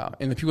worry about.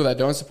 And the people that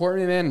don't support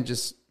me, man,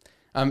 just,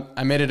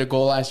 I made it a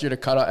goal last year to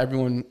cut out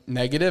everyone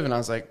negative, and I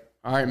was like,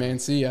 all right, man,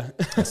 see ya.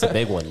 That's a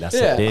big one. That's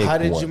a big one. How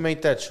did you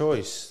make that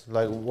choice?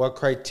 Like, what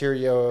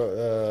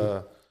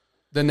criteria?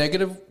 The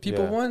negative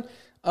people one?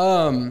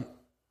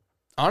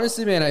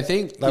 Honestly, man, I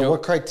think... Like,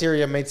 what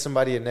criteria made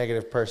somebody a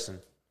negative person?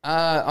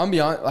 I'll be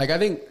honest. Like, I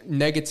think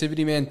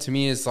negativity, man, to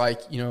me is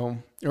like, you know,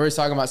 you're always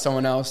talking about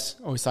someone else,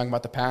 always talking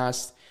about the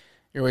past.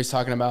 You're always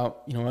talking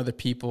about, you know, other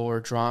people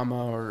or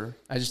drama, or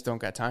I just don't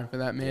got time for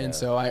that, man. Yeah.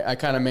 So I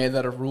kind of made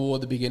that a rule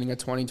at the beginning of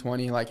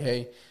 2020. Like,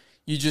 hey,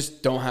 you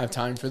just don't have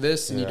time for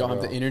this, and you don't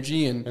have the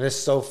energy. And it's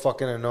so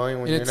fucking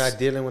annoying when you're not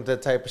dealing with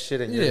that type of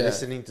shit, and you're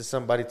listening to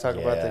somebody talk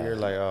about that. You're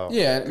like, oh,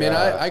 yeah, God. Man.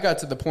 I got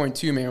to the point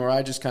too, man, where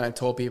I just kind of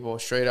told people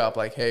straight up,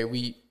 like, hey,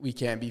 we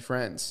can't be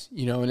friends,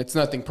 you know. And it's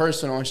nothing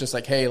personal. It's just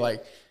like, hey,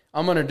 like,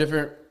 I'm on a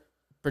different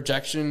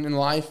projection in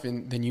life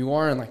than you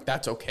are, and like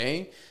that's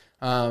okay.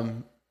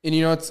 And,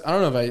 you know, I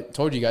don't know if I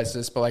told you guys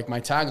this, but, like, my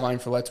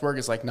tagline for Let's Work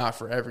is, like, not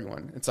for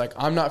everyone. It's like,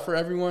 I'm not for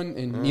everyone,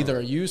 and neither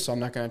are you, so I'm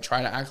not going to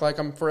try to act like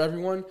I'm for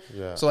everyone.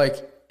 Yeah. So, like,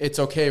 it's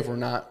okay if we're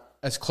not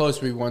as close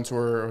as we once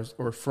were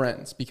or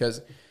friends,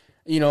 because,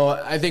 you know,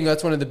 I think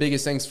that's one of the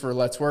biggest things for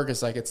Let's Work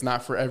is, like, it's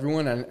not for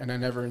everyone, and I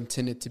never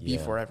intended to be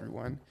for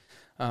everyone.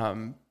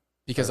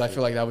 Because I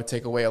feel like that would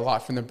take away a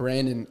lot from the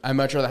brand, and I'd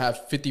much rather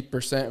have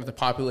 50% of the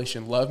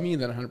population love me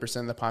than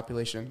 100% of the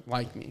population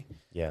like me.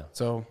 Yeah.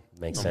 So...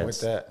 Makes sense.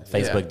 With that.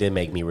 Facebook did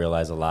make me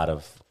realize a lot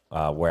of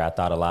where I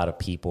thought a lot of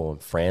people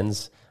and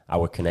friends I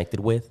were connected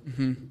with.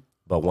 Mm-hmm.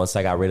 But once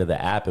I got rid of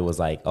the app, it was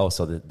like, oh,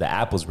 so the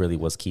app was really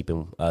what's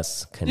keeping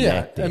us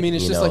connected. Yeah, I mean,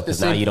 it's just like the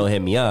same. Now you don't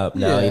hit me up.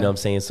 Now, you know what I'm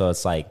saying? So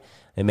it's like,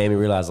 it made me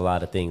realize a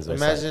lot of things.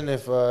 Imagine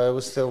if it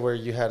was still where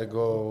you had to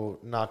go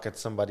knock at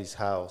somebody's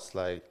house.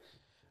 Like,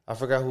 I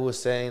forgot who was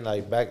saying,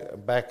 like,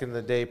 back in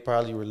the day,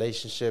 probably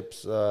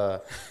relationships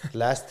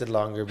lasted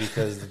longer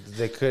because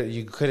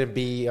you couldn't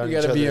be on each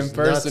other's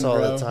nuts all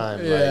the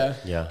time.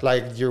 Yeah.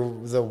 Like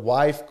the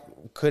wife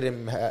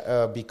couldn't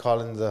be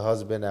calling the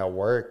husband at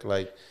work.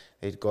 Like,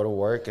 they'd go to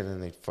work and then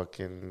they'd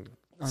fucking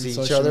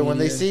see each other when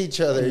they see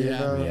each other. You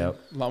know? Yep.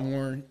 A lot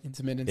more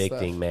intimate and Big stuff.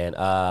 thing, man.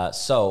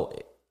 So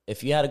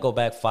if you had to go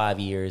back 5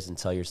 years and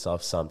tell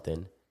yourself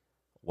something,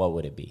 what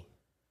would it be?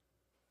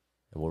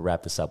 And we'll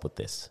wrap this up with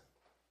this.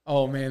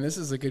 Oh, man, this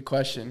is a good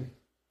question.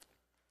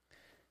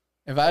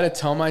 If I had to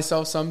tell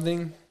myself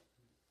something,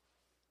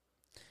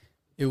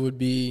 it would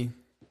be,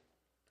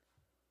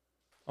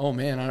 oh,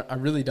 man, I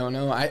really don't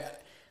know.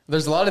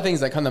 There's a lot of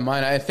things that come to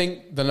mind. I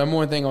think the number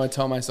one thing I would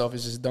tell myself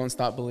is just don't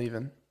stop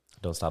believing.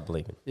 Don't stop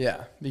believing.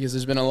 Yeah, because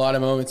there's been a lot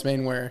of moments,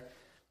 man, where,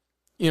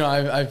 you know,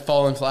 I've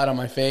fallen flat on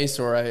my face,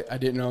 or I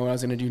didn't know what I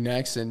was going to do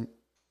next. And,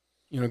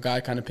 you know,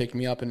 God kind of picked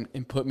me up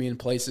and put me in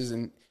places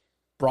and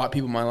brought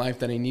people in my life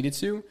that I needed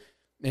to.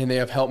 And they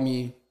have helped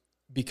me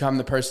become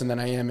the person that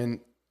I am. And,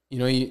 you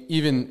know,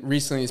 even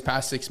recently, these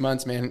past 6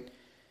 months, man,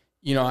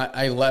 you know,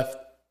 I left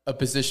a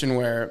position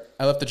where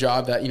I left the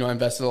job that, you know, I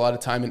invested a lot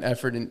of time and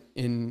effort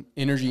and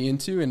energy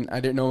into, and I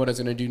didn't know what I was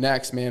going to do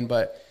next, man.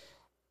 But,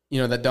 you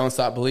know, that don't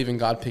stop believing,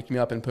 God picked me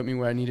up and put me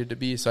where I needed to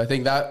be. So I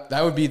think that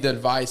would be the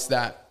advice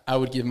that I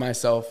would give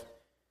myself.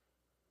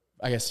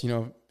 I guess, you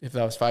know, if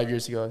that was 5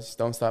 years ago, just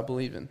don't stop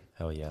believing.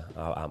 Hell yeah.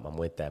 I'm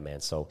with that, man.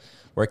 So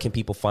where can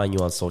people find you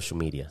on social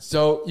media?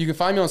 So you can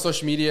find me on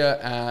social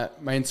media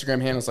at my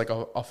Instagram handle is like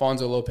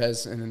Alfonso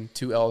Lopez and then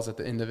 2 L's at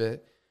the end of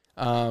it.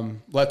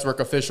 Let's Work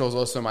Official is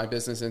also my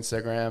business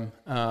Instagram.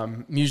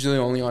 I'm usually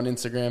only on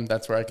Instagram.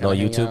 That's where I kind of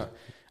hang YouTube? out.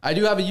 I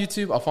do have a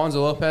YouTube,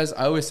 Alfonso Lopez.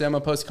 I always say I'm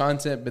going to post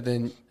content, but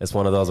then... It's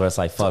one of those where it's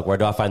like, fuck, where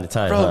do I find the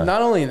time? Bro,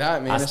 not only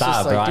that, man. I it's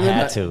stopped, just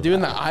like bro. doing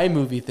the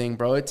iMovie thing,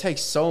 bro. It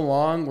takes so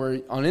long where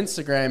on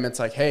Instagram, it's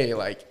like, hey,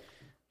 like,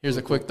 here's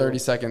a quick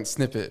 30-second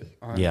snippet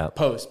on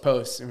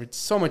post. And it's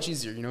so much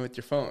easier, with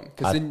your phone.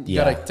 Because then you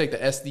got to take the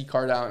SD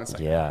card out. And it's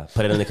like,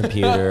 put it on the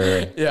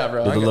computer. Yeah,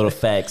 bro. Do the little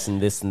effects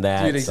and this and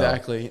that. Dude,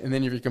 exactly. And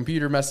then if your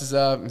computer messes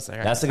up, it's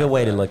like, that's a good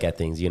way to look at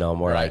things,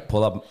 more like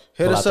pull up.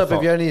 Hit us up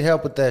if y'all need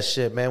help with that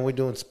shit, man. We're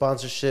doing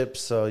sponsorships,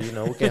 so,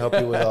 we can help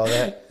you with all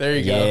that. There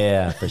you go.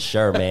 Yeah, for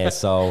sure, man.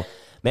 So,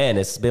 man,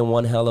 it's been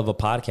one hell of a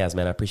podcast,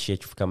 man. I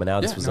appreciate you for coming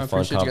out. This was a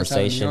fun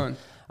conversation.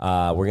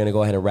 We're going to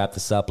go ahead and wrap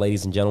this up,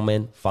 ladies and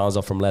gentlemen.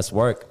 Fonzo from Less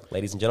Work.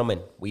 Ladies and gentlemen,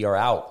 we are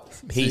out.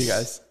 Peace. See you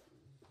guys.